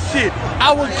play that shit.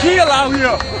 I will kill out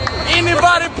here.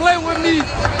 Anybody play with me,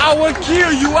 I will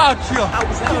kill you out here. I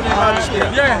will kill you out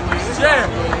here.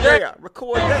 Yeah.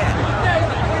 Record that.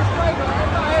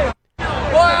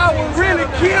 Boy, I will really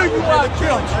kill you out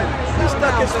here. He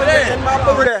stuck his finger in my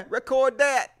booty. Record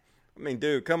that. I mean,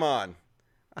 dude, come on.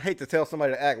 I hate to tell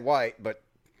somebody to act white, but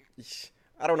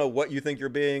I don't know what you think you're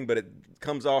being, but it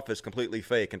comes off as completely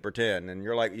fake and pretend. And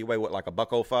you're like, you weigh what, like a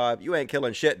 $105? You ain't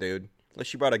killing shit, dude.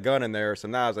 Unless you brought a gun in there, some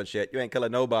knives and shit. You ain't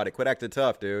killing nobody. Quit acting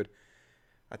tough, dude.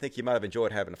 I think you might have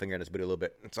enjoyed having a finger in his booty a little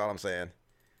bit. That's all I'm saying.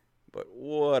 But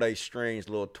what a strange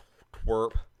little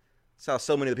twerp. That's how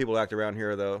so many of the people act around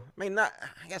here, though. I mean, I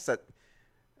guess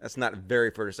that's not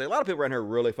very fair to say. A lot of people around here are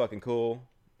really fucking cool,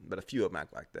 but a few of them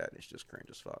act like that. It's just cringe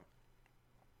as fuck.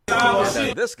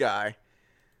 And this guy.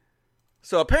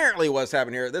 So apparently what's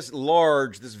happened here, this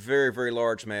very, very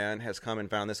large man has come and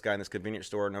found this guy in this convenience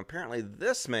store. And apparently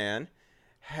this man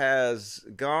has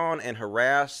gone and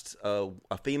harassed a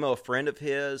female friend of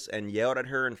his and yelled at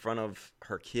her in front of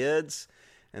her kids.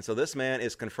 And so this man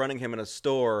is confronting him in a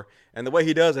store. And the way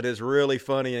he does it is really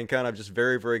funny and kind of just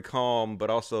very, very calm, but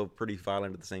also pretty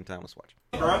violent at the same time. Let's watch.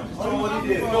 Bro, what he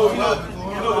did. You know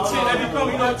the chick that be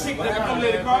coming, that come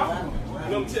in the car?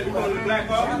 You know the chick that come in the black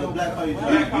car? Black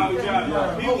car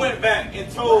job. He went back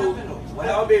and told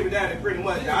our baby daddy pretty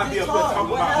much that I be up there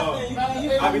talking about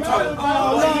her. I be talking.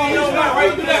 Why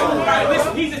you do that?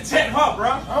 Listen, he's a tech her,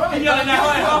 bro. He yelling at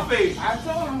her in her face. I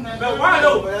told him that. But why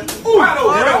though?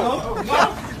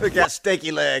 The guy's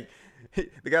stanky leg.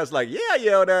 The guy's like, yeah, I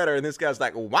yelled at her. And this guy's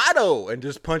like, why though? And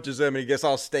just punches him and he gets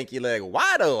all stanky leg.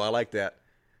 Why though? I like that.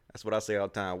 That's what I say all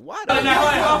the time. Why though? I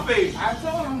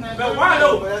told him that. But why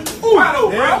though? Why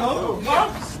though,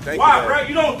 bro? Thank Why, you, bro? man.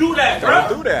 You don't do that, bro.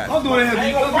 Don't do that. Don't do it here.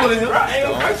 Ain't gonna fight you, bro. Ain't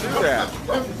gonna fight you, Don't do that.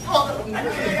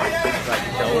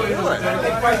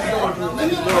 Like, don't do it.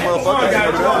 These little motherfuckers.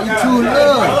 You too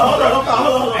low.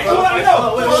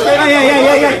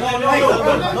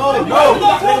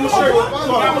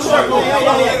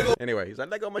 Anyway, he's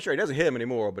like, let go of my shirt. He doesn't hit him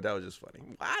anymore, but that was just funny.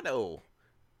 I know.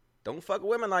 Don't fuck with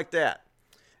women like that.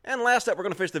 And last up, we're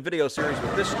going to finish the video series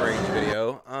with this strange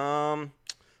video.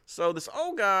 So this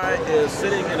old guy is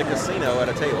sitting in a casino at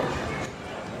a table.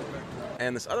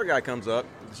 And this other guy comes up,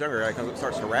 this younger guy comes up,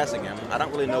 starts harassing him. I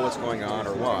don't really know what's going on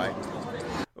or why.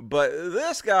 But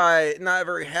this guy, not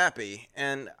very happy.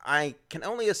 And I can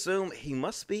only assume he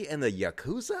must be in the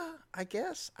Yakuza, I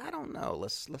guess. I don't know.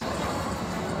 Let's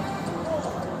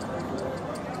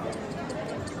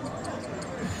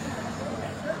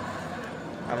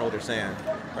I don't know what they're saying.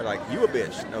 They're like, you a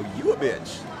bitch. No, you a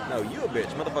bitch. No, you a bitch.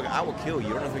 Motherfucker, I will kill you.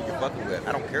 You don't know who you're fucking with.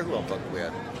 I don't care who I'm fucking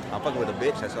with. I'm fucking with a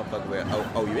bitch. That's who I'm fucking with.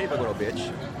 Oh, you ain't fucking with a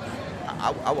bitch.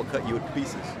 I will cut you into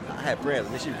pieces. I have friends.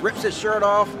 And then she rips his shirt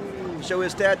off, show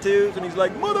his tattoos, and he's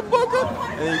like, motherfucker.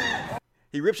 And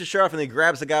he rips his shirt off and he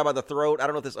grabs the guy by the throat. I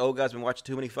don't know if this old guy's been watching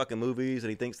too many fucking movies and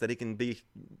he thinks that he can be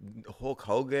Hulk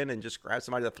Hogan and just grab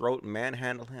somebody by the throat and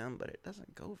manhandle him, but it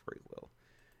doesn't go very well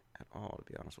at all,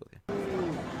 to be honest with you.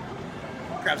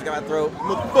 Grabs the guy by the throat,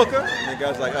 motherfucker. And the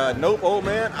guy's like, nope, old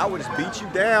man, I would just beat you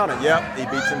down. And yep, he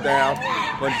beats him down,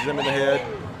 punches him in the head.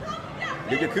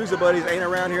 Your Yakuza buddies ain't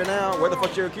around here now. Where the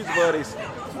fuck's your Yakuza buddies?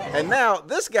 And now,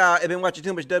 this guy had been watching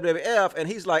too much WWF, and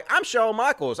he's like, I'm Shawn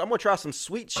Michaels. I'm going to try some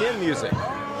sweet chin music.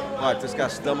 Like, this guy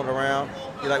stumbling around.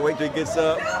 He like, wait till he gets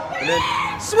up. And then,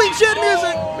 sweet chin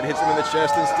music! But it hits him in the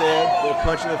chest instead. A little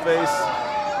punch in the face.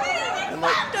 And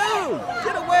like, dude,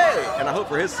 get away! And I hope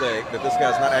for his sake that this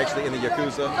guy's not actually in the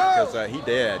Yakuza, because he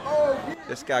dead.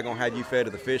 This guy going to have you fed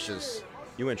to the fishes.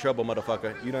 You in trouble,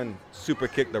 motherfucker. You done super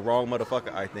kicked the wrong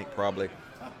motherfucker, I think, probably.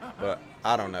 But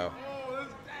I don't know.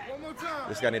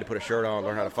 This guy need to put a shirt on,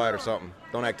 learn how to fight or something.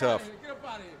 Don't act tough.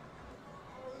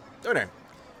 So anyway,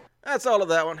 that's all of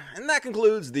that one. And that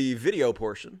concludes the video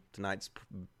portion of tonight's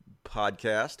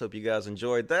podcast. Hope you guys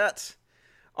enjoyed that.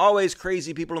 Always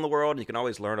crazy people in the world. And you can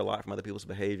always learn a lot from other people's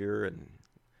behavior and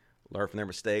learn from their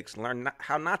mistakes and learn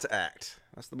how not to act.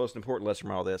 That's the most important lesson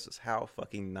from all this, is how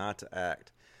fucking not to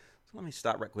act. So let me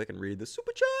stop right quick and read the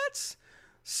Super Chats.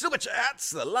 Super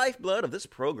Chats, the lifeblood of this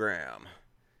program.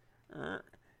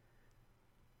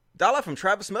 Dala from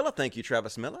Travis Miller. Thank you,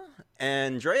 Travis Miller.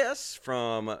 Andreas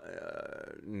from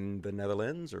the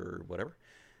Netherlands or whatever.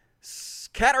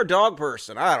 Cat or dog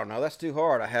person? I don't know. That's too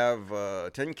hard. I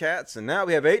have 10 cats, and now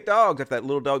we have 8 dogs after that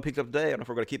little dog picked up today. I don't know if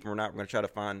we're going to keep him or not. We're going to try to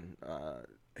find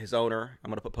his owner. I'm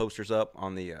going to put posters up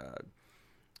on the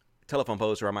telephone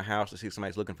poster around my house to see if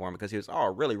somebody's looking for him, because he was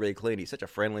really, really clean. He's such a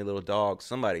friendly little dog.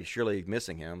 Somebody's surely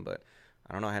missing him, but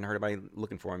I don't know. I hadn't heard anybody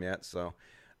looking for him yet, so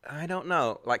I don't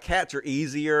know. Like, cats are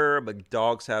easier, but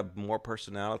dogs have more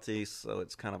personality, so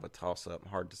it's kind of a toss-up.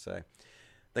 Hard to say.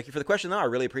 Thank you for the question, though. I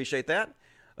really appreciate that.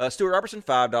 Stuart Robertson,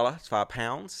 $5, it's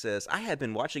 £5, says, I have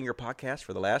been watching your podcast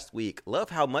for the last week. Love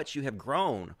how much you have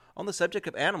grown on the subject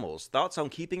of animals. Thoughts on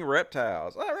keeping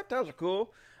reptiles? Reptiles are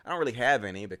cool. I don't really have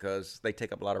any because they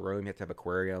take up a lot of room. You have to have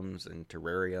aquariums and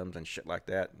terrariums and shit like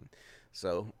that.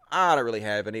 So I don't really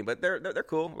have any, but they're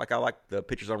cool. Like, I like the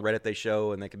pictures on Reddit they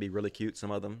show, and they can be really cute,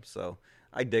 some of them. So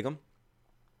I dig them.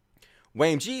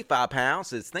 Wayne G, £5,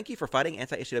 says, thank you for fighting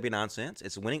anti-HW nonsense.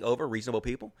 It's winning over reasonable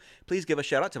people. Please give a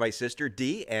shout out to my sister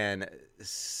D and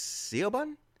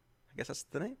Seobun. I guess that's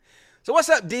the name. So what's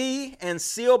up, D and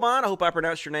Seobun? I hope I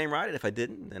pronounced your name right. And if I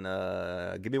didn't,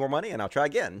 then give me more money and I'll try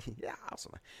again. Yeah,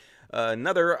 awesome.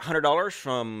 Another $100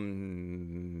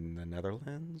 from the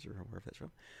Netherlands, or wherever that's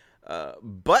from.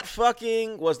 Butt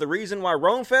fucking was the reason why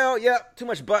Rome fell? Yep, too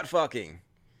much butt fucking.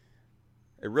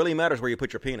 It really matters where you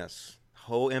put your penis.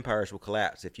 Whole empires will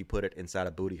collapse if you put it inside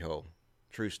a booty hole.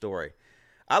 True story.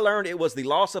 I learned it was the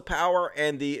loss of power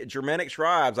and the Germanic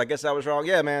tribes. I guess I was wrong.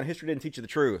 Yeah, man, history didn't teach you the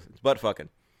truth. It's butt fucking.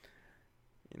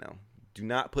 You know, do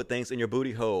not put things in your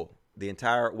booty hole. The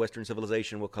entire Western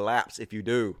civilization will collapse if you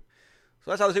do.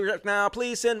 So that's all the super chats now.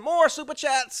 Please send more super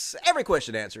chats. Every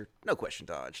question answered. No question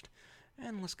dodged.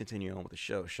 And let's continue on with the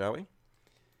show, shall we?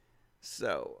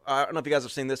 So, I don't know if you guys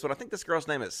have seen this one. I think this girl's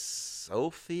name is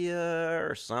Sophia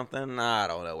or something. I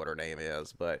don't know what her name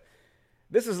is, but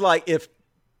this is like if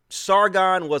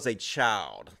Sargon was a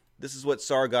child. This is what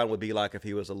Sargon would be like if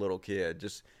he was a little kid.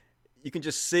 You can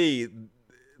just see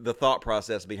the thought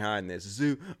process behind this.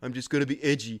 Zoo, I'm just gonna be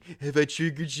edgy. Have I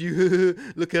triggered you?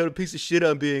 Look how a piece of shit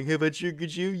I'm being. Have I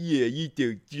triggered you? Yeah, you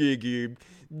do. Triggered.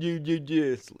 You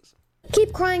just listen.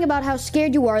 Keep crying about how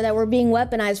scared you are that we're being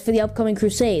weaponized for the upcoming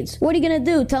crusades. What are you gonna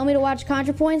do? Tell me to watch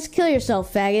ContraPoints? Kill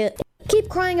yourself, faggot. Keep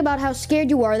crying about how scared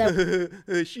you are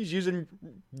that she's using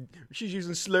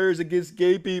slurs against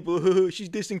gay people. She's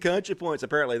dissing ContraPoints.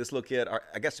 Apparently, this little kid,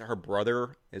 I guess her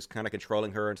brother is kind of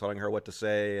controlling her and telling her what to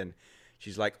say, and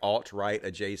she's like alt-right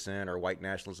adjacent or white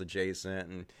nationalist adjacent,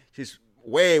 and she's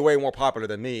way more popular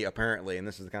than me, apparently, and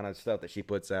this is the kind of stuff that she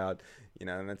puts out, you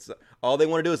know, and that's all they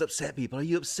want to do is upset people. Are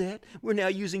you upset? We're now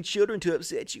using children to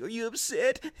upset you. Are you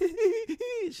upset?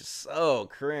 It's just so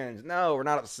cringe. No, we're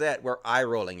not upset. We're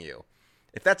eye-rolling you.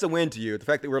 If that's a win to you, the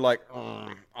fact that we're like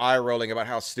eye-rolling about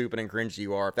how stupid and cringy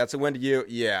you are, if that's a win to you,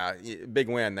 yeah, big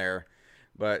win there.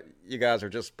 But you guys are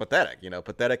just pathetic, you know,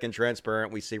 pathetic and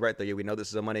transparent. We see right through you. We know this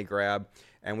is a money grab,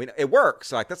 and it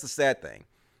works. Like, that's the sad thing.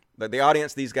 The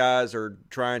audience these guys are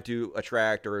trying to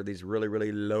attract are these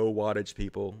really low wattage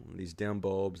people, these dim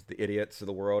bulbs, the idiots of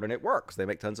the world, and it works. They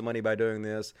make tons of money by doing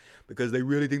this because they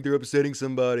really think they're upsetting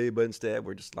somebody, but instead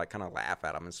we're just like kind of laugh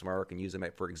at them and smirk and use them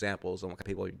for examples on what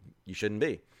people you shouldn't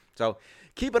be. So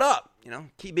keep it up, you know,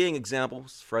 keep being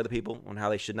examples for other people on how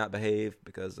they should not behave,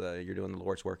 because you're doing the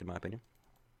Lord's work, in my opinion.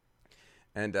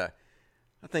 And I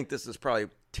think this is probably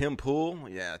Tim Pool.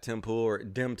 Yeah, Tim Pool, or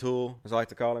Dim Tool, as I like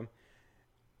to call him.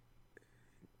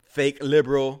 Fake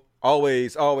liberal,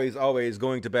 always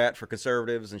going to bat for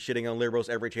conservatives and shitting on liberals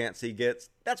every chance he gets.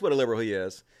 That's what a liberal he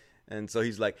is. And so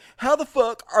he's like, how the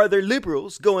fuck are there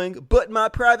liberals going but my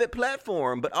private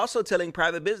platform, but also telling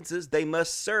private businesses they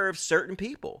must serve certain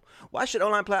people? Why should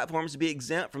online platforms be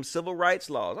exempt from civil rights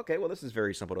laws? Okay, well, this is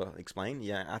very simple to explain.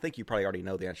 Yeah, I think you probably already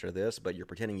know the answer to this, but you're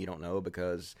pretending you don't know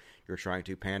because you're trying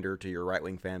to pander to your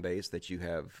right-wing fan base that you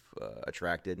have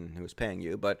attracted and who is paying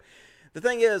you. But the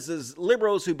thing is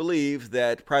liberals who believe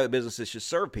that private businesses should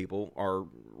serve people are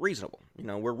reasonable. You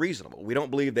know, we're reasonable. We don't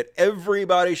believe that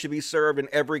everybody should be served in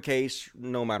every case,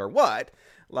 no matter what.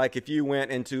 Like if you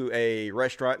went into a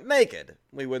restaurant naked,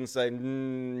 we wouldn't say,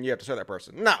 you have to serve that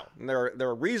person. No, there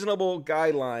are reasonable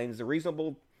guidelines, the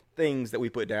reasonable things that we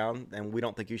put down, and we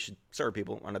don't think you should serve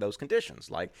people under those conditions.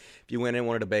 Like if you went and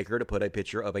wanted a baker to put a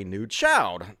picture of a nude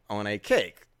child on a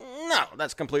cake. No,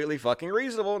 that's completely fucking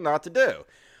reasonable not to do.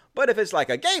 But if it's like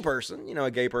a gay person, you know,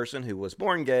 a gay person who was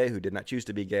born gay, who did not choose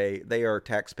to be gay, they are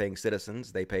tax-paying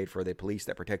citizens. They paid for the police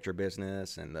that protect your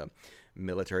business, and the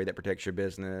military that protects your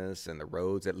business, and the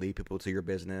roads that lead people to your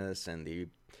business, and the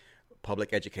public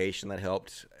education that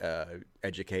helped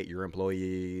educate your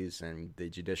employees, and the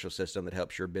judicial system that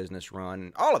helps your business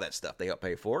run. All of that stuff they help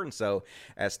pay for. And so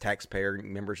as taxpayer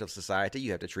members of society,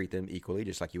 you have to treat them equally,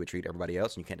 just like you would treat everybody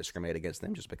else, and you can't discriminate against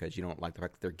them just because you don't like the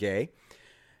fact that they're gay.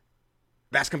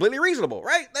 That's completely reasonable,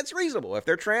 right? That's reasonable. If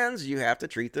they're trans, you have to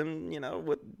treat them, you know,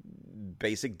 with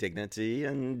basic dignity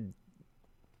and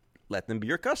let them be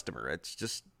your customer. It's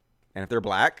just, and if they're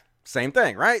black, same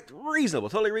thing, right? Reasonable,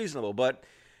 totally reasonable. But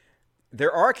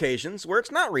there are occasions where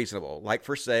it's not reasonable. Like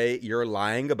for, say, you're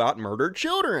lying about murdered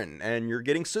children and you're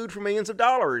getting sued for millions of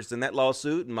dollars, and that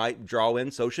lawsuit might draw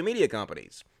in social media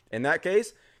companies. In that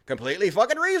case, completely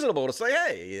fucking reasonable to say,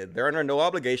 hey, they're under no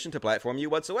obligation to platform you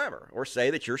whatsoever. Or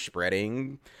say that you're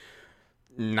spreading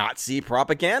Nazi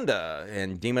propaganda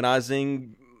and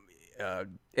demonizing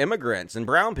immigrants and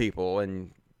brown people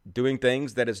and doing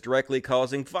things that is directly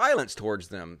causing violence towards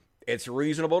them. It's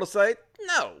reasonable to say,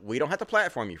 no, we don't have to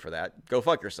platform you for that. Go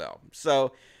fuck yourself.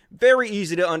 So very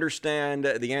easy to understand.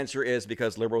 The answer is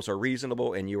because liberals are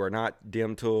reasonable and you are not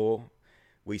dim tool.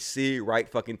 We see right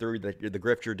fucking through the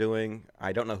grift you're doing.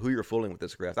 I don't know who you're fooling with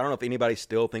this grift. I don't know if anybody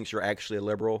still thinks you're actually a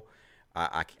liberal.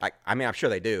 I mean, I'm sure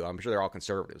they do. I'm sure they're all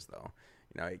conservatives, though.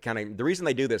 You know, it kind of the reason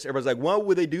they do this, everybody's like, why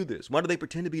would they do this? Why do they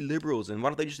pretend to be liberals? And why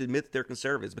don't they just admit that they're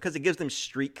conservatives? Because it gives them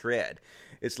street cred.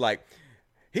 It's like,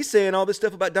 he's saying all this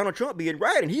stuff about Donald Trump being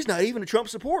right, and he's not even a Trump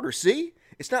supporter, see?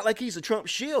 It's not like he's a Trump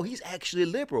shill. He's actually a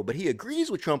liberal, but he agrees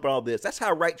with Trump on all this. That's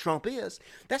how right Trump is.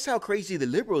 That's how crazy the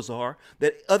liberals are,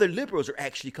 that other liberals are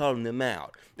actually calling them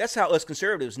out. That's how us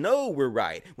conservatives know we're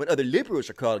right, when other liberals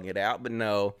are calling it out. But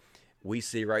no, we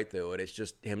see right through it. It's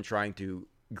just him trying to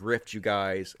grift you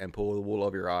guys and pull the wool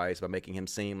over your eyes by making him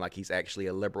seem like he's actually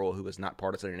a liberal who is not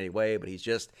partisan in any way, but he's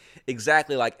just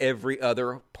exactly like every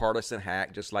other partisan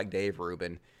hack, just like Dave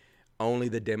Rubin. Only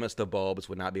the dimmest of bulbs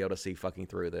would not be able to see fucking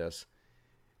through this.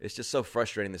 It's just so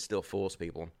frustrating that still fools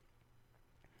people.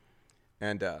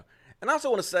 And I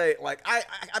also want to say, like,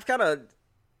 I've kind of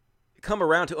come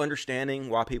around to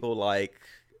understanding why people like,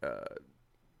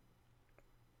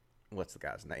 what's the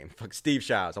guy's name? Fuck, Steve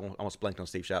Shives. I almost blanked on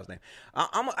Steve Shives' name.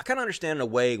 I kind of understand in a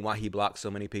way why he blocks so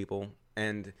many people.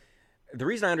 And the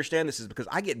reason I understand this is because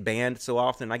I get banned so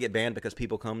often. I get banned because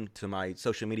people come to my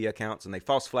social media accounts and they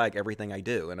false flag everything I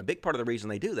do. And a big part of the reason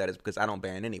they do that is because I don't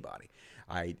ban anybody.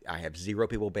 I have 0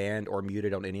 people banned or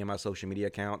muted on any of my social media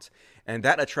accounts. And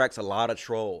that attracts a lot of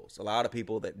trolls, a lot of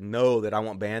people that know that I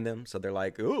won't ban them. So they're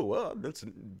like, oh, well, that's a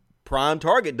prime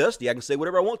target, Dusty. I can say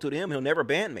whatever I want to him. He'll never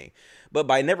ban me. But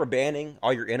by never banning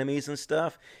all your enemies and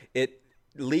stuff, it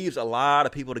leaves a lot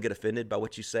of people to get offended by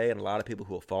what you say and a lot of people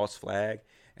who will false flag.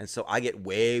 And so I get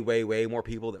way, way, way more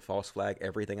people that false flag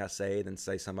everything I say than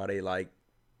say somebody like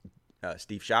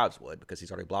Steve Shives would, because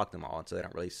he's already blocked them all. And so they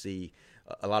don't really see,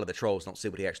 a lot of the trolls don't see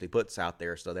what he actually puts out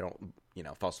there. So they don't,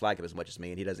 false flag him as much as me,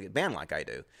 and he doesn't get banned like I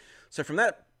do. So from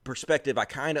that perspective, I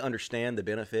kind of understand the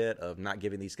benefit of not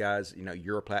giving these guys,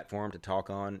 your platform to talk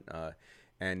on,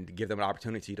 and give them an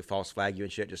opportunity to false flag you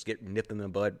and shit, just get nipped in the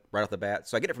bud right off the bat.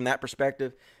 So I get it from that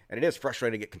perspective, and it is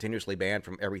frustrating to get continuously banned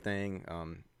from everything.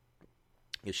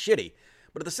 It's shitty.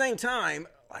 But at the same time,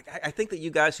 I think that you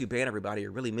guys who ban everybody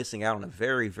are really missing out on a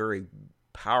very, very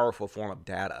powerful form of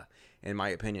data, in my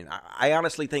opinion. I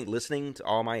honestly think listening to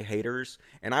all my haters,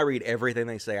 and I read everything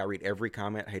they say, I read every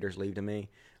comment haters leave to me,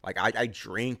 I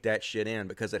drink that shit in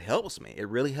because it helps me. It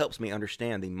really helps me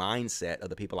understand the mindset of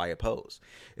the people I oppose.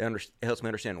 It helps me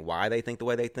understand why they think the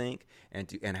way they think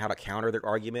and how to counter their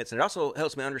arguments. And it also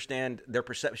helps me understand their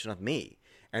perception of me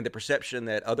and the perception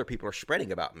that other people are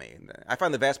spreading about me. I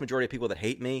find the vast majority of people that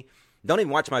hate me don't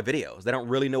even watch my videos. They don't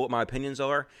really know what my opinions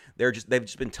are. They've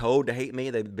just been told to hate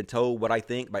me. They've been told what I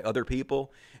think by other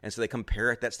people. And so they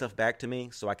compare that stuff back to me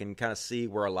so I can kind of see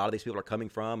where a lot of these people are coming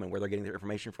from and where they're getting their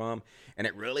information from. And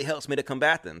it really helps me to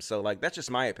combat them. So that's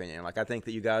just my opinion. I think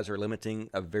that you guys are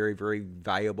limiting a very, very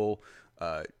valuable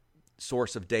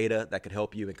source of data that could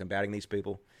help you in combating these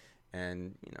people.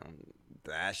 And,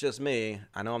 that's just me.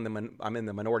 I know I'm in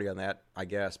the minority on that, I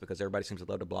guess, because everybody seems to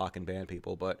love to block and ban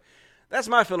people. But that's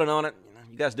my feeling on it.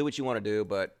 You guys do what you want to do,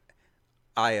 but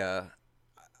I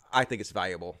think it's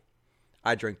valuable.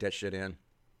 I drink that shit in.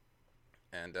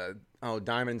 And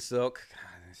Diamond Silk,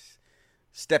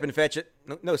 Stepin Fetchit.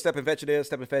 No, Stepin Fetchit is.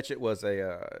 Stepin Fetchit was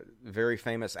a very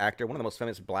famous actor, one of the most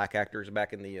famous black actors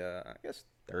back in the I guess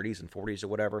 30s and 40s or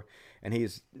whatever. And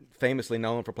he's famously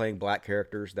known for playing black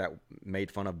characters that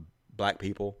made fun of black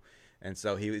people. And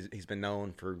so he's been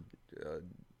known for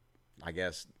I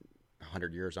guess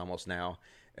 100 years almost now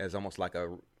as almost like I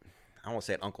don't want to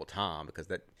say an Uncle Tom, because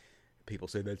that people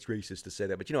say that's racist to say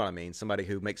that, but you know what I mean, somebody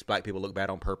who makes black people look bad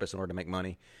on purpose in order to make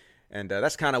money. And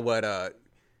that's kind of what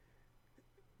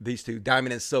these two,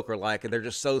 Diamond and Silk, are like, and they're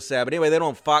just so sad. But anyway, they're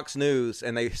on Fox News,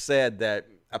 and they said that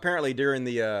apparently during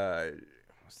the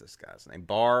what's this guy's name,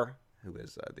 Barr, who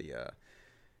is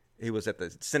he was at the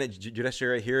Senate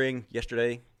Judiciary hearing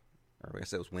yesterday, or I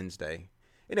guess it was Wednesday.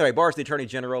 Anyway, Barr's the Attorney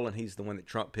General, and he's the one that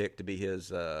Trump picked to be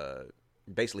his,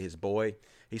 basically his boy.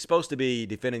 He's supposed to be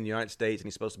defending the United States, and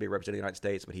he's supposed to be representing the United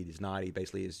States, but he is not. He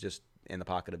basically is just in the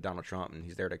pocket of Donald Trump, and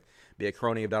he's there to be a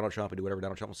crony of Donald Trump and do whatever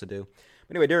Donald Trump wants to do.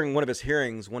 But anyway, during one of his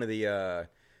hearings, one of the, I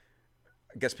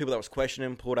guess people that was questioning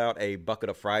him pulled out a bucket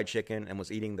of fried chicken and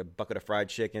was eating the bucket of fried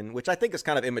chicken, which I think is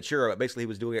kind of immature, but basically he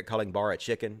was doing it calling Barr a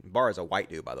chicken. Barr is a white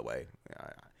dude, by the way.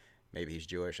 Maybe he's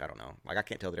Jewish. I don't know. I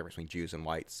can't tell the difference between Jews and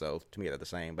whites, so to me they're the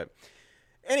same. But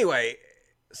anyway,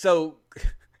 so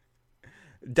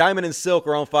Diamond and Silk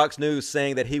are on Fox News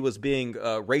saying that he was being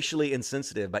racially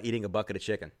insensitive by eating a bucket of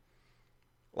chicken.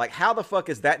 How the fuck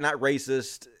is that not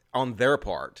racist on their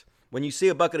part? When you see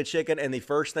a bucket of chicken and the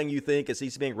first thing you think is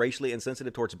he's being racially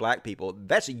insensitive towards black people,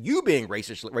 that's you being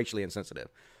racially insensitive.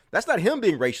 That's not him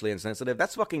being racially insensitive.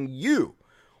 That's fucking you.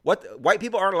 What? White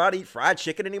people aren't allowed to eat fried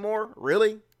chicken anymore?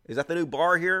 Really? Is that the new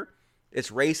bar here?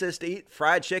 It's racist to eat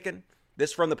fried chicken?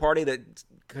 This from the party that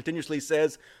continuously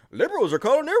says, liberals are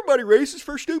calling everybody racist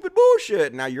for stupid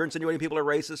bullshit. Now you're insinuating people are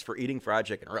racist for eating fried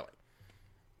chicken. Really?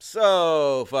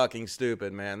 So fucking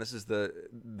stupid, man. This is the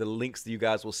links that you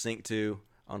guys will sync to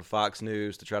on Fox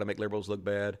News to try to make liberals look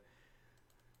bad.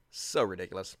 So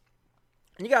ridiculous.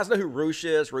 And you guys know who Roosh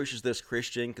is? Roosh is this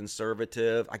Christian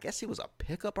conservative. I guess he was a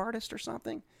pickup artist or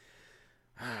something.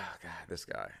 Oh, God, this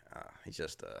guy. He's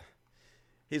just,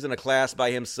 he's in a class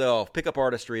by himself. Pickup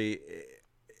artistry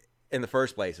in the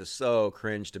first place is so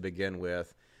cringe to begin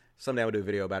with. Someday I'll do a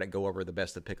video about it, go over the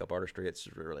best of pickup artistry. It's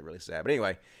really, really sad. But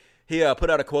anyway, he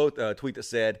put out a tweet that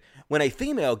said, when a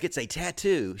female gets a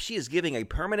tattoo, she is giving a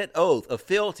permanent oath of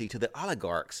fealty to the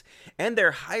oligarchs and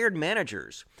their hired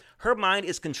managers. Her mind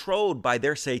is controlled by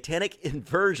their satanic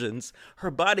inversions,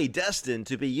 her body destined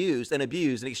to be used and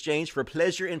abused in exchange for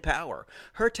pleasure and power.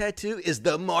 Her tattoo is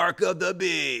the mark of the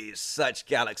beast. Such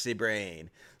galaxy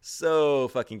brain. So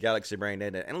fucking galaxy brain,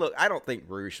 isn't it? And look, I don't think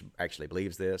Roosh actually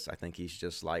believes this. I think he's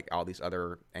just like all these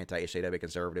other anti-SJW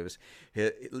conservatives.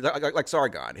 Like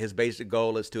Sargon, his basic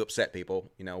goal is to upset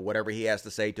people. You know, whatever he has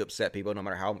to say to upset people, no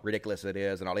matter how ridiculous it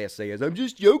is. And all he has to say is, I'm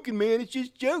just joking, man. It's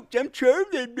just jokes. I'm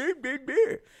charming.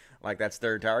 Like, that's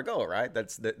their entire goal, right?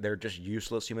 They're just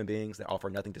useless human beings that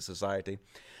offer nothing to society.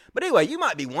 But anyway, you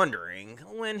might be wondering,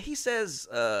 when he says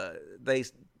they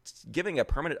giving a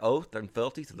permanent oath and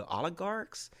fealty to the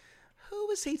oligarchs, who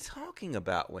is he talking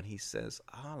about when he says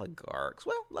oligarchs?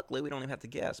 Well, luckily we don't even have to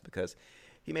guess, because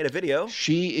he made a video.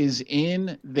 She is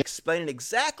in the explaining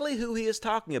exactly who he is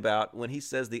talking about when he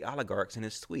says the oligarchs in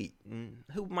his tweet.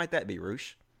 Who might that be,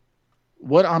 Roosh?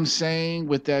 What I'm saying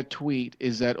with that tweet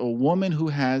is that a woman who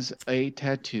has a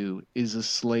tattoo is a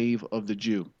slave of the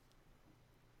Jew.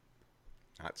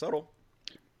 Not subtle.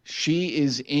 She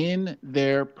is in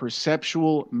their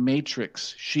perceptual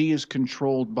matrix. She is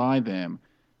controlled by them.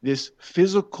 This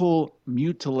physical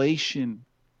mutilation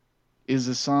is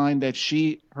a sign that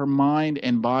her mind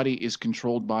and body is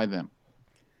controlled by them.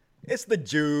 It's the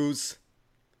Jews.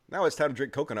 Now it's time to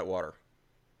drink coconut water.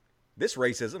 This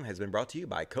racism has been brought to you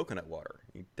by coconut water.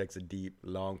 He takes a deep,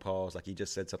 long pause like he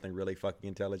just said something really fucking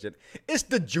intelligent. It's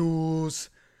the Jews.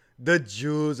 The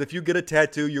Jews. If you get a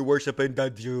tattoo, you're worshiping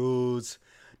the Jews.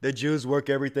 The Jews work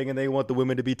everything, and they want the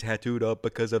women to be tattooed up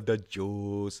because of the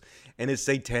Jews. And it's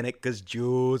satanic because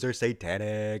Jews are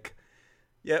satanic.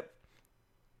 Yep.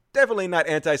 Definitely not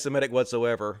anti-Semitic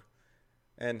whatsoever.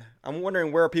 And I'm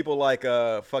wondering where people like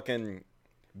fucking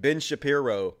Ben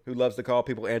Shapiro, who loves to call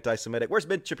people anti-Semitic, where's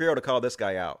Ben Shapiro to call this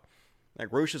guy out?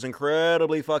 Like, Roosh is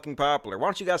incredibly fucking popular. Why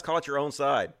don't you guys call it your own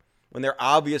side when they're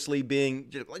obviously being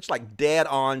just like dead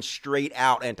on, straight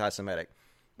out anti-Semitic?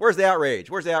 Where's the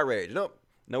outrage? Where's the outrage? Nope.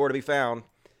 Nowhere to be found,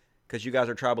 because you guys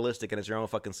are tribalistic and it's your own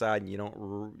fucking side, and you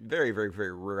don't very, very,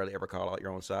 very rarely ever call out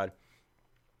your own side.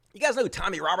 You guys know who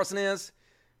Tommy Robinson is?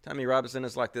 Tommy Robinson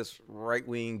is like this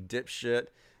right-wing dipshit.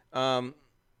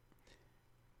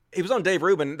 He was on Dave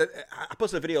Rubin. I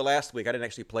posted a video last week. I didn't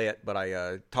actually play it, but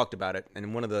I talked about it. And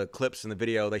in one of the clips in the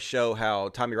video, they show how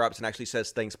Tommy Robinson actually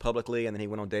says things publicly, and then he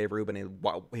went on Dave Rubin and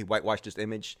he whitewashed his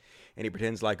image, and he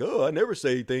pretends like, oh, I never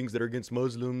say things that are against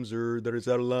Muslims or that is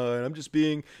out of line. I'm just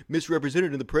being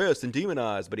misrepresented in the press and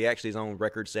demonized. But he actually is on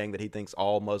record saying that he thinks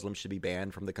all Muslims should be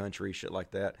banned from the country, shit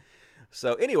like that.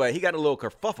 So anyway, he got in a little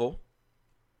kerfuffle.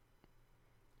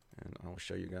 And I'll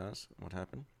show you guys what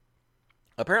happened.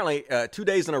 Apparently, 2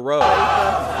 days in a row.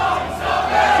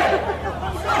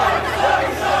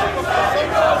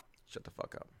 Shut the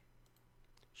fuck up.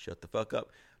 Shut the fuck up.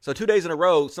 So 2 days in a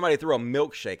row, somebody threw a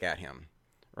milkshake at him,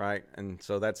 right? And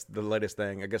so that's the latest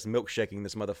thing. I guess milkshaking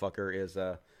this motherfucker is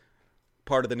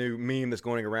part of the new meme that's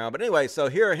going around. But anyway, so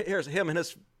here's him and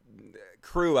his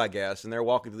crew, I guess, and they're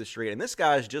walking through the street, and this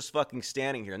guy's just fucking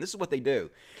standing here. And this is what they do.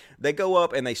 They go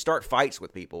up and they start fights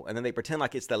with people, and then they pretend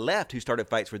like it's the left who started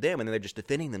fights for them, and then they're just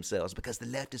defending themselves because the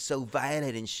left is so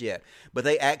violent and shit. But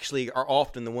they actually are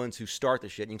often the ones who start the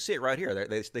shit. And you can see it right here.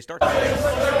 They start the fight.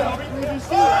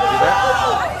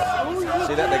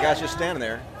 See that? That guy's just standing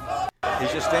there.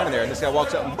 He's just standing there, and this guy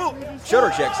walks up and boom,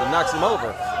 shoulder checks him, knocks him over.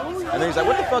 And then he's like,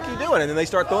 what the fuck are you doing? And then they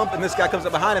start throwing, and this guy comes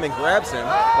up behind him and grabs him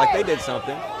like they did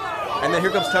something. And then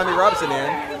here comes Tommy Robinson in,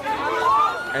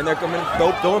 and they're coming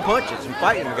throwing punches and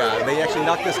fighting the guy. They actually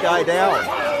knock this guy down.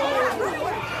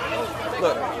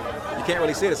 Look, you can't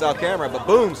really see it, it's off camera, but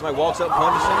boom, somebody walks up and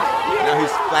punches him. Now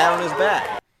he's flat on his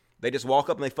back. They just walk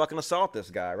up and they fucking assault this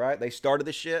guy, right? They started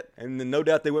the shit, and then no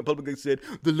doubt they went public and said,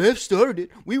 the left started it,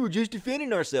 we were just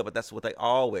defending ourselves. But that's what they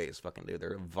always fucking do.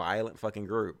 They're a violent fucking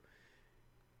group.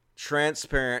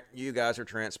 Transparent. You guys are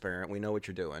transparent. We know what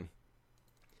you're doing.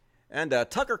 And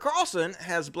Tucker Carlson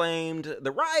has blamed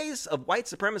the rise of white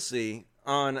supremacy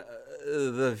on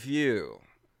The View.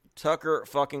 Tucker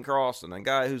fucking Carlson, a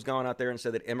guy who's gone out there and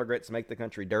said that immigrants make the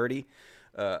country dirty,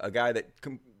 a guy that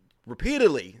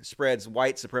repeatedly spreads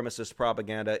white supremacist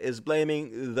propaganda, is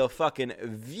blaming The fucking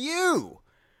View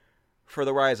for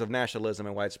the rise of nationalism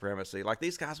and white supremacy. Like,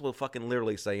 these guys will fucking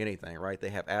literally say anything, right?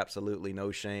 They have absolutely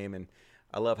no shame, and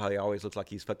I love how he always looks like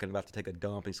he's fucking about to take a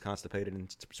dump. He's constipated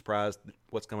and surprised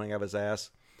what's coming out of his ass.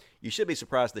 You should be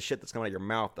surprised at the shit that's coming out of your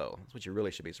mouth, though. That's what you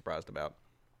really should be surprised about.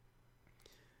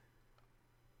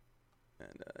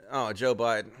 And, Joe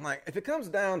Biden. Like, if it comes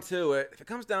down to it, if it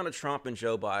comes down to Trump and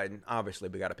Joe Biden, obviously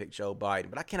we got to pick Joe Biden.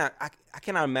 But I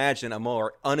cannot imagine a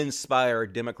more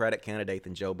uninspired Democratic candidate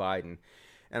than Joe Biden.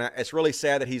 And it's really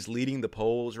sad that he's leading the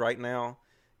polls right now,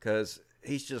 because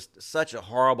he's just such a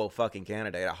horrible fucking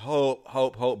candidate. I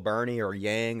hope Bernie or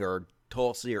Yang or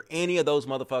Tulsi or any of those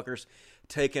motherfuckers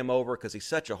take him over because he's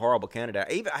such a horrible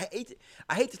candidate.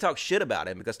 I hate to talk shit about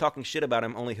him because talking shit about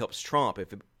him only helps Trump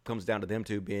if it comes down to them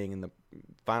two being in the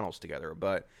finals together.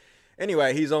 But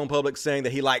anyway, he's on public saying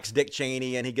that he likes Dick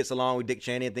Cheney and he gets along with Dick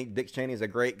Cheney and think Dick Cheney is a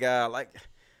great guy. Like,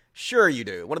 sure you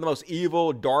do. One of the most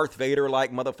evil Darth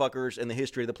Vader-like motherfuckers in the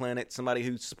history of the planet. Somebody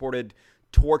who supported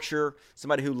torture.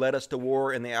 Somebody who led us to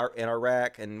war in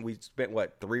Iraq. And we spent, $3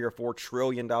 or $4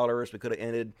 trillion. We could have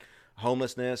ended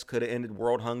homelessness, could have ended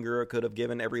world hunger, could have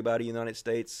given everybody in the United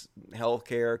States health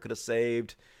care, could have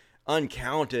saved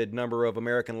uncounted number of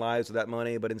American lives with that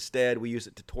money. But instead, we use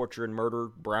it to torture and murder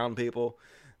brown people.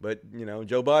 But,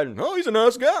 Joe Biden, he's a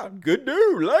nice guy. Good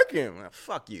dude. Like him. Well,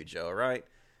 fuck you, Joe, right?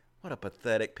 What a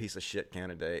pathetic piece of shit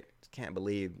candidate. Can't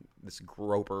believe this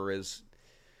groper is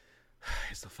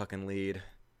the fucking lead.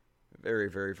 Very,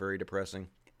 very, very depressing.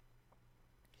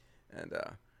 And,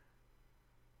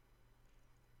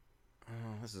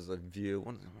 this is a view.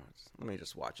 Let me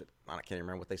just watch it. I can't even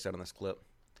remember what they said on this clip.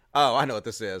 Oh, I know what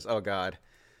this is. Oh, God.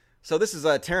 So this is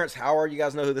Terrence Howard. You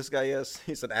guys know who this guy is?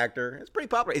 He's an actor. He's pretty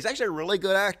popular. He's actually a really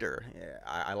good actor. Yeah,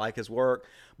 I like his work.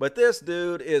 But this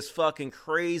dude is fucking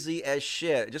crazy as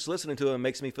shit. Just listening to him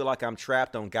makes me feel like I'm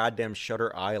trapped on goddamn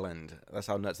Shutter Island. That's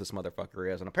how nuts this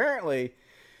motherfucker is. And apparently,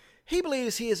 he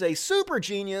believes he is a super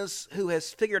genius who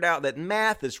has figured out that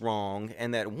math is wrong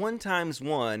and that 1 times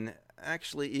 1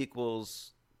 actually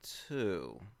equals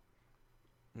 2.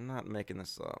 I'm not making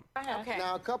this up. Okay.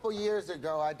 Now, a couple years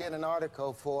ago, I did an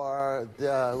article for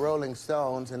the Rolling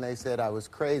Stones, and they said I was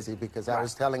crazy because I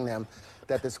was telling them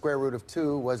that the square root of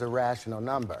 2 was a rational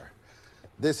number.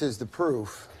 This is the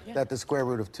proof that the square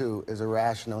root of 2 is a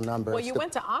rational number. Well, you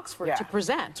went to Oxford to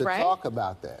present, right? To talk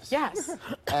about this. Yes.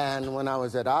 And when I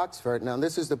was at Oxford, now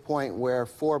this is the point where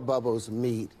 4 bubbles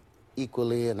meet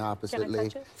equally and oppositely. Can I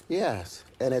touch it? Yes,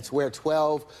 and it's where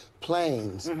 12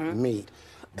 planes meet.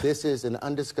 This is an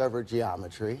undiscovered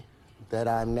geometry that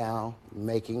I'm now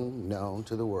making known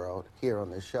to the world here on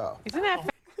this show. Isn't that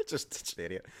just an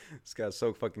idiot. This guy's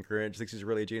so fucking cringe. Thinks he's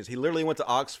really a genius. He literally went to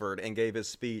Oxford and gave his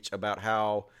speech about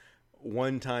how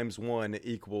 1 times 1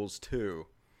 equals 2.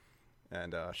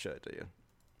 And I'll show it to you.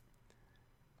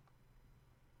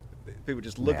 People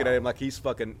just looking at him like he's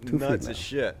fucking nuts as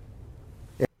shit.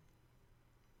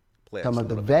 Some of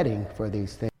the vetting for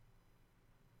these things.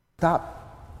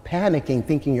 Stop panicking,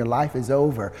 thinking your life is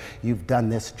over. You've done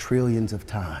this trillions of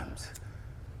times.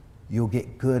 You'll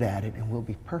get good at it and we'll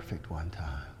be perfect one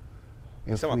time.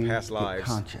 If we past get lives.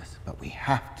 conscious, but we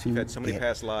have to You've had so many get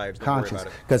past lives. Don't conscious. worry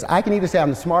about it. Because I can either say I'm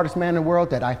the smartest man in the world,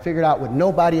 that I figured out what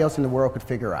nobody else in the world could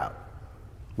figure out.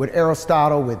 With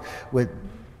Aristotle, with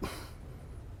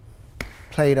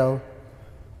Plato,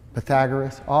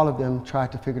 Pythagoras, all of them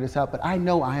tried to figure this out, but I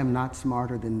know I am not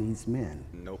smarter than these men.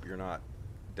 Nope, you're not.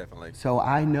 Definitely. So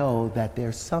I know that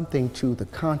there's something to the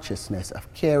consciousness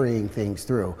of carrying things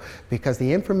through, because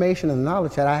the information and the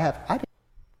knowledge that I have, I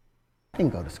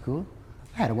didn't go to school.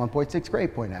 I had a 1.6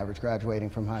 grade point average graduating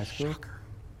from high school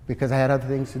because I had other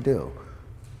things to do.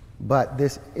 But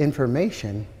this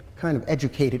information kind of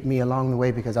educated me along the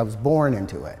way because I was born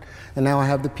into it. And now I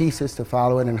have the pieces to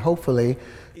follow it, and hopefully...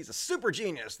 He's a super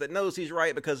genius that knows he's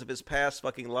right because of his past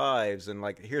fucking lives. And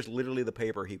here's literally the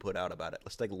paper he put out about it.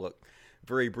 Let's take a look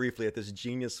very briefly at this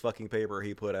genius fucking paper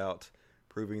he put out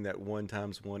proving that 1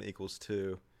 times 1 equals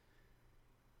 2.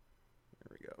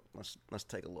 There we go. Let's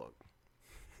take a look.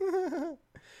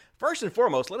 First and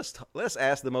foremost, let us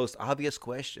ask the most obvious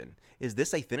question. Is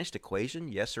this a finished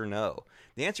equation? Yes or no?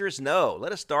 The answer is no.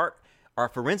 Let us start our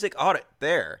forensic audit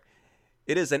there.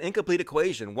 It is an incomplete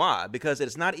equation. Why? Because it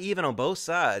is not even on both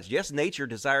sides. Yes, nature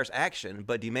desires action,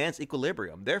 but demands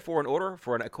equilibrium. Therefore, in order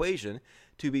for an equation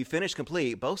to be finished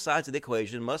complete, both sides of the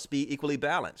equation must be equally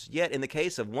balanced. Yet, in the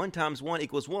case of 1 times 1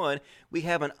 equals 1, we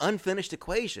have an unfinished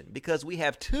equation because we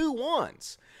have 2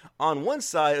 1s on one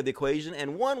side of the equation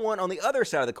and 1 1 on the other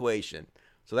side of the equation.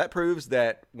 So that proves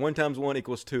that 1 times 1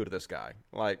 equals 2 to this guy.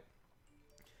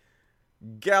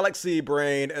 Galaxy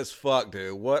brain as fuck,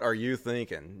 dude. What are you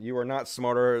thinking? You are not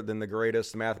smarter than the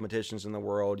greatest mathematicians in the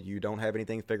world. You don't have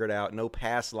anything figured out. No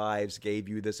past lives gave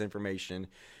you this information.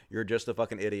 You're just a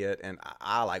fucking idiot. And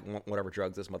I want whatever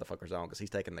drugs this motherfucker's on because he's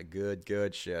taking the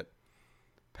good shit.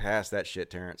 Pass that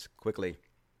shit, Terrence. Quickly.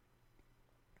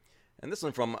 And this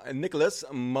one from Nicholas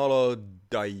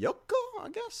Molodayoko, I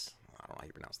guess. I don't know how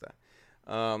you pronounce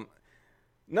that.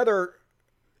 Another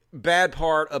bad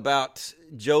part about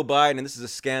Joe Biden, and this is a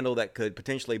scandal that could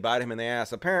potentially bite him in the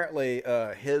ass. Apparently,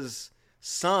 his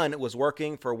son was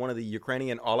working for one of the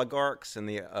Ukrainian oligarchs, and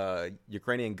the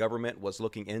Ukrainian government was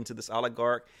looking into this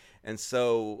oligarch. And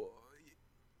so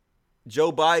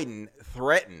Joe Biden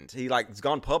threatened, he's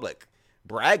gone public,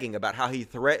 bragging about how he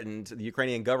threatened the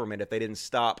Ukrainian government if they didn't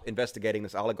stop investigating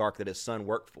this oligarch that his son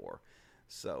worked for.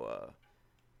 So,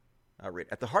 I read,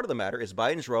 at the heart of the matter is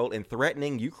Biden's role in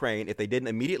threatening Ukraine if they didn't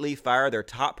immediately fire their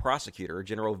top prosecutor,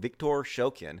 General Viktor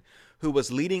Shokin, who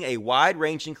was leading a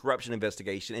wide-ranging corruption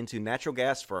investigation into natural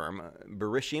gas firm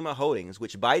Burisma Holdings,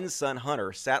 which Biden's son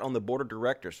Hunter sat on the board of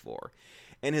directors for.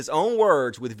 In his own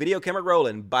words, with video camera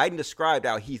rolling, Biden described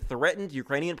how he threatened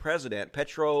Ukrainian President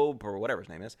Petro, or whatever his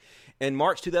name is, in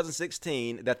March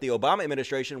 2016 that the Obama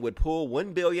administration would pull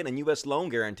 $1 billion in U.S. loan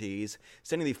guarantees,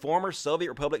 sending the former Soviet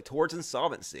Republic towards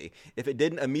insolvency if it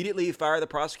didn't immediately fire the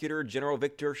prosecutor, General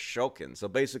Viktor Shokin. So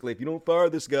basically, if you don't fire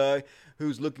this guy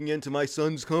who's looking into my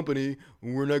son's company,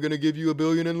 we're not going to give you $1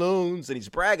 billion in loans. And he's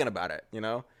bragging about it, you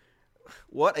know?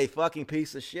 What a fucking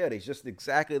piece of shit. He's just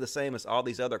exactly the same as all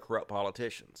these other corrupt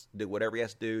politicians. Do whatever he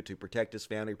has to do to protect his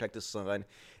family, protect his son,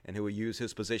 and who will use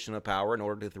his position of power in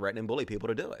order to threaten and bully people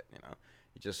to do it. You know,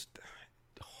 just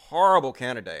horrible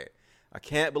candidate. I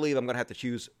can't believe I'm going to have to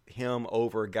choose him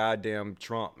over goddamn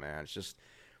Trump, man. It's just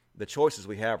the choices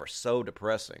we have are so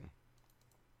depressing.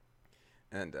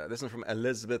 And this is from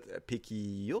Elizabeth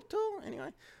Picciotto,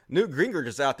 anyway. Newt Gingrich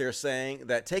is out there saying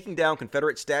that taking down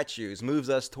Confederate statues moves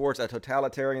us towards a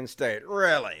totalitarian state.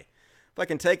 Really?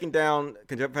 Fucking taking down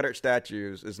Confederate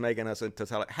statues is making us a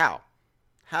totalitarian. How?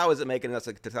 How is it making us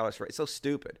a totalitarian? It's so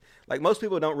stupid. Like, most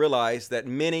people don't realize that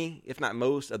many, if not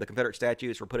most, of the Confederate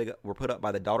statues were put up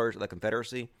by the Daughters of the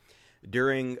Confederacy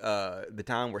during the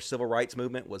time where civil rights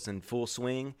movement was in full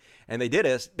swing. And they did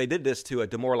this to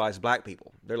demoralize black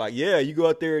people. They're like, yeah, you go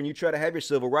out there and you try to have your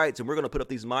civil rights, and we're going to put up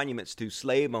these monuments to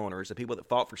slave owners and people that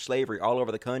fought for slavery all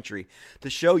over the country to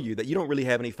show you that you don't really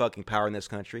have any fucking power in this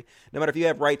country. No matter if you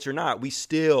have rights or not, we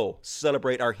still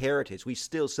celebrate our heritage. We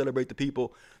still celebrate the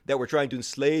people that were trying to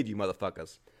enslave you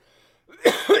motherfuckers.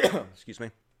 Excuse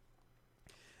me.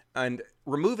 And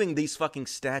removing these fucking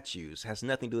statues has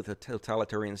nothing to do with a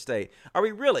totalitarian state. Are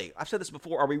we really, I've said this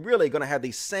before, are we really going to have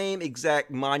these same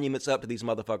exact monuments up to these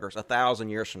motherfuckers 1,000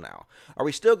 years from now? Are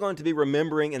we still going to be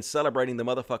remembering and celebrating the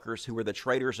motherfuckers who were the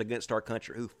traitors against our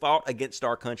country, who fought against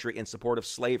our country in support of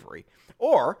slavery?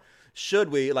 Or should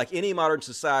we, like any modern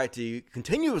society,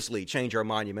 continuously change our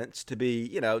monuments to be,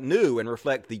 you know, new and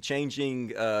reflect the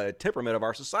changing temperament of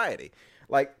our society?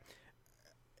 Like,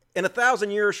 in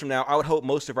 1,000 years from now, I would hope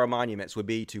most of our monuments would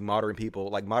be to modern people,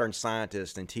 like modern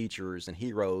scientists and teachers and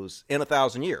heroes in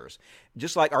 1,000 years.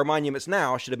 Just like our monuments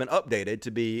now should have been updated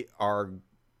to be our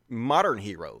modern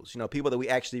heroes, you know, people that we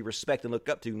actually respect and look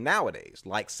up to nowadays,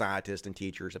 like scientists and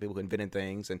teachers and people who invented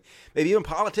things, and maybe even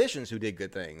politicians who did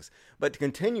good things. But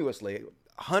continuously,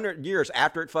 100 years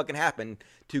after it fucking happened,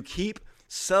 to keep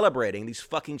celebrating these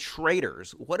fucking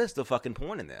traitors. What is the fucking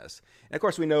point in this? And of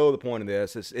course, we know the point of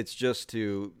this. It's just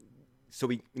so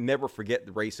we never forget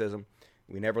the racism.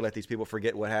 We never let these people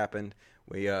forget what happened.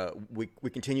 We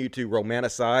continue to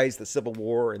romanticize the Civil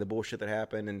War and the bullshit that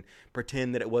happened and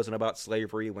pretend that it wasn't about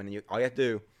slavery. When all you have to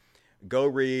do, go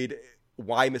read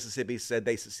why Mississippi said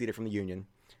they seceded from the Union.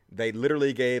 They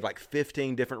literally gave like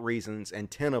 15 different reasons, and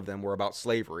 10 of them were about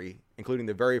slavery, including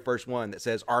the very first one that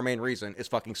says our main reason is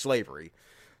fucking slavery.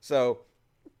 So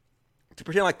to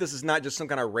pretend like this is not just some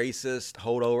kind of racist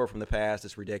holdover from the past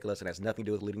is ridiculous. It has nothing to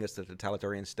do with leading us to a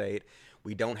totalitarian state.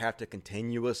 We don't have to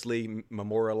continuously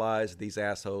memorialize these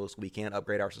assholes. We can't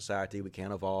upgrade our society. We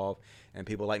can't evolve. And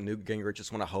people like Newt Gingrich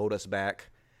just want to hold us back.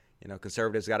 You know,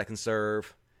 conservatives got to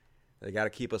conserve. They got to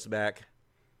keep us back.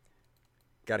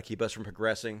 Got to keep us from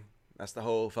progressing. That's the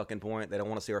whole fucking point. They don't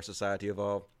want to see our society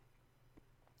evolve.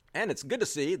 And it's good to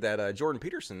see that Jordan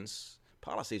Peterson's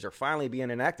policies are finally being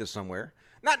enacted somewhere.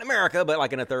 Not in America, but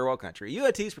like in a third world country.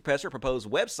 UNT's professor proposed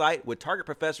website would target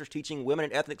professors teaching women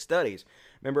in ethnic studies.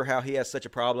 Remember how he has such a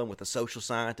problem with the social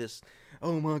scientists?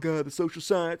 Oh my God, the social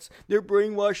science, they're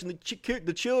brainwashing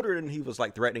the children. And he was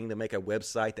like threatening to make a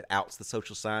website that outs the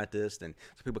social scientists, and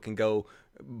so people can go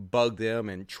bug them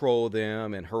and troll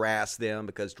them and harass them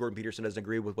because Jordan Peterson doesn't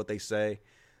agree with what they say.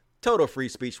 Total free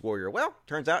speech warrior. Well,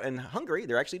 turns out in Hungary,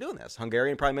 they're actually doing this.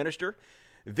 Hungarian Prime Minister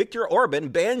Viktor Orban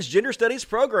bans gender studies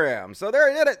program. So there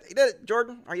he did it. He did it,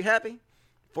 Jordan. Are you happy?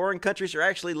 Foreign countries are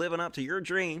actually living up to your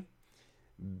dream.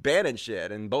 Banning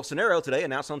shit. And Bolsonaro today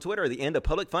announced on Twitter the end of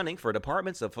public funding for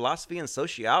departments of philosophy and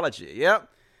sociology. Yep.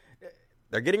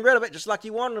 They're getting rid of it just like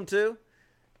you wanted them to.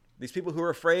 These people who are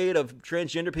afraid of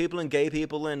transgender people and gay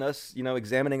people and us,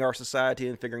 examining our society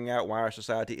and figuring out why our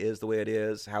society is the way it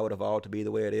is, how it evolved to be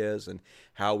the way it is, and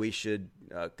how we should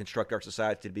construct our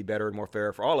society to be better and more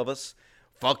fair for all of us.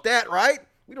 Fuck that, right?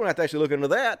 We don't have to actually look into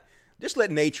that. Just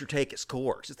let nature take its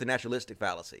course. It's the naturalistic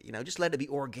fallacy. Just let it be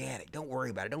organic. Don't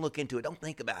worry about it. Don't look into it. Don't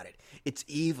think about it. It's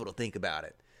evil to think about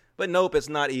it. But nope, it's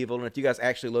not evil. And if you guys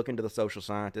actually look into the social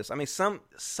scientists, I mean, some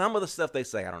of the stuff they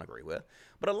say I don't agree with,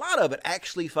 but a lot of it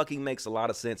actually fucking makes a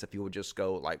lot of sense if you would just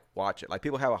go watch it. Like,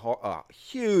 people have a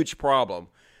huge problem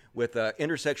with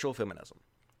intersexual feminism.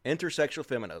 Intersexual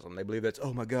feminism. They believe that's,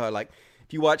 oh my God, like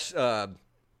if you watch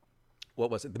what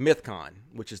was it? The MythCon,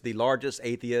 which is the largest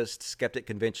atheist skeptic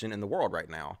convention in the world right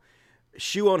now.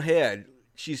 Shoe on head.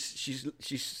 She's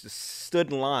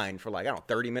stood in line for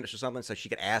 30 minutes or something so she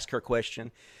could ask her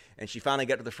question. And she finally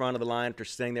got to the front of the line after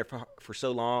staying there for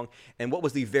so long. And what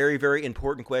was the very, very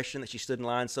important question that she stood in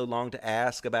line so long to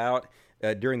ask about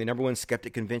during the number one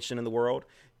skeptic convention in the world?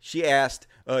 She asked,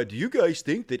 do you guys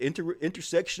think that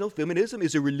intersectional feminism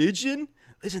is a religion?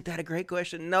 Isn't that a great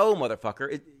question? No,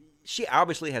 motherfucker. She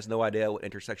obviously has no idea what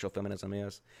intersexual feminism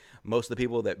is. Most of the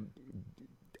people that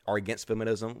are against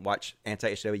feminism watch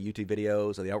anti-HW YouTube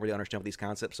videos, and they don't really understand what these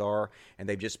concepts are, and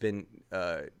they've just been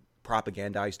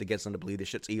propagandized against them to believe this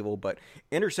shit's evil. But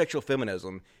intersexual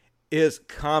feminism is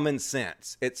common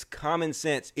sense. It's common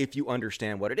sense if you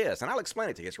understand what it is, and I'll explain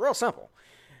it to you. It's real simple.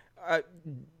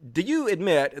 Do you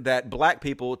admit that black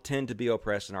people tend to be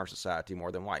oppressed in our society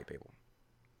more than white people?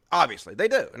 Obviously, they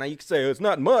do. Now, you can say, it's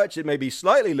not much. It may be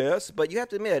slightly less, but you have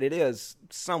to admit it is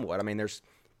somewhat. I mean, there's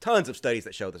tons of studies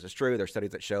that show this is true. There's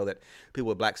studies that show that people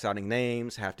with black-sounding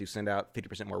names have to send out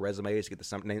 50% more resumes to get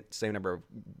the same number of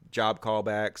job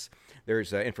callbacks.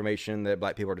 There's information that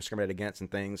black people are discriminated against in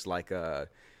things like,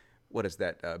 what is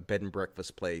that, bed and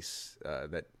breakfast place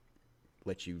that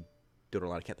lets you do it a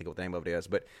lot. I can't think of what the name of it is.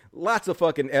 But lots of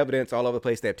fucking evidence all over the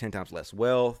place. They have 10 times less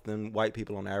wealth than white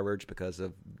people on average because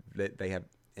of they have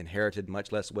inherited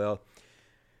much less wealth.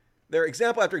 There are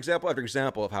example after example after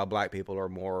example of how black people are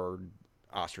more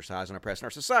ostracized and oppressed in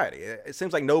our society. It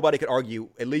seems like nobody could argue,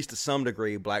 at least to some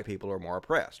degree, black people are more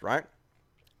oppressed, right?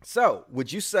 So,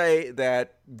 would you say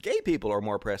that gay people are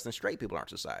more oppressed than straight people in our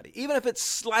society? Even if it's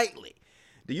slightly.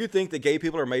 Do you think that gay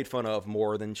people are made fun of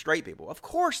more than straight people? Of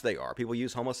course they are. People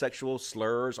use homosexual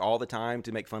slurs all the time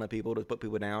to make fun of people, to put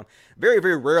people down. Very,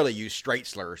 very rarely use straight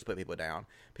slurs to put people down.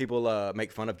 People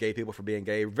make fun of gay people for being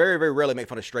gay. Very, very rarely make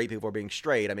fun of straight people for being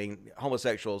straight. I mean,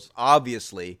 homosexuals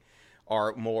obviously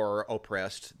are more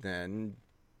oppressed than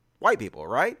white people,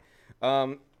 right?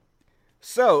 And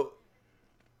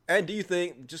do you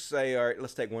think, just say, all right,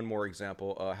 let's take one more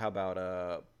example. How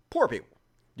about poor people?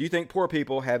 Do you think poor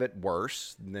people have it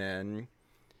worse than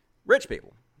rich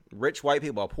people? Rich white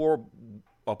people, a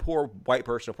poor white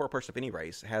person, a poor person of any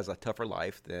race has a tougher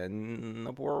life than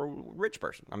a poor rich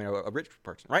person. I mean, a rich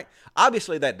person, right?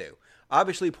 Obviously, they do.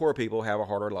 Obviously, poor people have a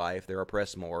harder life. They're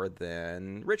oppressed more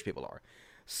than rich people are.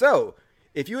 So,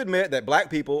 if you admit that black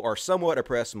people are somewhat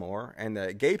oppressed more, and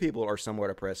that gay people are somewhat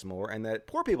oppressed more, and that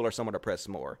poor people are somewhat oppressed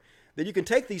more, then you can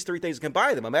take these three things and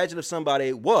combine them. Imagine if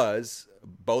somebody was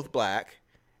both black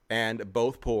and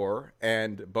both poor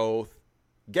and both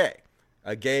gay.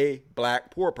 A gay, black,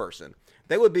 poor person.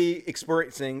 They would be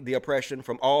experiencing the oppression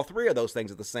from all three of those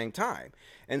things at the same time.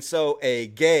 And so a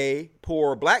gay,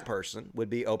 poor, black person would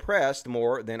be oppressed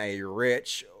more than a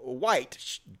rich,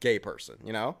 white, gay person,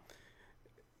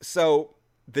 So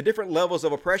the different levels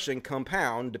of oppression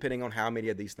compound depending on how many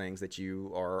of these things that you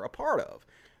are a part of.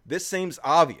 This seems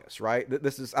obvious, right?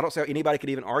 I don't see how anybody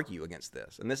could even argue against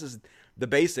this. And this is the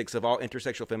basics of all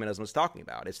intersectional feminism is talking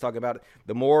about. It's talking about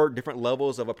the more different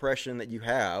levels of oppression that you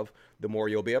have, the more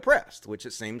you'll be oppressed, which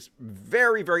it seems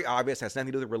very, very obvious, has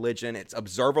nothing to do with religion. It's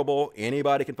observable.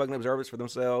 Anybody can fucking observe this for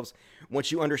themselves.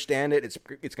 Once you understand it,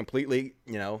 it's completely,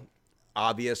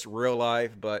 obvious, real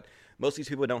life, but most of these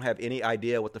people don't have any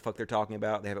idea what the fuck they're talking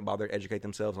about. They haven't bothered to educate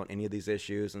themselves on any of these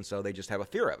issues, and so they just have a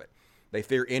fear of it. They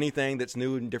fear anything that's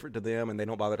new and different to them, and they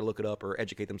don't bother to look it up or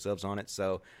educate themselves on it,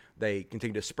 so they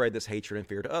continue to spread this hatred and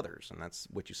fear to others, and that's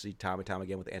what you see time and time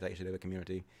again with the anti-HW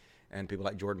community and people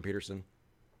like Jordan Peterson.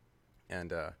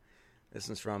 And this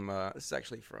is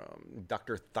actually from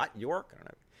Dr. Thought York. I don't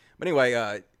know. But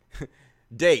anyway,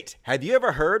 date. Have you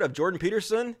ever heard of Jordan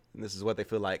Peterson? And this is what they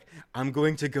feel like. I'm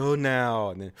going to go now.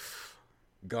 And then,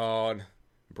 gone.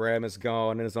 Bram is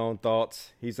gone in his own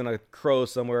thoughts. He's in a crow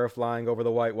somewhere flying over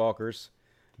the White Walkers.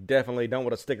 Definitely don't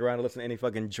want to stick around and listen to any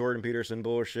fucking Jordan Peterson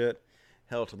bullshit.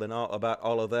 Hell to the about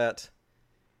all of that.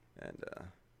 And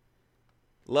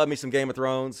love me some Game of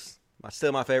Thrones.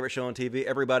 Still my favorite show on TV.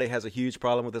 Everybody has a huge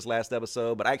problem with this last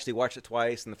episode, but I actually watched it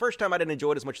twice. And the first time I didn't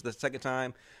enjoy it as much as the second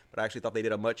time, but I actually thought they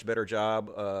did a much better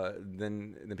job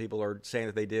than people are saying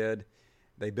that they did.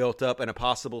 They built up an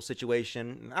impossible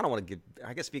situation. I don't want to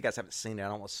I guess if you guys haven't seen it, I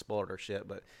don't want to spoil it or shit,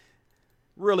 but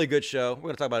really good show. We're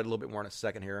going to talk about it a little bit more in a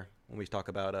second here when we talk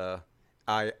about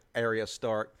Arya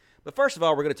Stark. But first of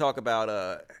all, we're going to talk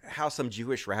about how some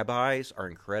Jewish rabbis are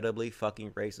incredibly fucking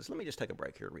racist. Let me just take a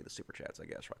break here and read the super chats, I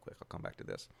guess, right quick. I'll come back to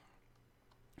this.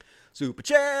 Super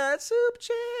chats, super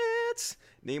chats.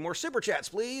 Need more super chats,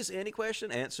 please. Any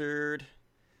question answered.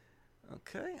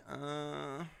 Okay.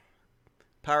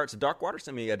 Pirates of Darkwater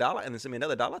sent me $1 and then sent me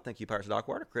another $1. Thank you, Pirates of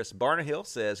Darkwater. Chris Barnahill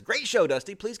says, great show,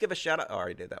 Dusty. Please give a shout out. Oh, I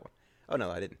already did that one. Oh, no,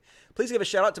 I didn't. Please give a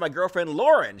shout out to my girlfriend,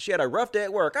 Lauren. She had a rough day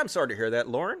at work. I'm sorry to hear that,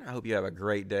 Lauren. I hope you have a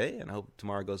great day, and I hope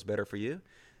tomorrow goes better for you.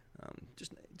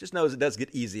 Just knows it does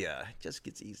get easier. It just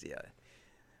gets easier.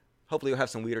 Hopefully you'll have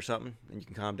some weed or something, and you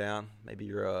can calm down. Maybe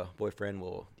your boyfriend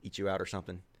will eat you out or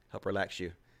something. Help relax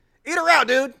you. Eat her out,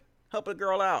 dude. Help a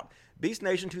girl out. Beast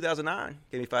Nation 2009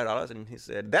 gave me $5, and he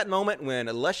said, that moment when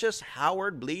Luscious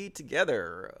Howard bleed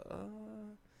together.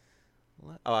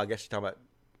 I guess you're talking about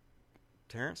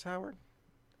Terrence Howard?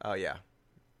 Oh, yeah.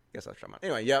 Guess I was talking about.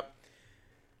 Anyway, yep.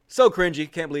 So cringy.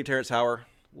 Can't believe Terrence Howard.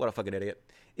 What a fucking idiot.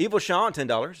 Evil Sean,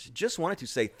 $10. Just wanted to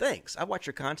say thanks. I've watched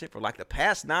your content for like the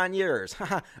past 9 years.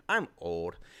 I'm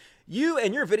old. You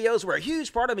and your videos were a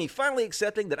huge part of me finally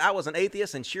accepting that I was an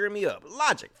atheist and cheering me up.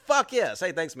 Logic, fuck yes.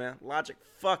 Hey, thanks, man. Logic,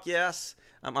 fuck yes.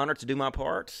 I'm honored to do my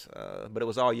part, but it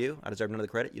was all you. I deserve none of the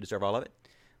credit. You deserve all of it.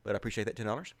 But I appreciate that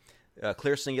 $10.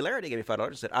 Clear Singularity gave me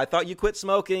 $5. Said, I thought you quit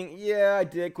smoking. Yeah, I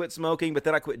did quit smoking, but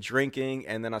then I quit drinking,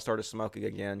 and then I started smoking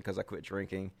again because I quit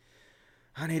drinking.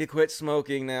 I need to quit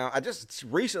smoking now. I just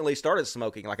recently started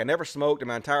smoking. Like, I never smoked in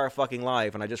my entire fucking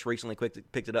life, and I just recently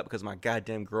picked it up because of my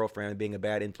goddamn girlfriend being a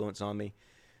bad influence on me.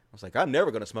 I was like, I'm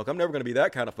never going to smoke. I'm never going to be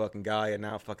that kind of fucking guy, and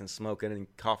now I'm fucking smoking and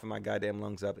coughing my goddamn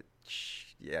lungs up.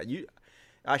 Yeah,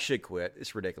 I should quit.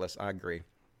 It's ridiculous. I agree.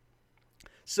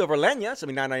 Silver Lenya,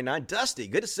 $79.99. Dusty,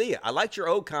 good to see you. I liked your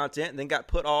old content and then got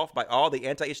put off by all the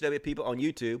anti-HW people on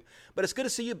YouTube, but it's good to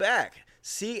see you back.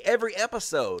 See every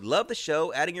episode. Love the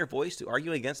show, adding your voice to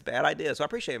arguing against bad ideas. So I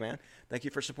appreciate it, man. Thank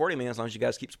you for supporting me. As long as you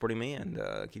guys keep supporting me and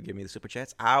keep giving me the super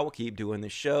chats, I will keep doing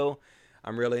this show.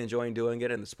 I'm really enjoying doing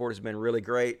it, and the support has been really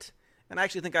great. And I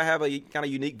actually think I have a kind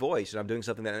of unique voice, and I'm doing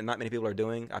something that not many people are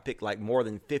doing. I pick like more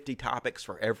than 50 topics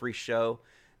for every show.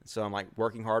 So I'm like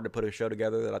working hard to put a show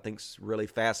together that I think's really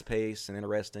fast-paced and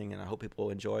interesting, and I hope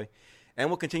people enjoy. And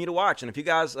we'll continue to watch. And if you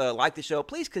guys like the show,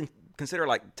 please consider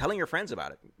like telling your friends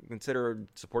about it. Consider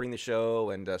supporting the show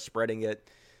and spreading it.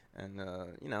 And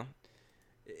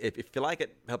if you like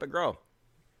it, help it grow.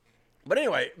 But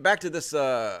anyway, back to this.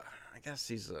 I guess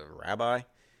he's a rabbi.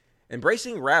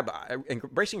 Embracing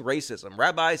racism.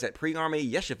 Rabbis at pre-army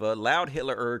yeshiva loud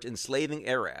Hitler urge enslaving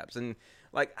Arabs. And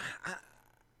like,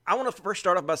 I want to first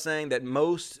start off by saying that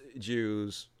most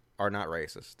Jews are not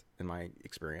racist, in my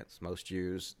experience. Most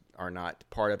Jews are not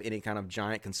part of any kind of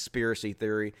giant conspiracy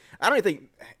theory. I don't even think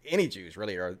any Jews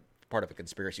really are part of a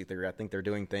conspiracy theory. I think they're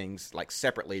doing things like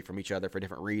separately from each other for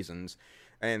different reasons,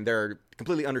 and they're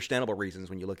completely understandable reasons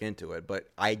when you look into it. But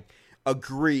I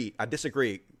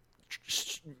disagree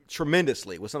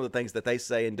tremendously with some of the things that they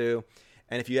say and do.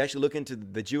 And if you actually look into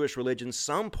the Jewish religion,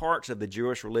 some parts of the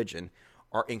Jewish religion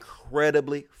are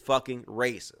incredibly fucking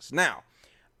racist. Now,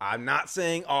 I'm not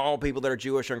saying all people that are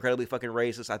Jewish are incredibly fucking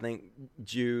racist. I think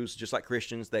Jews, just like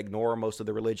Christians, they ignore most of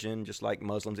the religion, just like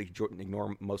Muslims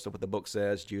ignore most of what the book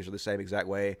says. Jews are the same exact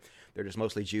way. They're just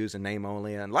mostly Jews in name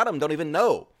only, and a lot of them don't even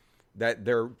know that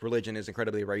their religion is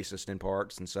incredibly racist in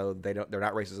parts, and so they're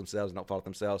not racist themselves and don't follow it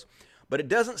themselves. But it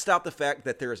doesn't stop the fact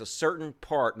that there is a certain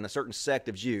part and a certain sect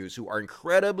of Jews who are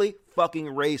incredibly fucking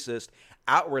racist,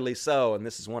 outwardly so, and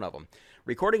this is one of them.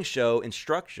 Recordings show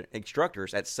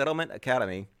instructors at Settlement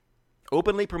Academy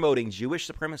openly promoting Jewish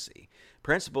supremacy.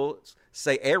 Principals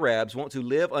say Arabs want to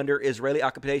live under Israeli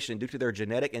occupation due to their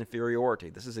genetic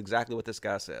inferiority. This is exactly what this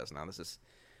guy says. Now, this is...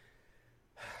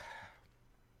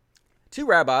 Two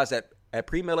rabbis at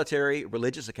pre-military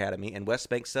religious academy in West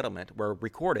Bank Settlement were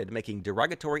recorded making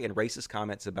derogatory and racist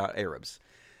comments about Arabs.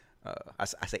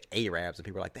 I say Arabs, and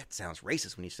people are like, that sounds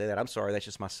racist when you say that. I'm sorry, that's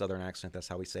just my southern accent. That's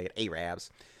how we say it,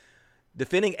 Arabs.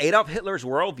 Defending Adolf Hitler's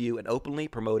worldview and openly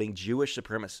promoting Jewish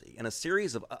supremacy. In a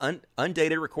series of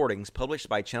undated recordings published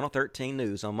by Channel 13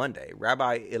 News on Monday,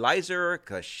 Rabbi Eliezer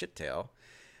Kashittel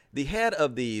The head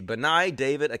of the B'nai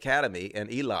David Academy in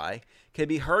Eli can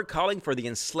be heard calling for the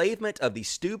enslavement of the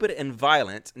stupid and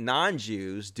violent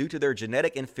non-Jews due to their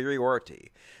genetic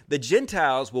inferiority. The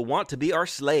Gentiles will want to be our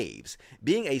slaves.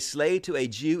 Being a slave to a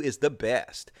Jew is the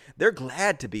best. They're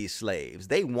glad to be slaves.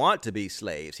 They want to be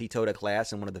slaves, he told a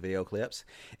class in one of the video clips.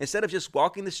 Instead of just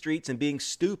walking the streets and being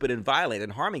stupid and violent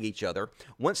and harming each other,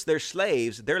 once they're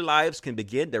slaves, their lives can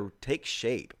begin to take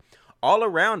shape. All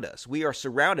around us, we are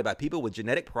surrounded by people with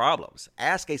genetic problems.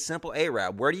 Ask a simple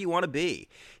Arab, where do you want to be?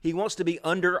 He wants to be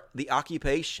under the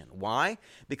occupation. Why?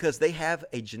 Because they have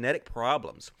a genetic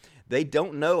problems. They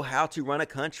don't know how to run a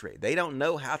country. They don't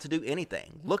know how to do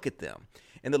anything. Look at them.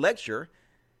 In the lecture,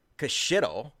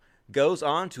 Kashidal goes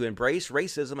on to embrace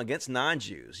racism against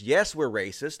non-Jews. Yes, we're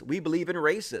racist. We believe in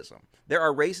racism. There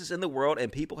are racists in the world,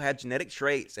 and people have genetic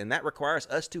traits, and that requires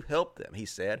us to help them, he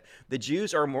said. The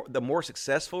Jews are the more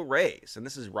successful race, and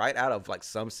this is right out of like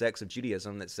some sects of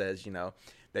Judaism that says,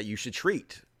 that you should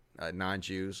treat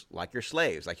non-Jews like your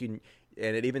slaves. And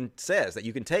it even says that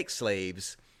you can take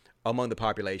slaves among the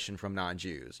population from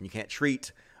non-Jews, and you can't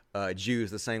treat Jews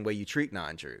the same way you treat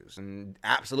non-Jews, and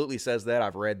absolutely says that.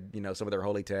 I've read, some of their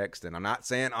holy text, and I'm not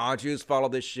saying all Jews follow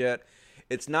this shit.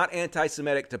 It's not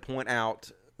anti-Semitic to point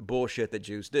out bullshit that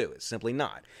Jews do. It's simply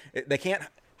not. They can't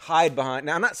hide behind.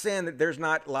 Now, I'm not saying that there's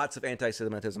not lots of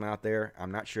anti-Semitism out there.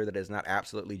 I'm not sure that it's not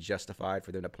absolutely justified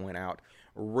for them to point out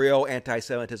real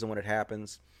anti-Semitism when it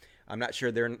happens. I'm not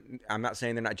saying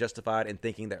they're not justified in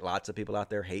thinking that lots of people out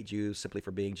there hate Jews simply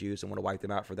for being Jews and want to wipe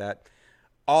them out for that.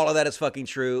 All of that is fucking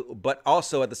true, but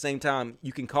also at the same time,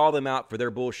 you can call them out for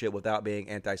their bullshit without being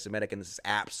anti-Semitic, and this is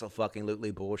absolutely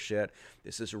bullshit.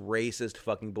 This is racist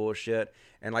fucking bullshit.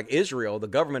 And like Israel, the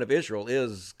government of Israel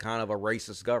is kind of a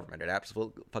racist government. It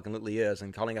absolutely is,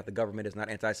 and calling out the government is not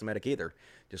anti-Semitic either.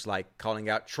 Just like calling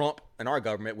out Trump and our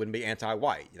government wouldn't be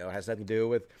anti-white. It has nothing to do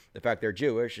with the fact they're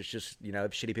Jewish. It's just,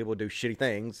 if shitty people do shitty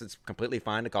things, it's completely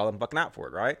fine to call them fucking out for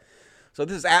it, right? So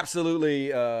this is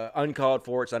absolutely uncalled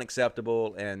for. It's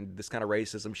unacceptable, and this kind of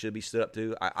racism should be stood up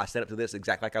to. I stand up to this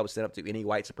exactly like I would stand up to any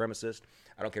white supremacist.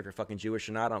 I don't care if you're fucking Jewish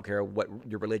or not. I don't care what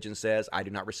your religion says. I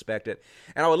do not respect it.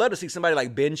 And I would love to see somebody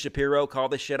like Ben Shapiro call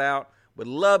this shit out. Would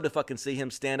love to fucking see him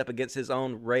stand up against his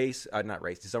own his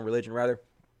own religion, rather.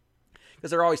 Because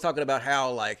they're always talking about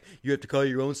how, you have to call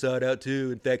your own side out,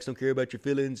 too, and facts don't care about your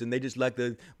feelings, and they just like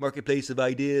the marketplace of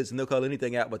ideas, and they'll call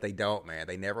anything out, but they don't, man.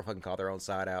 They never fucking call their own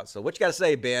side out. So what you got to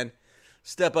say, Ben?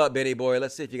 Step up, Benny boy.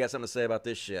 Let's see if you got something to say about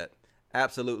this shit.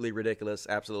 Absolutely ridiculous,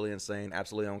 absolutely insane,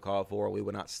 absolutely uncalled for. We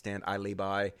would not stand idly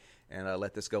by and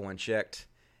let this go unchecked.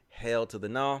 Hail to the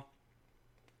no.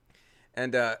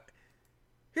 And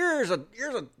here's a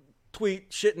tweet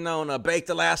shitting on Baked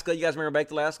Alaska. You guys remember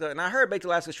Baked Alaska? And I heard Baked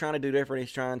Alaska's trying to do different.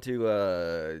 He's trying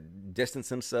to distance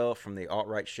himself from the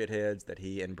alt-right shitheads that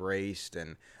he embraced,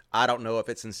 and I don't know if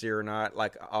it's sincere or not.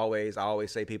 Like always, I always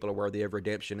say people are worthy of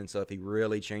redemption, and so if he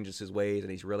really changes his ways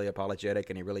and he's really apologetic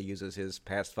and he really uses his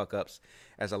past fuck-ups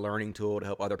as a learning tool to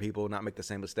help other people not make the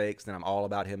same mistakes, then I'm all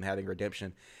about him having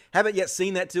redemption. Haven't yet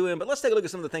seen that to him, but let's take a look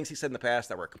at some of the things he said in the past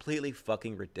that were completely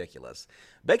fucking ridiculous.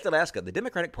 Baked Alaska, the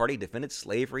Democratic Party defended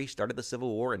slavery, started the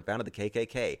Civil War, and founded the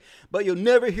KKK. But you'll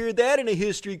never hear that in a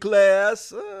history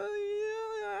class.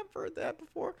 Yeah, I've heard that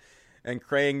before. And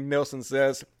Crane Nelson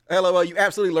says, LOL, you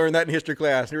absolutely learned that in history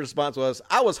class. And your response was,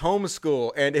 I was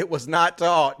homeschooled and it was not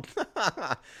taught.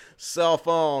 Cell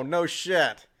phone, no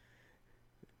shit.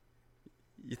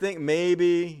 You think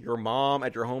maybe your mom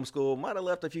at your homeschool might have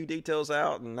left a few details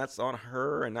out and that's on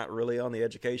her and not really on the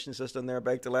education system there,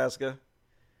 Baked Alaska?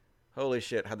 Holy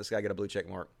shit, how'd this guy get a blue check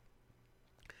mark?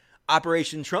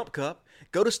 Operation Trump Cup.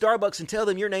 Go to Starbucks and tell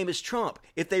them your name is Trump.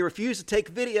 If they refuse to take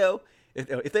video,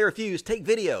 If they refuse, take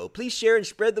video. Please share and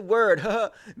spread the word.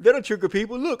 That'll trigger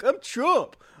people. Look, I'm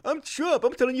Trump. I'm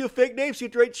telling you a fake name so you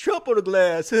have to write Trump on a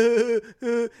glass.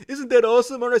 Isn't that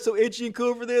awesome? Aren't I so edgy and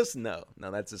cool for this? No,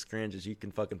 that's as cringe as you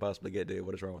can fucking possibly get, dude.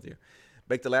 What is wrong with you?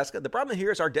 Baked Alaska, the problem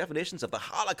here is our definitions of the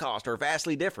Holocaust are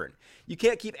vastly different. You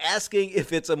can't keep asking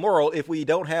if it's immoral if we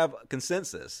don't have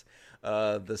consensus.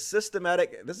 The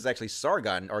systematic, this is actually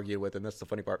Sargon argued with, and that's the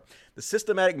funny part. The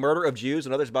systematic murder of Jews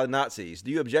and others by the Nazis.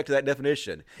 Do you object to that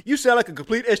definition? You sound like a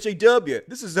complete SJW.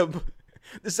 This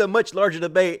is a much larger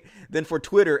debate than for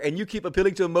Twitter, and you keep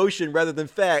appealing to emotion rather than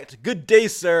fact. Good day,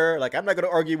 sir. I'm not going to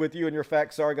argue with you and your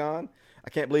facts, Sargon. I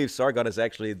can't believe Sargon is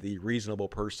actually the reasonable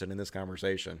person in this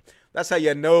conversation. That's how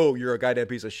you know you're a goddamn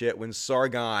piece of shit, when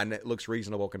Sargon looks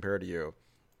reasonable compared to you.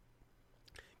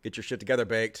 Get your shit together,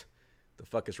 Baked. The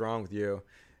fuck is wrong with you?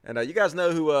 And you guys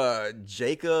know who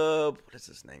Jacob, what is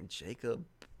his name? Jacob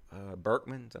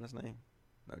Berkman, is that his name?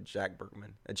 No, Jack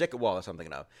Berkman. Jacob Wall, that's what I'm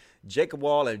thinking of. Jacob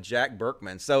Wall and Jack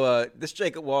Berkman. So this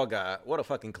Jacob Wall guy, what a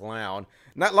fucking clown.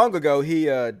 Not long ago, he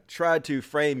tried to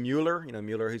frame Mueller. You know,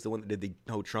 Mueller, he's the one that did the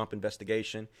whole Trump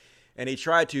investigation. And he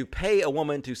tried to pay a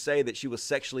woman to say that she was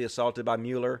sexually assaulted by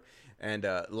Mueller and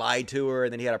lied to her.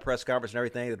 And then he had a press conference and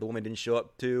everything that the woman didn't show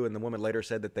up to. And the woman later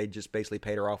said that they just basically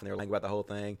paid her off and they were lying about the whole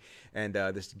thing. And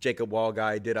this Jacob Wall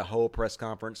guy did a whole press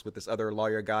conference with this other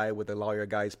lawyer guy with the lawyer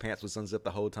guy's pants was unzipped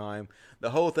the whole time. The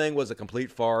whole thing was a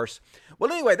complete farce.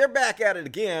 Well, anyway, they're back at it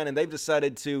again, and they've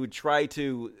decided to try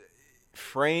to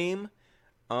frame,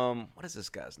 what is this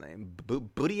guy's name?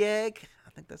 Buttigieg? I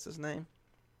think that's his name.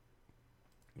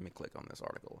 Let me click on this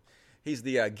article. He's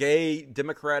the gay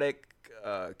Democratic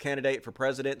candidate for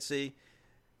presidency.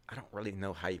 I don't really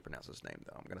know how you pronounce his name,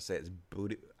 though. I'm going to say it's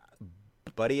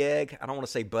Buttigieg. I don't want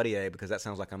to say Buttigieg because that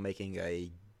sounds like I'm making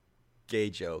a gay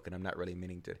joke, and I'm not really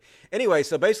meaning to. Anyway,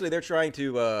 so basically they're trying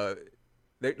to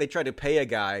they tried to pay a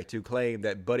guy to claim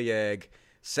that Buttigieg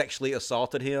sexually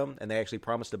assaulted him, and they actually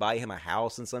promised to buy him a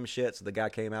house and some shit, so the guy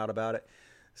came out about it.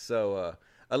 So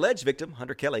alleged victim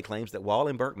Hunter Kelly claims that Wall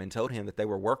and Berkman told him that they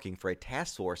were working for a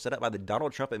task force set up by the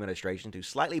Donald Trump administration to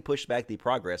slightly push back the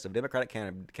progress of Democratic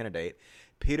candidate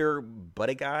Peter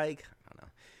Buttigieg. I don't know.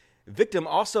 Victim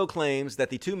also claims that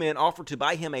the two men offered to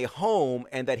buy him a home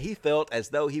and that he felt as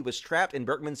though he was trapped in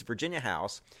Berkman's Virginia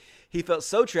house. He felt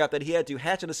so trapped that he had to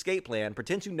hatch an escape plan,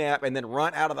 pretend to nap, and then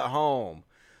run out of the home.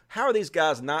 How are these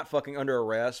guys not fucking under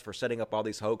arrest for setting up all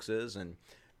these hoaxes and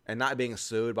not being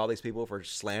sued by all these people for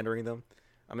slandering them?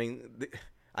 I mean,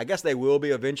 I guess they will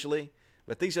be eventually,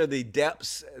 but these are the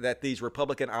depths that these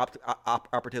Republican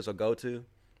operatives will go to.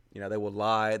 You know, they will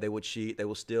lie, they will cheat, they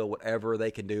will steal whatever they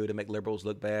can do to make liberals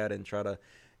look bad and try to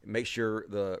make sure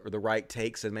the right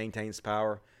takes and maintains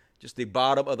power. Just the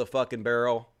bottom of the fucking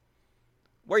barrel.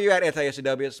 Where you at,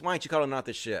 anti-SJWs? Why ain't you calling out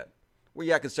this shit? Where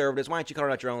you at, conservatives? Why ain't you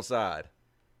calling out your own side?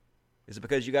 Is it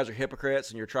because you guys are hypocrites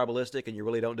and you're tribalistic and you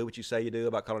really don't do what you say you do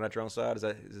about calling out your own side? Is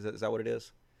that what it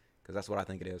is? Because that's what I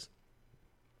think it is.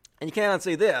 And you can't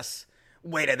unsee this.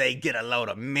 Wait till they get a load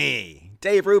of me.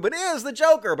 Dave Rubin is the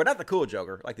Joker, but not the cool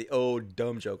Joker. Like the old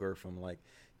dumb Joker from like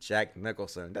Jack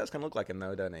Nicholson. Does kind of look like him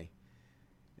though, doesn't he?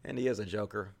 And he is a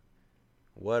Joker.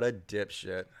 What a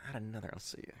dipshit. I had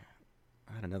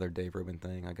another Dave Rubin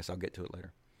thing. I guess I'll get to it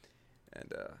later.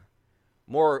 And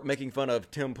more making fun of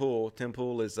Tim Pool. Tim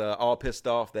Pool is all pissed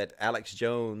off that Alex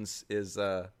Jones is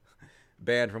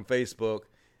banned from Facebook.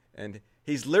 And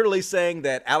he's literally saying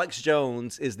that Alex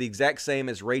Jones is the exact same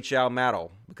as Rachel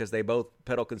Maddow because they both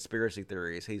peddle conspiracy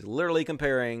theories. He's literally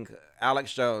comparing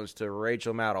Alex Jones to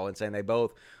Rachel Maddow and saying they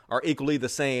both are equally the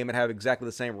same and have exactly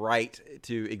the same right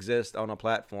to exist on a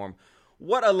platform.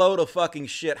 What a load of fucking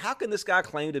shit. How can this guy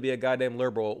claim to be a goddamn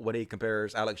liberal when he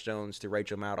compares Alex Jones to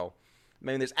Rachel Maddow? I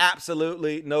mean, there's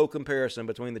absolutely no comparison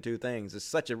between the two things. It's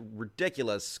such a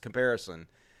ridiculous comparison.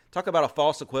 Talk about a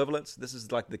false equivalence. This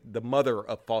is like the mother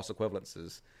of false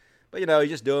equivalences. But, you know, he's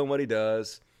just doing what he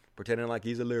does, pretending like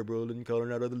he's a liberal and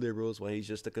calling out other liberals when he's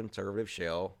just a conservative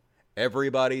shell.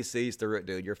 Everybody sees through it,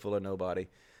 dude. You're full of nobody.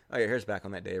 Okay, here's back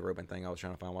on that Dave Rubin thing I was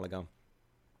trying to find a while ago.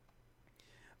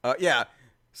 Yeah.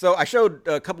 So I showed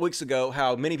a couple weeks ago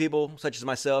how many people, such as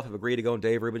myself, have agreed to go on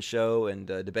Dave Rubin's show and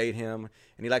debate him.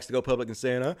 And he likes to go public and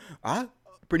saying, I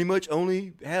pretty much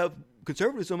only have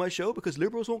conservatives on my show because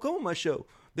liberals won't come on my show.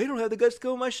 They don't have the guts to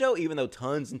come on my show, even though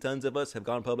tons and tons of us have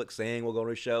gone public saying we'll go on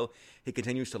his show. He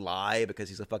continues to lie because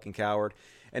he's a fucking coward.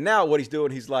 And now what he's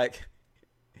doing, he's like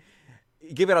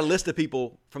giving a list of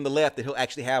people from the left that he'll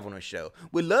actually have on his show.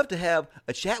 We'd love to have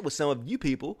a chat with some of you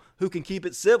people who can keep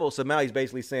it civil. So now he's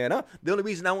basically saying, the only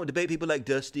reason I won't debate people like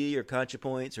Dusty or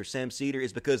ContraPoints or Sam Cedar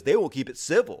is because they won't keep it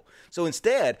civil. So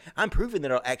instead, I'm proving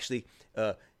that I'll actually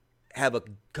have a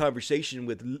conversation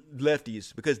with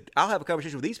lefties because I'll have a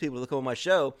conversation with these people that come on my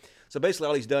show. So basically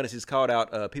all he's done is he's called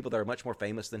out people that are much more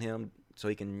famous than him so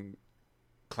he can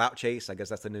clout chase. I guess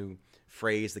that's the new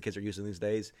phrase the kids are using these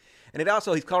days. And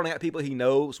he's calling out people he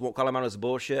knows, won't call him out as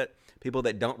bullshit, people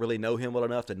that don't really know him well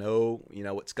enough to know,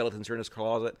 what skeletons are in his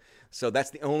closet. So that's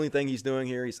the only thing he's doing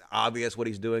here. He's obvious what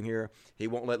he's doing here. He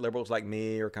won't let liberals like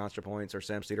me or ContraPoints or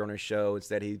Sam Cedar on his show.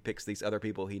 Instead, he picks these other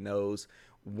people he knows,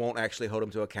 won't actually hold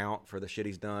him to account for the shit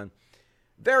he's done.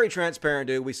 Very transparent,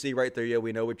 dude. We see right through you.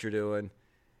 We know what you're doing.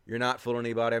 You're not fooling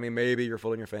anybody. I mean, maybe you're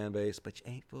fooling your fan base, but you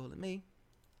ain't fooling me.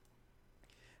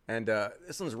 And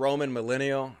this one's Roman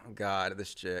Millennial. Oh, God,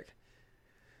 this chick.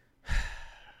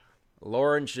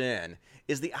 Lauren Chen.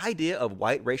 Is the idea of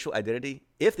white racial identity,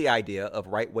 if the idea of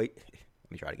white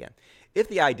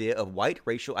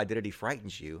racial identity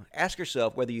frightens you, ask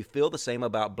yourself whether you feel the same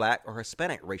about black or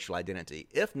Hispanic racial identity.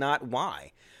 If not,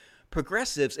 why?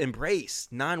 progressives embrace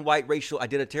non-white racial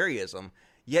identitarianism,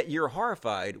 yet you're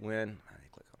horrified when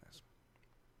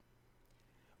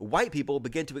white people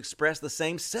begin to express the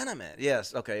same sentiment.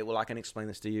 Yes, okay, well, I can explain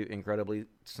this to you incredibly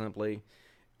simply.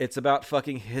 It's about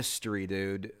fucking history,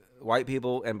 dude. White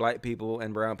people and black people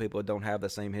and brown people don't have the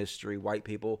same history. White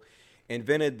people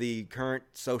invented the current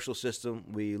social system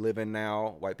we live in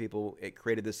now. White people, it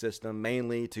created the system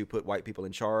mainly to put white people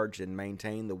in charge and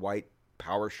maintain the white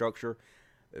power structure.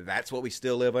 That's what we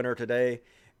still live under today.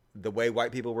 The way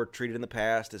white people were treated in the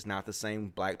past is not the same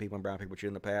black people and brown people were treated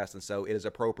in the past. And so it is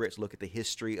appropriate to look at the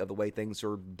history of the way things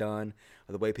are done,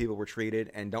 of the way people were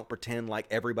treated, and don't pretend like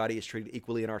everybody is treated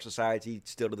equally in our society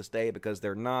still to this day, because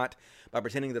they're not. By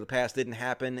pretending that the past didn't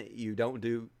happen, you don't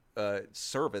do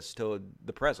service to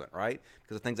the present, right?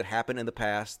 Because the things that happened in the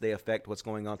past, they affect what's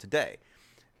going on today.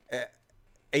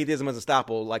 Atheism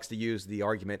Unstoppable likes to use the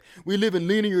argument, we live in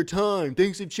linear time,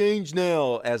 things have changed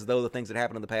now, as though the things that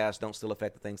happened in the past don't still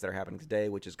affect the things that are happening today,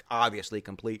 which is obviously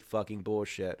complete fucking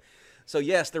bullshit. So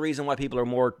yes, the reason why people are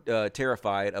more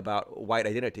terrified about white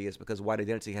identity is because white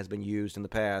identity has been used in the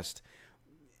past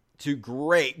to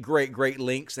great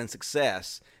lengths and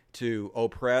success to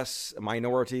oppress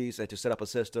minorities and to set up a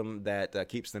system that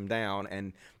keeps them down.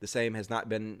 And the same has not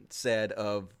been said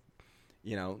of,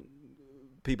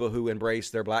 people who embrace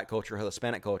their black culture or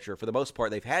Hispanic culture. For the most part,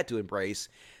 they've had to embrace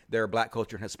their black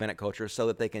culture and Hispanic culture so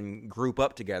that they can group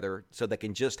up together, so they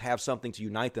can just have something to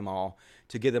unite them all,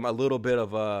 to give them a little bit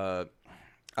of a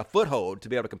foothold to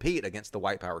be able to compete against the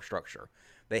white power structure.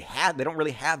 They don't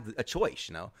really have a choice,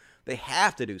 They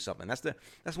have to do something. That's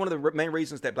one of the main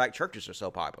reasons that black churches are so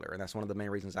popular, and that's one of the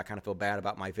main reasons I kind of feel bad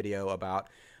about my video about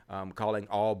calling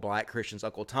all black Christians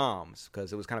Uncle Toms,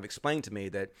 because it was kind of explained to me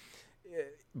that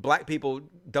black people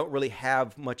don't really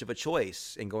have much of a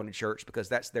choice in going to church because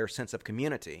that's their sense of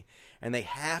community. And they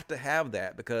have to have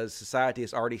that because society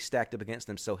is already stacked up against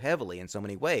them so heavily in so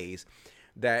many ways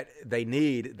that they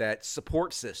need that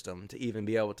support system to even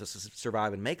be able to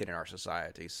survive and make it in our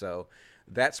society. So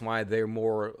that's why they're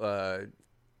more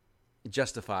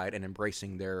justified in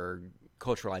embracing their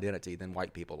cultural identity than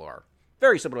white people are.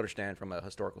 Very simple to understand from a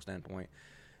historical standpoint.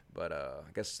 But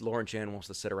I guess Lauren Chin wants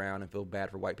to sit around and feel bad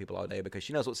for white people all day because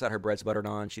she knows what side her bread's buttered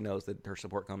on. She knows that her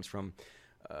support comes from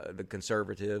the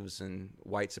conservatives and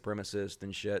white supremacists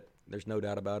and shit. There's no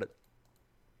doubt about it.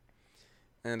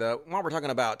 And while we're talking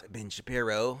about Benny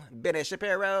Shapiro,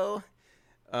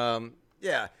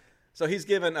 so he's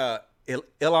given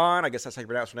Ilan, I guess that's how you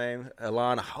pronounce her name,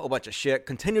 Ilan, a whole bunch of shit,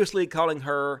 continuously calling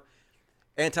her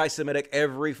anti-Semitic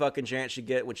every fucking chance she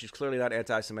get when she's clearly not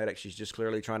anti-Semitic. She's just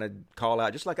clearly trying to call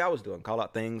out, just like I was doing, call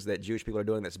out things that Jewish people are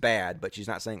doing that's bad, but she's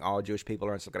not saying all Jewish people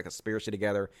are in some kind of conspiracy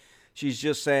together. She's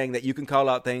just saying that you can call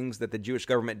out things that the Jewish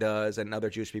government does and other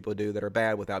Jewish people do that are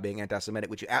bad without being anti-Semitic,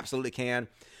 which you absolutely can.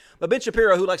 But Ben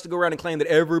Shapiro, who likes to go around and claim that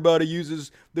everybody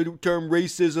uses the term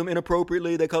racism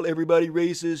inappropriately, they call everybody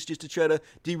racist just to try to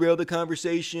derail the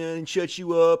conversation and shut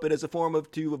you up and as a form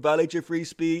of to violate your free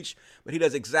speech. But he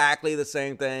does exactly the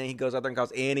same thing. He goes out there and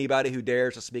calls anybody who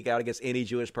dares to speak out against any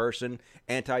Jewish person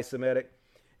anti-Semitic.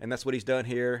 And that's what he's done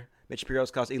here. Ben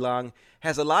Shapiro's calls Ilan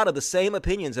has a lot of the same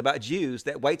opinions about Jews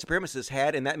that white supremacists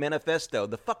had in that manifesto.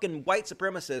 The fucking white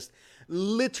supremacists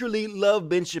literally love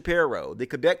Ben Shapiro, the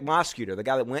Quebec mosquito, the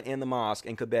guy that went in the mosque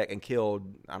in Quebec and killed,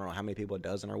 I don't know how many people, a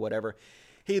dozen or whatever.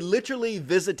 He literally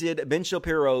visited Ben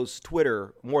Shapiro's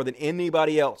Twitter more than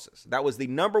anybody else's. That was the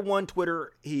number one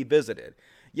Twitter he visited.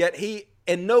 Yet he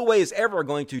in no way is ever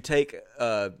going to take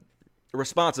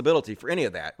responsibility for any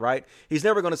of that, right? He's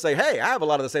never going to say, hey, I have a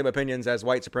lot of the same opinions as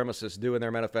white supremacists do in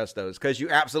their manifestos, because you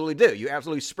absolutely do. You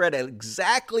absolutely spread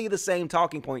exactly the same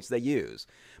talking points they use.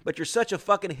 But you're such a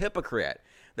fucking hypocrite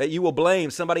that you will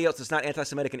blame somebody else that's not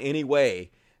anti-Semitic in any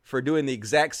way for doing the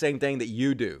exact same thing that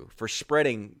you do, for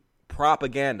spreading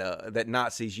propaganda that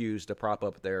Nazis use to prop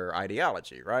up their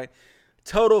ideology, right?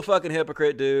 Total fucking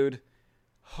hypocrite, dude.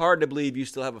 Hard to believe you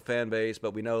still have a fan base,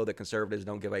 but we know that conservatives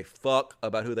don't give a fuck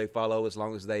about who they follow as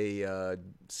long as they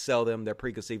sell them their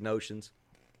preconceived notions.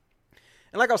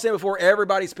 And like I was saying before,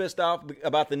 everybody's pissed off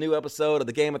about the new episode of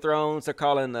the Game of Thrones. They're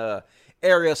calling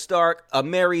Arya Stark a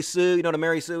Mary Sue. You know what a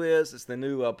Mary Sue is? It's the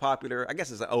new popular, I guess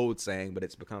it's an old saying, but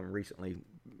it's become recently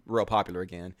real popular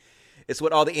again. It's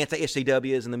what all the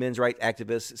anti-SJWs and the men's rights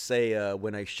activists say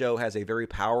when a show has a very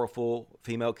powerful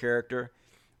female character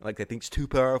Like they think it's too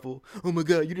powerful. Oh my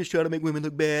God, you're just trying to make women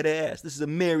look badass. This is a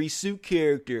Mary Sue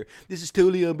character. This is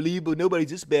totally unbelievable.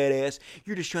 Nobody's this badass.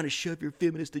 You're just trying to shove your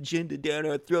feminist agenda down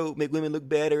our throat, make women look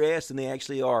badass than they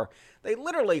actually are. They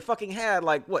literally fucking had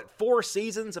 4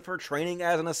 seasons of her training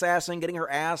as an assassin, getting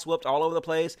her ass whooped all over the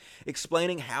place,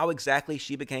 explaining how exactly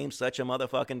she became such a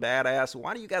motherfucking badass.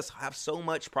 Why do you guys have so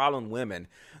much problem with women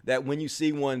that when you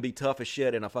see one be tough as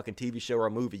shit in a fucking TV show or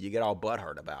a movie, you get all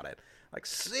butthurt about it? Like,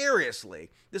 seriously,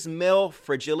 this male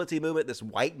fragility movement, this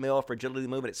white male fragility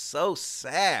movement, it's so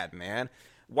sad, man.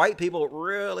 White people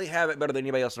really have it better than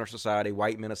anybody else in our society.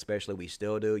 White men especially, we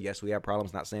still do. Yes, we have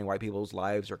problems. Not saying white people's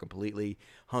lives are completely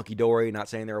hunky-dory. Not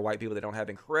saying there are white people that don't have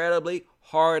incredibly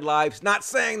hard lives. Not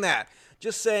saying that.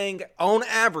 Just saying, on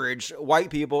average, white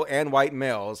people and white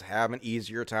males have an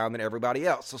easier time than everybody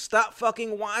else. So stop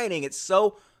fucking whining. It's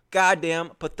so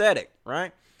goddamn pathetic,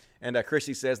 right? And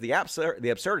Christy says, the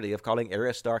absurdity of calling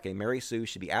Arya Stark a Mary Sue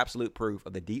should be absolute proof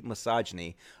of the deep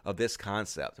misogyny of this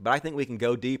concept. But I think we can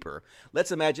go deeper.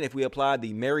 Let's imagine if we applied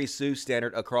the Mary Sue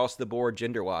standard across the board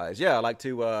gender-wise. Yeah, like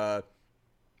to,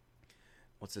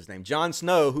 what's his name? Jon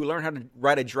Snow, who learned how to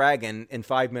ride a dragon in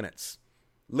 5 minutes.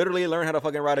 Literally learned how to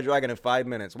fucking ride a dragon in 5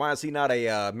 minutes. Why is he not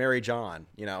a Mary John,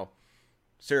 you know?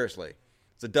 Seriously.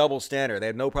 It's a double standard. They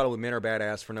have no problem with men are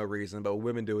badass for no reason, but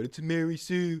women do it. It's a Mary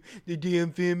Sue. The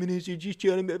damn feminists are just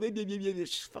trying to...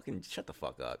 Just fucking shut the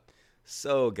fuck up.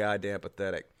 So goddamn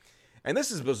pathetic. And this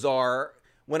is bizarre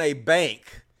when a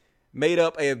bank made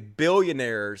up of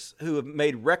billionaires who have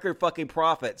made record fucking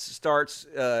profits starts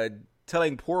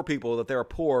telling poor people that they're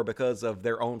poor because of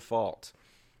their own fault.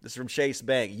 This is from Chase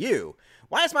Bank.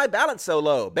 Why is my balance so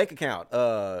low? Bank account.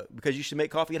 Because you should make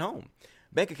coffee at home.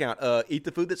 Bank account, eat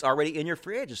the food that's already in your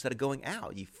fridge instead of going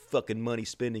out, you fucking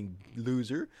money-spending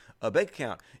loser. Bank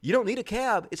account, you don't need a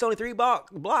cab. It's only 3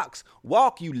 blocks.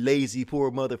 Walk, you lazy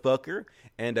poor motherfucker.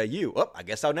 And I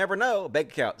guess I'll never know.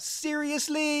 Bank account,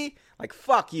 seriously? Like,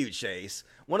 fuck you, Chase.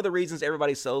 One of the reasons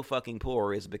everybody's so fucking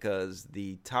poor is because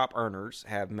the top earners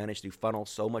have managed to funnel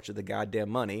so much of the goddamn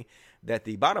money that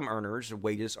the bottom earners'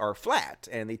 wages are flat,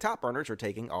 and the top earners are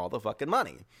taking all the fucking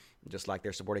money. Just like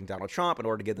they're supporting Donald Trump in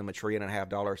order to give them $1.5 trillion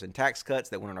in tax cuts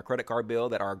that went on our credit card bill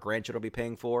that our grandchildren will be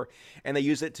paying for. And they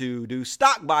use it to do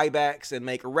stock buybacks and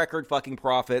make record fucking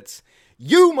profits.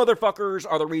 You motherfuckers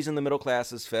are the reason the middle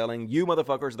class is failing. You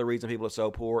motherfuckers are the reason people are so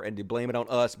poor, and to blame it on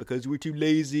us because we're too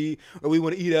lazy or we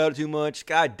want to eat out too much.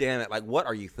 God damn it. Like, what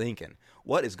are you thinking?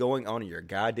 What is going on in your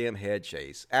goddamn head,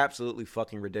 Chase? Absolutely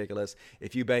fucking ridiculous.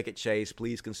 If you bank at Chase,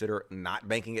 please consider not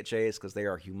banking at Chase because they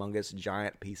are humongous,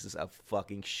 giant pieces of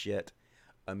fucking shit.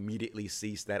 Immediately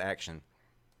cease that action.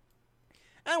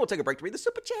 And we'll take a break to read the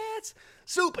Super Chats.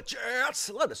 Super Chats.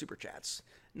 Love the Super Chats.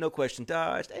 No question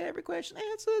dodged. Every question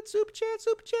answered. Super Chats,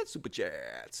 Super Chats, Super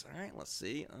Chats. All right, let's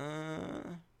see.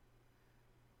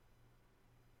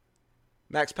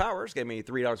 Max Powers gave me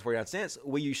 $3.49.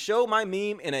 Will you show my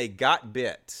meme in a got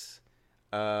bit?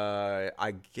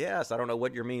 I guess. I don't know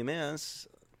what your meme is,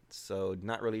 so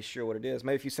not really sure what it is.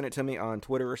 Maybe if you send it to me on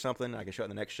Twitter or something, I can show it in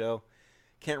the next show.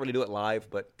 Can't really do it live,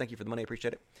 but thank you for the money. I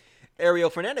appreciate it. Ariel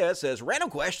Fernandez says, random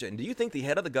question. Do you think the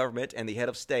head of the government and the head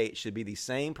of state should be the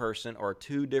same person or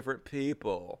 2 different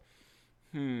people?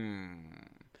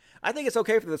 I think it's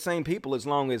okay for the same people as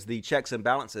long as the checks and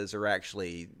balances are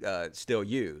actually still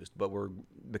used. But we're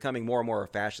becoming more and more a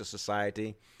fascist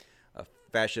society.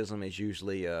 Fascism is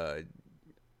usually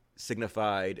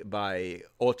signified by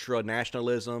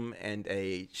ultra-nationalism and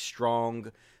a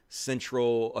strong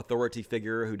central authority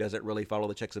figure who doesn't really follow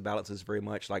the checks and balances very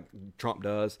much like Trump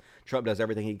does. Trump does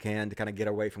everything he can to kind of get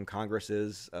away from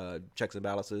Congress's checks and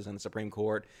balances and the Supreme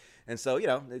Court. And so,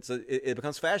 it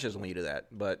becomes fascism when you do that.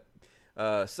 But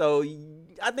so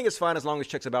I think it's fine as long as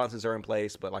checks and balances are in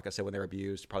place. But like I said, when they're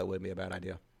abused, probably wouldn't be a bad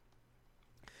idea.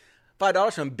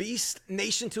 $5 from Beast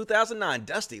Nation 2009.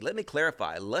 Dusty, let me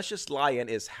clarify. Luscious Lion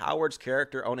is Howard's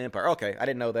character on Empire. Okay, I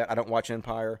didn't know that. I don't watch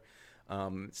Empire.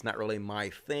 It's not really my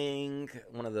thing.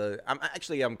 I'm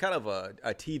kind of a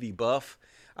TV buff.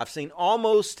 I've seen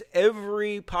almost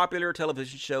every popular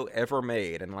television show ever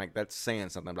made, and that's saying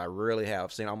something, but I really have.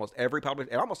 I've seen almost every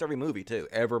movie too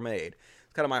ever made.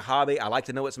 It's kind of my hobby. I like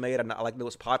to know what's made. I like to know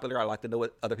what's popular. I like to know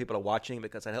what other people are watching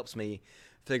because that helps me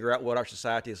figure out what our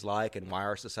society is like and why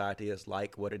our society is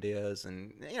like what it is,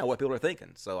 and what people are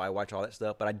thinking. So I watch all that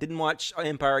stuff, but I didn't watch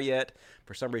Empire yet.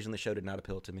 For some reason, the show did not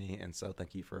appeal to me, and so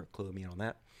thank you for cluing me in on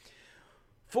that.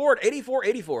 Ford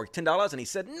 8484, $10, and he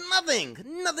said nothing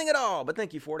at all. But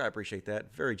thank you, Ford. I appreciate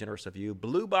that. Very generous of you.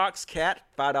 Blue Box Cat,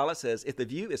 $5, says, if The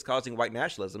View is causing white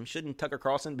nationalism, shouldn't Tucker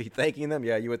Carlson be thanking them?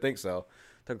 Yeah, you would think so.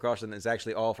 Tucker Carlson is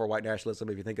actually all for white nationalism.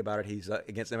 If you think about it, he's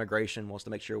against immigration, wants to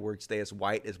make sure we stay as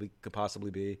white as we could possibly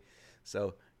be.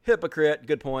 So, hypocrite.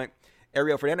 Good point.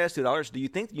 Ariel Fernandez, $2. Do you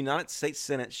think the United States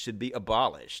Senate should be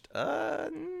abolished? No,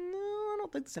 I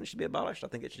don't think the Senate should be abolished. I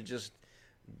think it should just,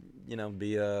 be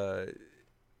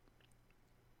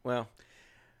well,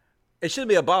 it shouldn't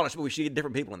be abolished, but we should get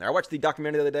different people in there. I watched the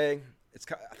documentary the other day.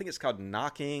 I think it's called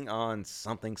Knocking on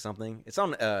something. It's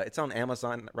on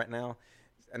Amazon right now.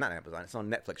 Not Amazon. It's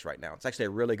on Netflix right now. It's actually a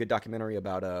really good documentary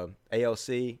about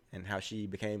AOC and how she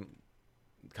became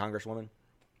Congresswoman.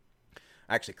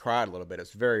 I actually cried a little bit.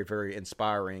 It's very, very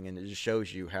inspiring, and it just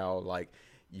shows you how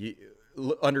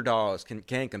underdogs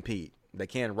can compete. They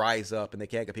can rise up, and they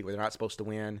can compete where they're not supposed to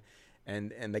win.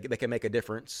 And they can make a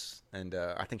difference. And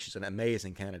I think she's an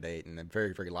amazing candidate and a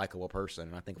very, very likable person.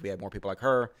 And I think if we had more people like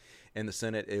her in the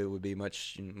Senate, it would be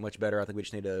much, much better. I think we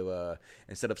just need to,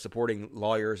 instead of supporting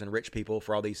lawyers and rich people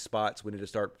for all these spots, we need to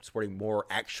start supporting more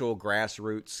actual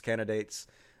grassroots candidates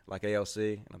like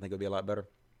AOC. And I think it would be a lot better.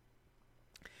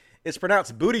 It's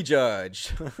pronounced booty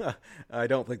judge. I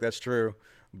don't think that's true.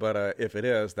 But if it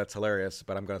is, that's hilarious.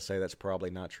 But I'm going to say that's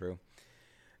probably not true.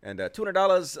 And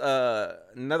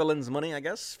 $200 Netherlands money, I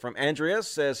guess, from Andreas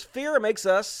says, fear makes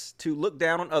us to look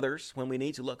down on others when we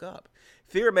need to look up.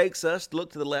 Fear makes us to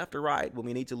look to the left or right when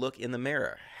we need to look in the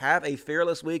mirror. Have a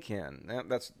fearless weekend.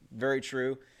 That's very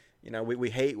true.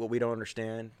 We hate what we don't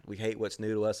understand. We hate what's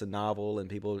new to us and novel, and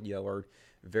people, are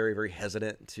very, very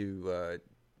hesitant to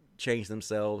change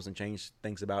themselves and change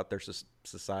things about their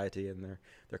society and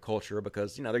their culture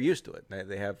because, they're used to it.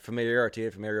 They have familiarity,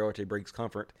 and familiarity brings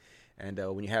comfort. And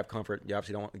when you have comfort, you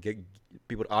obviously don't want to get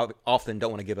people often don't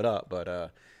want to give it up.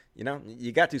 But,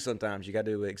 you got to sometimes. You got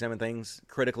to examine things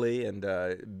critically and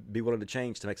be willing to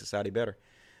change to make society better.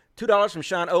 $2 from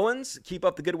Sean Owens. Keep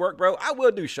up the good work, bro. I will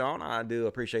do, Sean. I do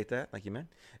appreciate that. Thank you, man.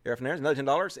 Eric from there, another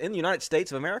 $10. In the United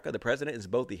States of America, the president is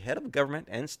both the head of government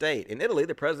and state. In Italy,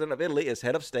 the president of Italy is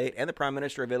head of state, and the prime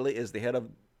minister of Italy is the head of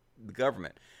the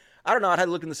government. I don't know. I'd have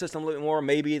to look in the system a little bit more.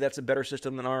 Maybe that's a better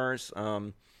system than ours.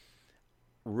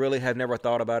 Really have never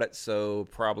thought about it, so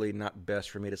probably not best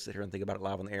for me to sit here and think about it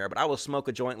live on the air. But I will smoke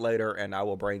a joint later, and I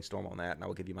will brainstorm on that, and I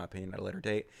will give you my opinion at a later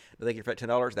date. But thank you for that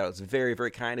 $10. That was very,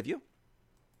 very kind of you.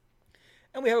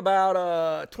 And we have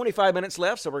about 25 minutes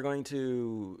left, so we're going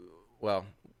to,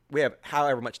 we have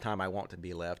however much time I want to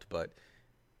be left, but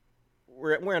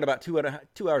we're in about 2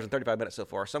 hours and 35 minutes so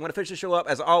far. So I'm going to finish the show up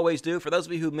as I always do. For those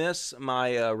of you who miss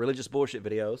my religious bullshit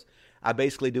videos, I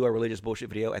basically do a religious bullshit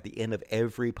video at the end of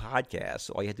every podcast.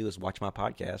 So all you have to do is watch my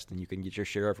podcast, and you can get your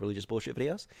share of religious bullshit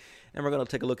videos. And we're going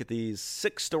to take a look at these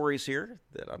 6 stories here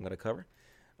that I'm going to cover.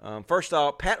 First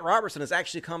off, Pat Robertson has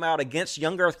actually come out against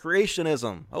young earth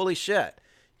creationism. Holy shit.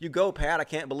 You go, Pat. I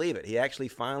can't believe it. He actually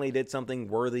finally did something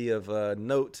worthy of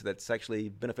note that's actually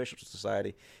beneficial to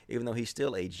society, even though he's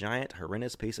still a giant,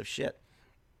 horrendous piece of shit.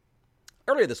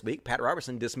 Earlier this week, Pat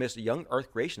Robertson dismissed young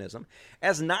earth creationism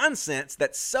as nonsense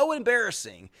that's so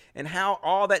embarrassing and how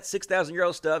all that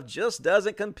 6,000-year-old stuff just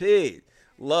doesn't compete.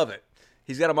 Love it.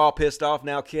 He's got them all pissed off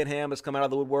now. Ken Ham has come out of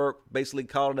the woodwork, basically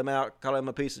calling him out, calling him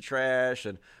a piece of trash,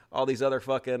 and all these other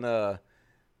fucking, let's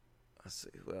see,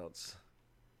 who else?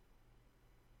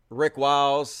 Rick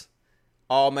Wiles,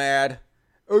 all mad.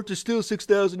 Earth is still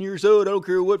 6,000 years old. I don't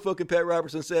care what fucking Pat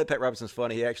Robertson said. Pat Robertson's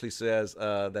funny. He actually says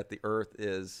that the Earth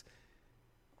is,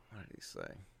 what did he say?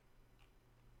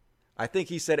 I think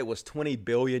he said it was 20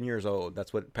 billion years old.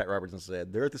 That's what Pat Robertson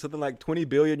said. The Earth is something like 20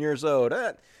 billion years old.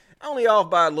 Only off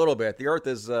by a little bit. The Earth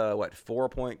is,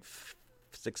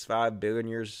 4.65 billion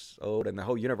years old, and the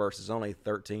whole universe is only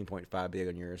 13.5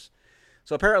 billion years.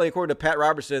 So apparently, according to Pat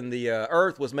Robertson, the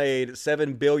Earth was made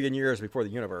 7 billion years before the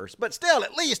universe. But still,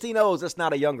 at least he knows it's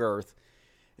not a young Earth.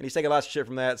 And he's taking lots of shit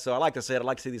from that. So I like to say it. I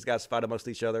like to see these guys fight amongst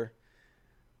each other.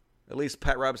 At least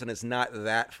Pat Robertson is not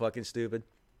that fucking stupid.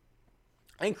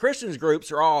 And Christians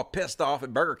groups are all pissed off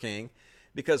at Burger King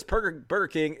because Burger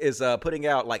King is putting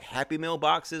out like Happy Meal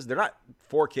boxes. They're not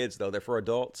for kids, though. They're for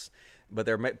adults. But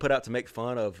they're put out to make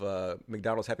fun of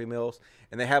McDonald's Happy Meals.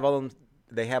 And they have on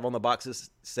the boxes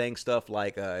saying stuff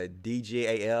like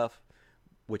DGAF,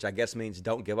 which I guess means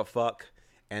don't give a fuck,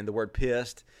 and the word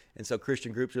pissed. And so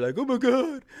Christian groups are like, oh my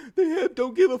God, they have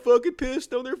don't give a fucking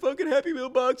pissed on their fucking Happy Meal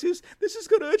boxes. This is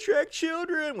going to attract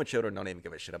children. When children don't even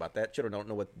give a shit about that. Children don't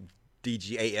know what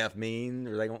DGAF mean,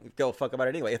 or they don't go fuck about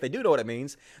it anyway. If they do know what it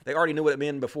means, they already knew what it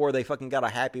meant before they fucking got a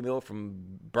Happy Meal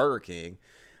from Burger King.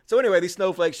 So anyway, these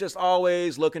snowflakes just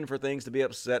always looking for things to be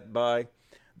upset by.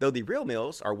 Though the real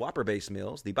meals are Whopper-based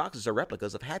meals, the boxes are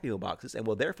replicas of Happy Meal boxes and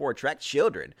will therefore attract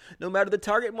children. No matter the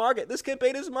target market, this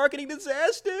campaign is a marketing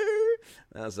disaster.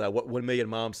 That's what 1 Million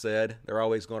Moms said. They're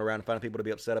always going around and finding people to be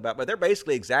upset about, but they're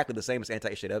basically exactly the same as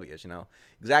anti-HJWs, you know?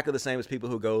 Exactly the same as people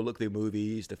who go look through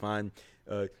movies to find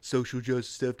social justice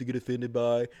stuff to get offended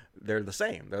by. They're the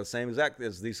same. They're the same exactly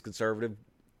as these conservative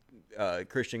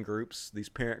Christian groups, these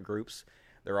parent groups.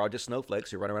 They're all just snowflakes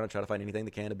who run around and try to find anything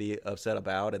they can to be upset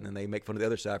about, and then they make fun of the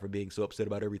other side for being so upset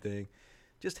about everything.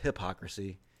 Just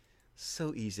hypocrisy.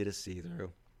 So easy to see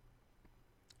through.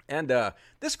 And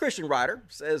this Christian writer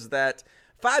says that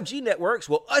 5G networks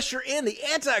will usher in the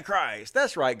Antichrist.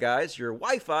 That's right, guys. Your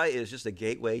Wi-Fi is just a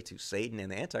gateway to Satan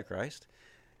and the Antichrist.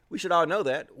 We should all know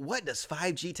that. What does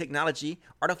 5G technology,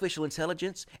 artificial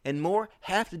intelligence, and more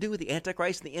have to do with the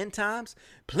Antichrist and the end times?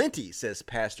 Plenty, says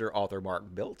pastor author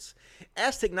Mark Biltz.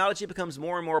 As technology becomes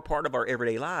more and more a part of our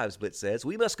everyday lives, Biltz says,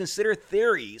 we must consider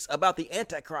theories about the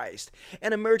Antichrist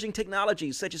and emerging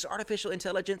technologies such as artificial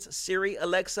intelligence, Siri,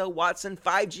 Alexa, Watson,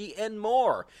 5G, and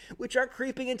more, which are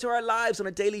creeping into our lives on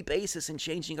a daily basis and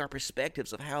changing our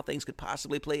perspectives of how things could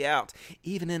possibly play out,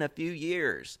 even in a few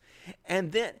years.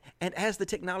 And as the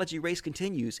technology race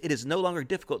continues, it is no longer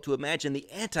difficult to imagine the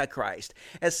Antichrist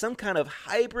as some kind of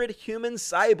hybrid human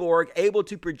cyborg able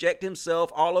to project himself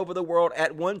all over the world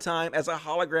at one time as a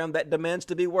hologram that demands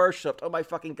to be worshipped. Oh my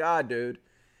fucking God, dude.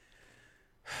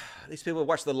 These people have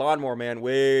watched The Lawnmower Man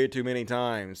way too many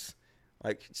times.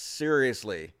 Like,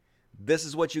 seriously. This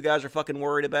is what you guys are fucking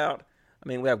worried about? I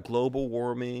mean, we have global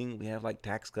warming. We have, like,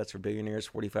 tax cuts for billionaires.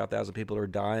 45,000 people are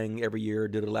dying every year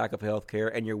due to lack of health care.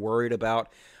 And you're worried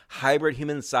about hybrid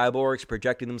human cyborgs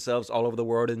projecting themselves all over the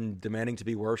world and demanding to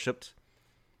be worshipped?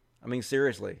 I mean,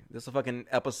 seriously. This is a fucking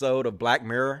episode of Black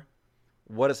Mirror?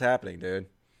 What is happening, dude?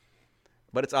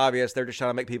 But it's obvious. They're just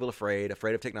trying to make people afraid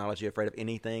of technology, afraid of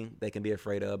anything they can be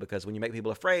afraid of. Because when you make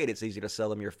people afraid, it's easy to sell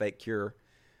them your fake cure,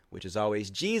 which is always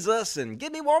Jesus and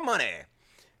give me more money.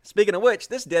 Speaking of which,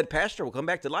 this dead pastor will come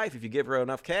back to life if you give her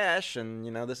enough cash. And, you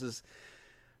know, this is...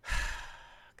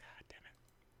 God damn it.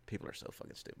 People are so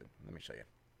fucking stupid. Let me show you.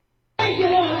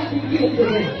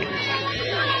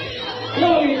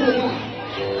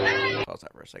 Pause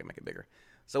that for a second, make it bigger.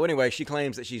 So anyway, she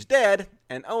claims that she's dead,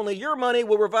 and only your money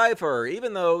will revive her,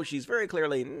 even though she's very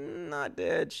clearly not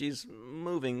dead. She's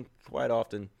moving quite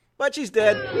often. But she's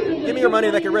dead. Give me your money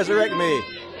that can resurrect me.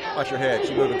 Watch your head.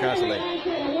 She's moving constantly.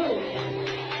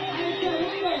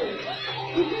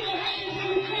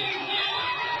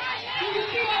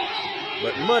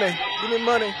 But money, give me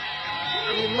money,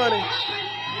 give me money.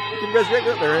 You can resurrect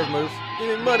me. There, his moves. Give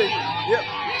me money. Yep.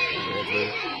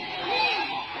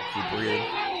 Keep breathing.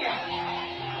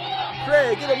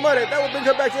 Pray, give her money. That will bring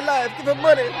her back to life. Give her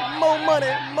money. More money.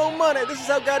 More money. This is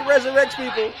how God resurrects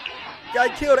people.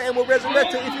 God killed her and will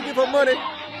resurrect her if you give her money.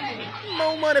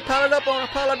 More money. Pile it up on her.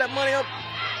 Pile that money up.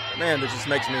 Man, this just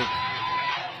makes me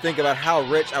think about how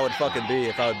rich I would fucking be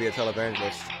if I would be a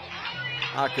televangelist.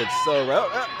 I could so...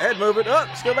 head moving.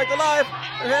 Still back to life.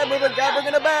 Her head moving. God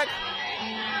bringing her back.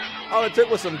 All it took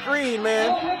was some green,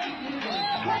 man.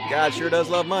 God sure does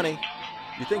love money.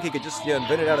 You think he could just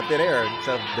invent it out of thin air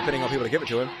instead of depending on people to give it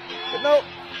to him. But nope.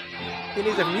 He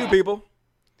needs it from you people.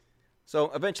 So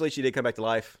eventually she did come back to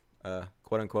life.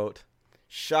 Quote unquote.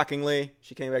 Shockingly,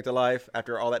 she came back to life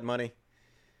after all that money.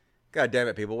 God damn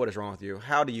it, people. What is wrong with you?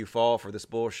 How do you fall for this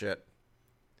bullshit?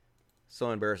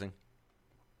 So embarrassing.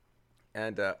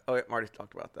 And, Marty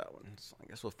talked about that one. So I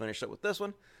guess we'll finish up with this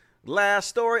one. Last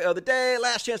story of the day.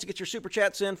 Last chance to get your super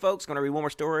chats in, folks. Going to read one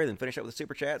more story, then finish up with the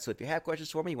super chat. So if you have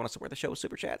questions for me, you want to support the show with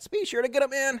super chats, be sure to get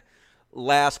them in.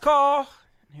 Last call.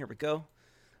 Here we go.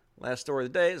 Last story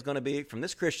of the day is going to be from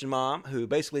this Christian mom who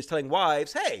basically is telling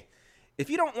wives, hey,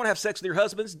 if you don't want to have sex with your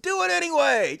husbands, do it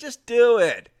anyway. Just do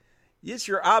it. It's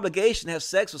your obligation to have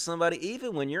sex with somebody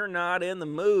even when you're not in the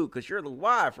mood because you're the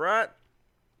wife, right?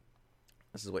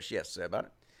 This is what she has to say about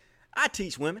it. I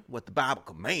teach women what the Bible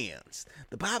commands.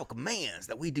 The Bible commands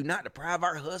that we do not deprive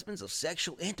our husbands of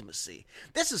sexual intimacy.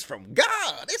 This is from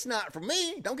God. It's not from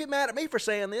me. Don't get mad at me for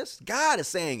saying this. God is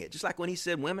saying it. Just like when he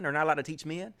said women are not allowed to teach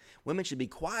men. Women should be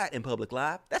quiet in public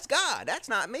life. That's God. That's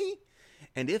not me.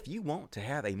 And if you want to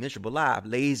have a miserable life,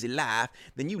 lazy life,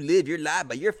 then you live your life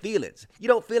by your feelings. You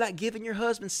don't feel like giving your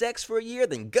husband sex for a year?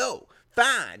 Then go.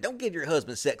 Fine. Don't give your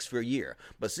husband sex for a year.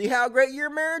 But see how great your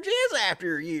marriage is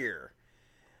after a year.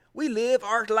 We live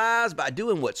our lives by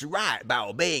doing what's right, by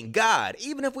obeying God,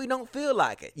 even if we don't feel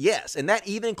like it. Yes, and that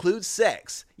even includes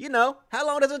sex. You know, how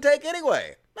long does it take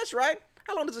anyway? That's right.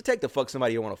 How long does it take to fuck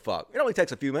somebody you want to fuck? It only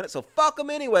takes a few minutes, so fuck them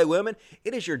anyway, women.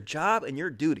 It is your job and your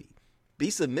duty. Be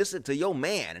submissive to your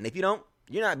man, and if you don't,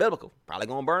 you're not biblical. Probably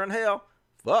going to burn in hell.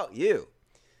 fuck you.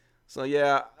 So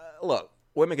yeah, look,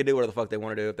 women can do whatever the fuck they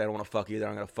want to do. If they don't want to fuck you, they're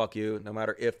not going to fuck you, no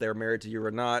matter if they're married to you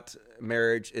or not.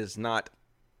 Marriage is not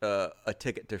a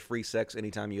ticket to free sex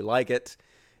anytime you like it.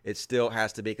 It still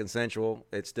has to be consensual.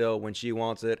 It's still when she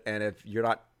wants it, and if you're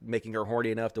not making her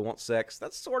horny enough to want sex,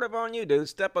 that's sort of on you, dude.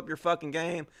 Step up your fucking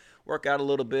game. Work out a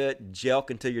little bit. Jelk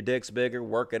until your dick's bigger.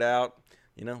 Work it out.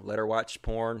 You know, let her watch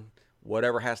porn.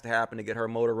 Whatever has to happen to get her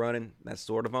motor running, that's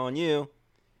sort of on you.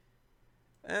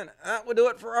 And that will do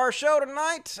it for our show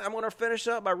tonight. I'm going to finish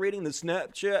up by reading the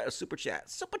Snapchat Super Chat.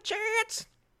 Super Chats!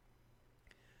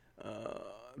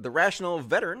 The Rational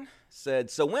Veteran said,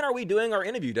 so when are we doing our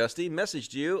interview, Dusty?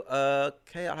 Messaged you.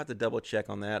 Okay, I'll have to double check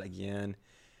on that again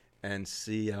and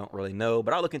see. I don't really know,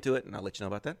 but I'll look into it and I'll let you know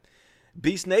about that.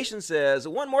 Beast Nation says,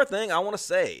 one more thing I want to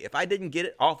say. If I didn't get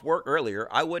it off work earlier,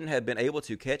 I wouldn't have been able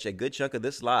to catch a good chunk of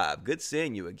this live. Good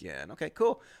seeing you again. Okay,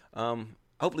 cool.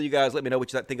 Hopefully you guys let me know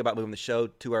what you think about moving the show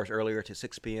 2 hours earlier to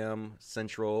 6 p.m.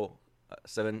 Central,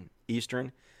 7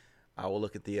 Eastern. I will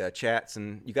look at the chats,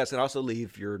 and you guys can also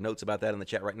leave your notes about that in the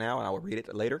chat right now, and I will read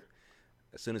it later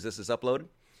as soon as this is uploaded.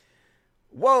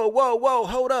 Whoa,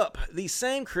 hold up. These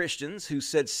same Christians who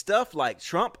said stuff like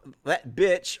Trump, that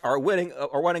bitch, are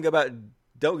whining about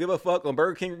don't give a fuck on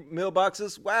Burger King meal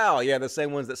boxes. Wow, yeah, the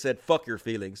same ones that said fuck your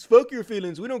feelings. Fuck your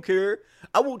feelings, we don't care.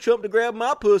 I want Trump to grab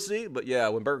my pussy. But yeah,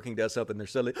 when Burger King does something, they're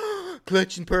suddenly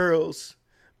clutching pearls.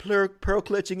 Pearl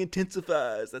clutching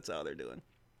intensifies. That's all they're doing.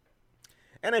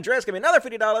 And Andreas gave me another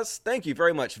 $50. Thank you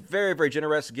very much. Very, very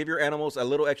generous. Give your animals a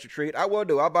little extra treat. I will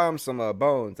do. I'll buy them some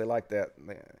bones. They like that.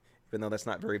 Even though that's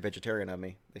not very vegetarian of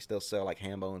me. They still sell like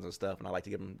ham bones and stuff, and I like to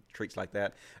give them treats like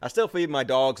that. I still feed my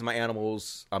dogs and my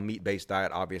animals a meat-based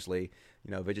diet, obviously.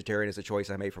 You know, vegetarian is a choice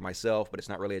I made for myself, but it's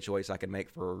not really a choice I can make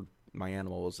for my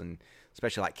animals, and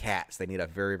especially like cats. They need a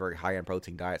very, very high-end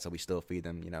protein diet, so we still feed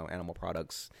them, you know, animal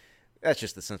products. That's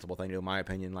just the sensible thing to do, in my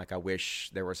opinion. Like, I wish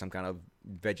there was some kind of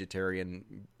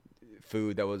vegetarian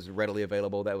food that was readily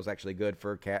available that was actually good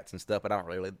for cats and stuff, but I don't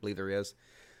really believe there is.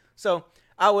 So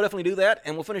I will definitely do that,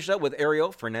 and we'll finish up with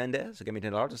Ariel Fernandez, who gave me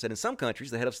 $10 and said, in some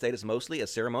countries, the head of state is mostly a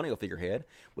ceremonial figurehead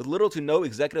with little to no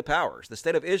executive powers. The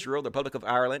state of Israel, the Republic of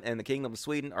Ireland, and the Kingdom of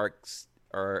Sweden are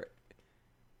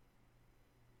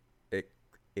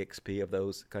XP of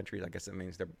those countries. I guess that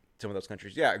means they're some of those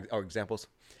countries. Yeah, are examples.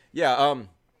 Yeah,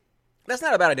 that's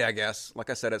not a bad idea, I guess. Like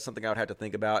I said, it's something I would have to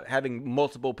think about. Having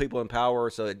multiple people in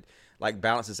power so it like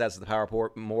balances out the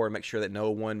power more and make sure that no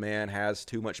one man has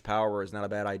too much power is not a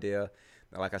bad idea.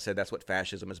 Like I said, that's what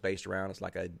fascism is based around. It's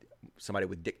like somebody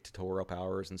with dictatorial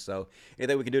powers. And so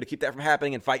anything we can do to keep that from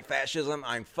happening and fight fascism,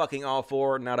 I'm fucking all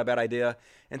for. Not a bad idea.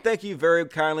 And thank you very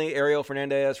kindly, Ariel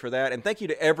Fernandez, for that. And thank you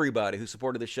to everybody who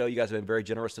supported the show. You guys have been very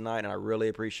generous tonight, and I really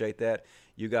appreciate that.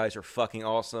 You guys are fucking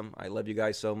awesome. I love you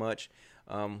guys so much.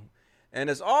 And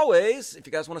as always, if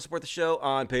you guys want to support the show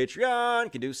on Patreon, you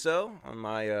can do so on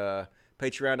my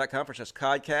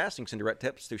patreon.com/codcast. You can send direct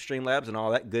tips through Streamlabs and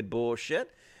all that good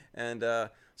bullshit. And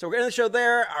so we're going to end the show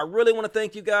there. I really want to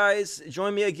thank you guys.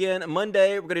 Join me again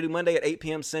Monday. We're going to do Monday at 8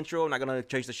 p.m. Central. I'm not going to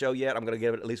change the show yet. I'm going to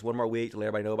give it at least one more week to let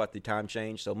everybody know about the time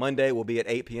change. So Monday will be at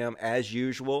 8 p.m. as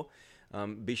usual.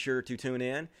 Be sure to tune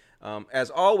in. As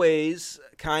always,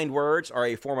 kind words are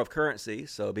a form of currency,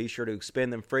 so be sure to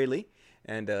spend them freely.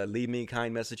 And leave me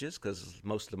kind messages, because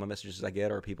most of my messages I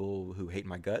get are people who hate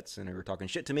my guts and are talking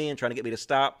shit to me and trying to get me to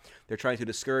stop. They're trying to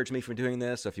discourage me from doing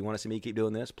this. So if you want to see me keep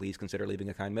doing this, please consider leaving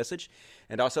a kind message.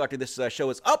 And also, after this show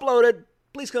is uploaded,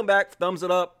 please come back, thumbs it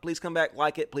up. Please come back,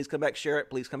 like it. Please come back, share it.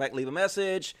 Please come back, leave a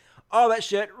message. All that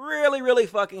shit really, really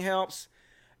fucking helps.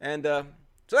 And so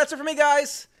that's it for me,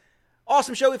 guys.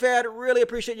 Awesome show we've had. Really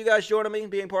appreciate you guys joining me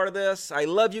and being part of this. I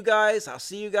love you guys. I'll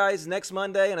see you guys next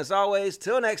Monday. And as always,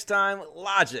 till next time,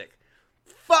 Logic.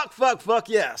 Fuck,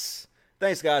 yes.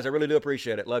 Thanks, guys. I really do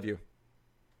appreciate it. Love you.